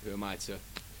 who am I to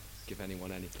give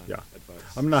anyone any kind Yeah. of advice?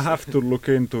 I'm gonna have to look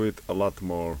into it a lot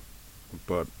more,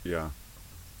 but yeah,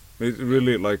 it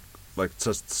really like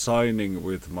just signing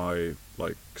with my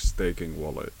like staking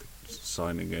wallet,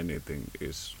 signing anything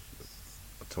is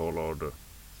a tall order.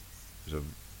 It's a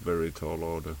very tall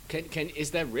order. Is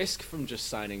there risk from just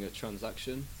signing a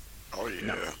transaction? Oh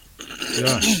yeah.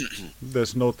 Yeah,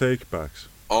 there's no takebacks.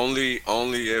 Only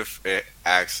if it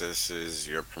accesses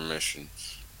your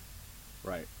permissions.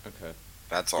 Right. Okay.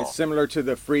 That's all. It's similar to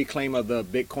the free claim of the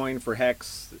Bitcoin for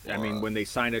Hex. I mean, when they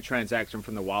signed a transaction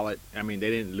from the wallet, I mean, they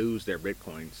didn't lose their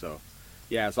Bitcoin. So,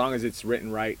 yeah, as long as it's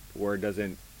written right, where it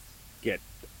doesn't get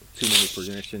too many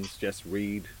permissions, just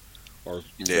read or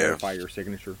verify your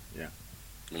signature. Yeah.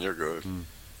 And you're good.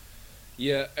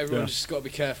 Yeah, everyone Yeah. just got to be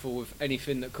careful with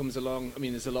anything that comes along. I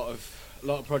mean, there's a lot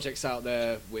of projects out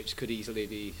there which could easily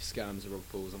be scams or rug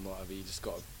pulls and whatever. You just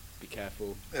got to be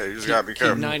careful. Yeah, you just gotta be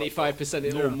careful. 95%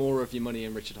 Yeah. or more of your money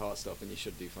in Richard Hart stuff, and you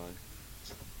should do fine.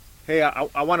 Hey,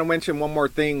 I want to mention one more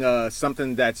thing.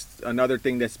 Something that's another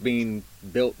thing that's being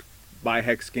built by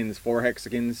Hexicans for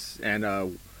Hexicans,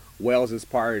 and Wells is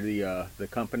part of the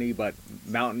company, but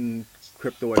Mountain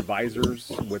Crypto Advisors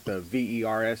with the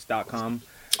VERS.com.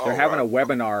 They're having a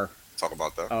webinar. Talk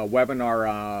about that.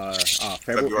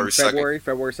 February 2nd.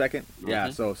 February 2nd. Yeah,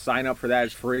 so sign up for that.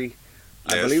 It's free.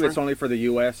 I Yeah, it's believe free. it's only for the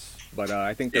U.S., but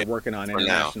I think they're Yeah, working on for now.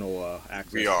 international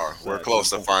access. We are. We're to close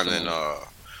to some- finding some-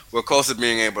 we're close to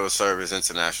being able to service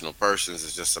international persons.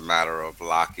 It's just a matter of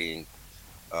locking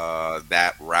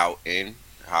that route in.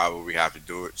 However, we have to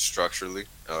do it structurally,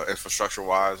 infrastructure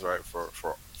wise, right?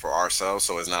 For ourselves,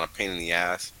 so it's not a pain in the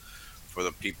ass for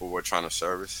the people we're trying to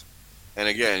service. And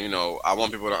again, I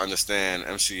want people to understand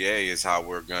MCA is how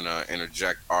we're gonna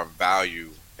interject our value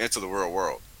into the real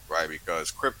world, right?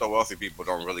 Because crypto wealthy people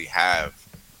don't really have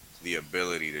the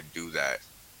ability to do that,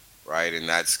 right? And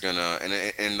that's gonna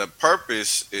and the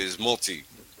purpose is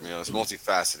it's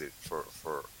multifaceted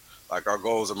for like our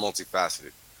goals are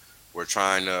multifaceted. We're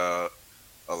trying to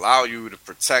allow you to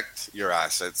protect your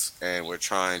assets, and we're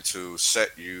trying to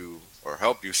set you or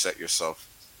help you set yourself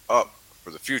up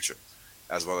for the future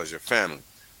as well as your family,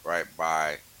 right?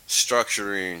 By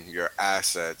structuring your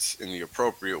assets in the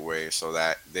appropriate way so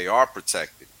that they are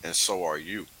protected and so are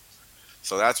you.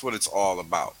 So that's what it's all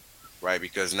about, right?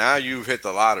 Because now you've hit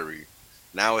the lottery.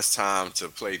 Now it's time to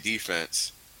play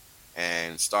defense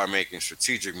and start making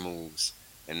strategic moves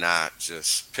and not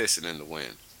just pissing in the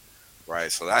wind.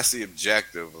 Right, so that's the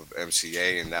objective of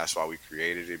MCA, and that's why we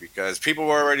created it, because people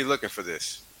were already looking for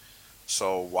this.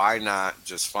 So why not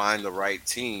just find the right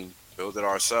team, build it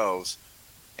ourselves,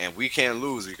 and we can't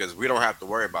lose because we don't have to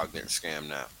worry about getting scammed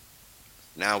now.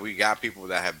 Now we got people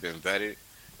that have been vetted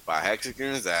by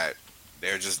Hexicans that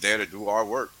they're just there to do our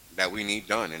work that we need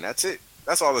done, and that's it.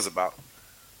 That's all it's about.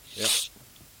 Yep.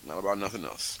 Not about nothing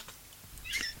else.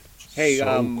 Hey,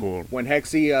 So cool. when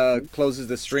Hexy closes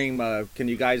the stream, can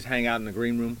you guys hang out in the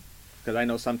green room? Because I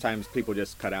know sometimes people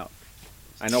just cut out.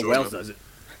 I know Sure. Wells does it.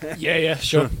 Yeah,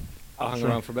 sure. I'll hang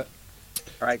around for a bit.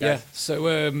 All right, Yeah, guys.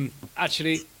 so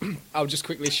actually, I'll just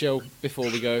quickly show before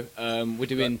we go. We're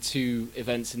doing 2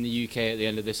 events in the UK at the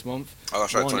end of this month. Oh,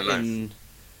 that's right, One 29th.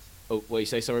 Oh, what you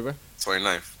say, sorry, bro?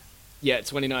 29th. Yeah,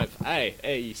 29th.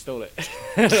 Hey, you stole it.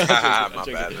 My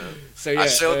Joking. bad, man. So yeah, I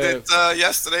showed it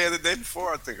yesterday or the day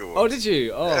before, I think it was. Oh, did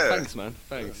you? Oh, Yeah. thanks, man.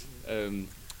 Thanks.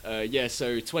 Yeah,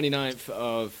 so 29th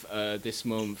of this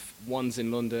month, one's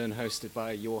in London, hosted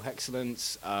by Your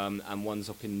Excellence, and one's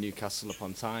up in Newcastle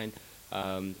upon Tyne,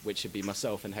 which should be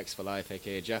myself and Hex for Life,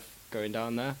 aka Jeff, going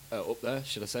down there, up there,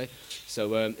 should I say.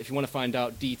 So if you want to find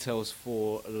out details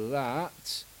for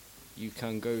that, you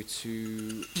can go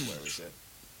to, where is it?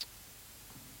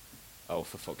 Oh,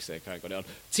 for fuck's sake, I ain't got it on.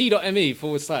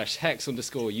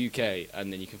 t.me/hex_UK,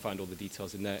 and then you can find all the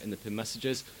details in there in the pin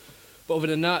messages. But other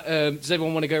than that, does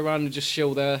everyone want to go around and just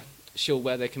shill where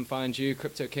they can find you?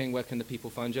 Crypto King, where can the people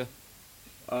find you?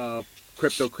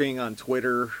 Crypto King on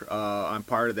Twitter. I'm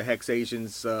part of the Hex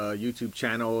Asians YouTube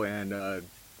channel, and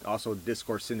also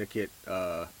Discourse Syndicate,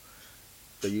 the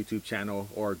YouTube channel,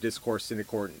 or Discourse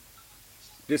Syndicate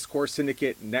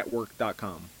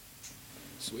Network.com.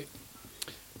 Sweet.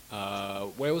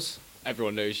 Wales,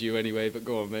 everyone knows you anyway, but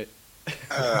go on, mate. You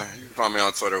can find me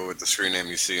on Twitter with the screen name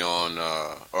you see on,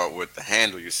 or with the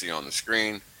handle you see on the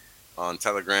screen. On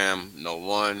Telegram, no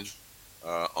one.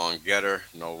 On Getter,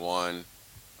 no one.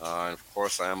 And of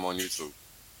course, I am on YouTube.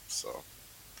 So,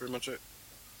 pretty much it.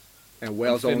 And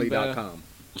WalesOnly.com.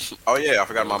 Oh yeah, I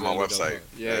forgot about my website.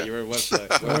 Yeah, your own website.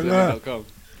 yeah. WalesOnly.com.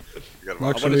 Forgot I about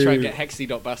want to try and Actually- get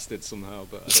Hexy.bastard somehow,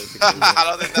 but I don't think I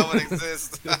don't think that would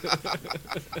exist.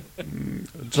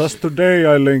 Just today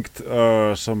I linked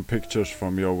some pictures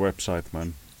from your website,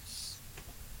 man,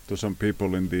 to some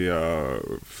people in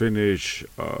the Finnish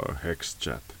Hex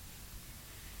chat.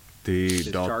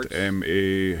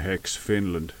 T.me Hex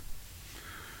Finland,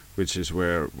 which is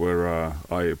where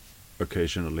I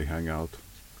occasionally hang out.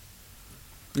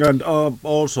 And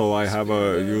also I have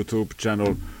a YouTube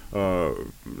channel.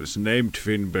 It's named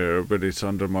Finbear, but it's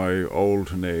under my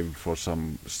old name for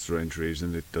some strange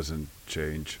reason. It doesn't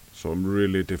change, so I'm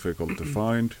really difficult to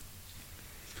find.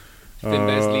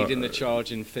 Finbear's leading the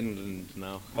charge in Finland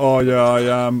now. Oh yeah, I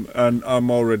am, and I'm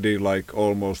already like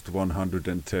almost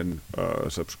 110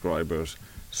 subscribers.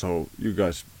 So you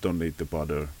guys don't need to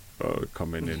bother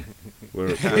coming in.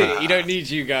 You don't need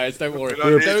you guys, don't worry. We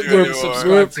don't need Don't you go and anymore.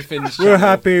 subscribe to Finn's We're channel.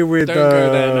 happy with. Don't go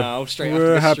there now, straight after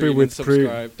we're the happy stream with and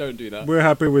subscribe. Don't do that. We're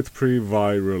happy with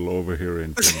pre-viral over here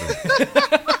in Finland.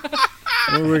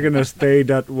 And we're gonna stay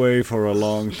that way for a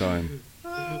long time.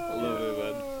 Love it,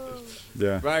 man.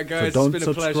 Yeah. Right, guys, so don't it's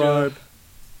been a pleasure. subscribe.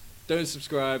 Don't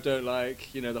subscribe, don't like,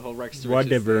 the whole Rex to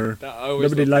Whatever. Riches thing. I always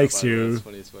Nobody love that, likes by the way. you. That's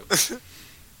funny as fuck.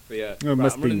 But yeah, It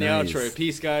must I'm be running the nice. outro.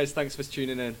 Peace, guys. Thanks for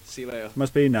tuning in. See you later.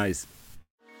 Must be nice.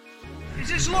 Is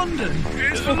this London?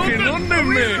 It's fucking London,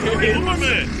 mate.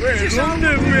 London. It's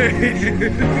London,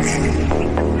 mate.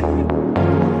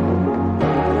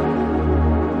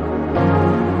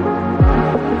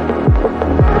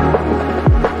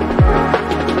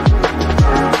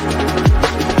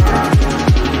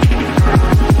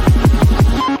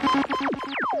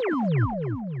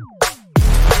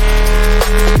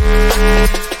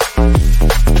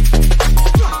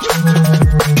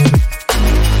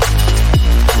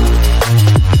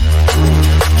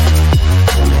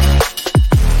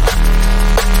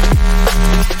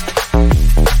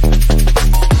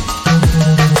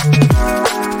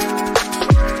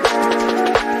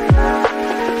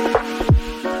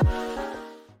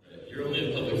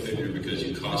 figure because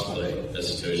you cosplay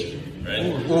as Satoshi, right?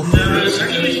 Now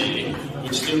Satoshi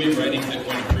would still be writing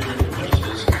Bitcoin improvement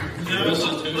proposals. Now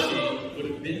Satoshi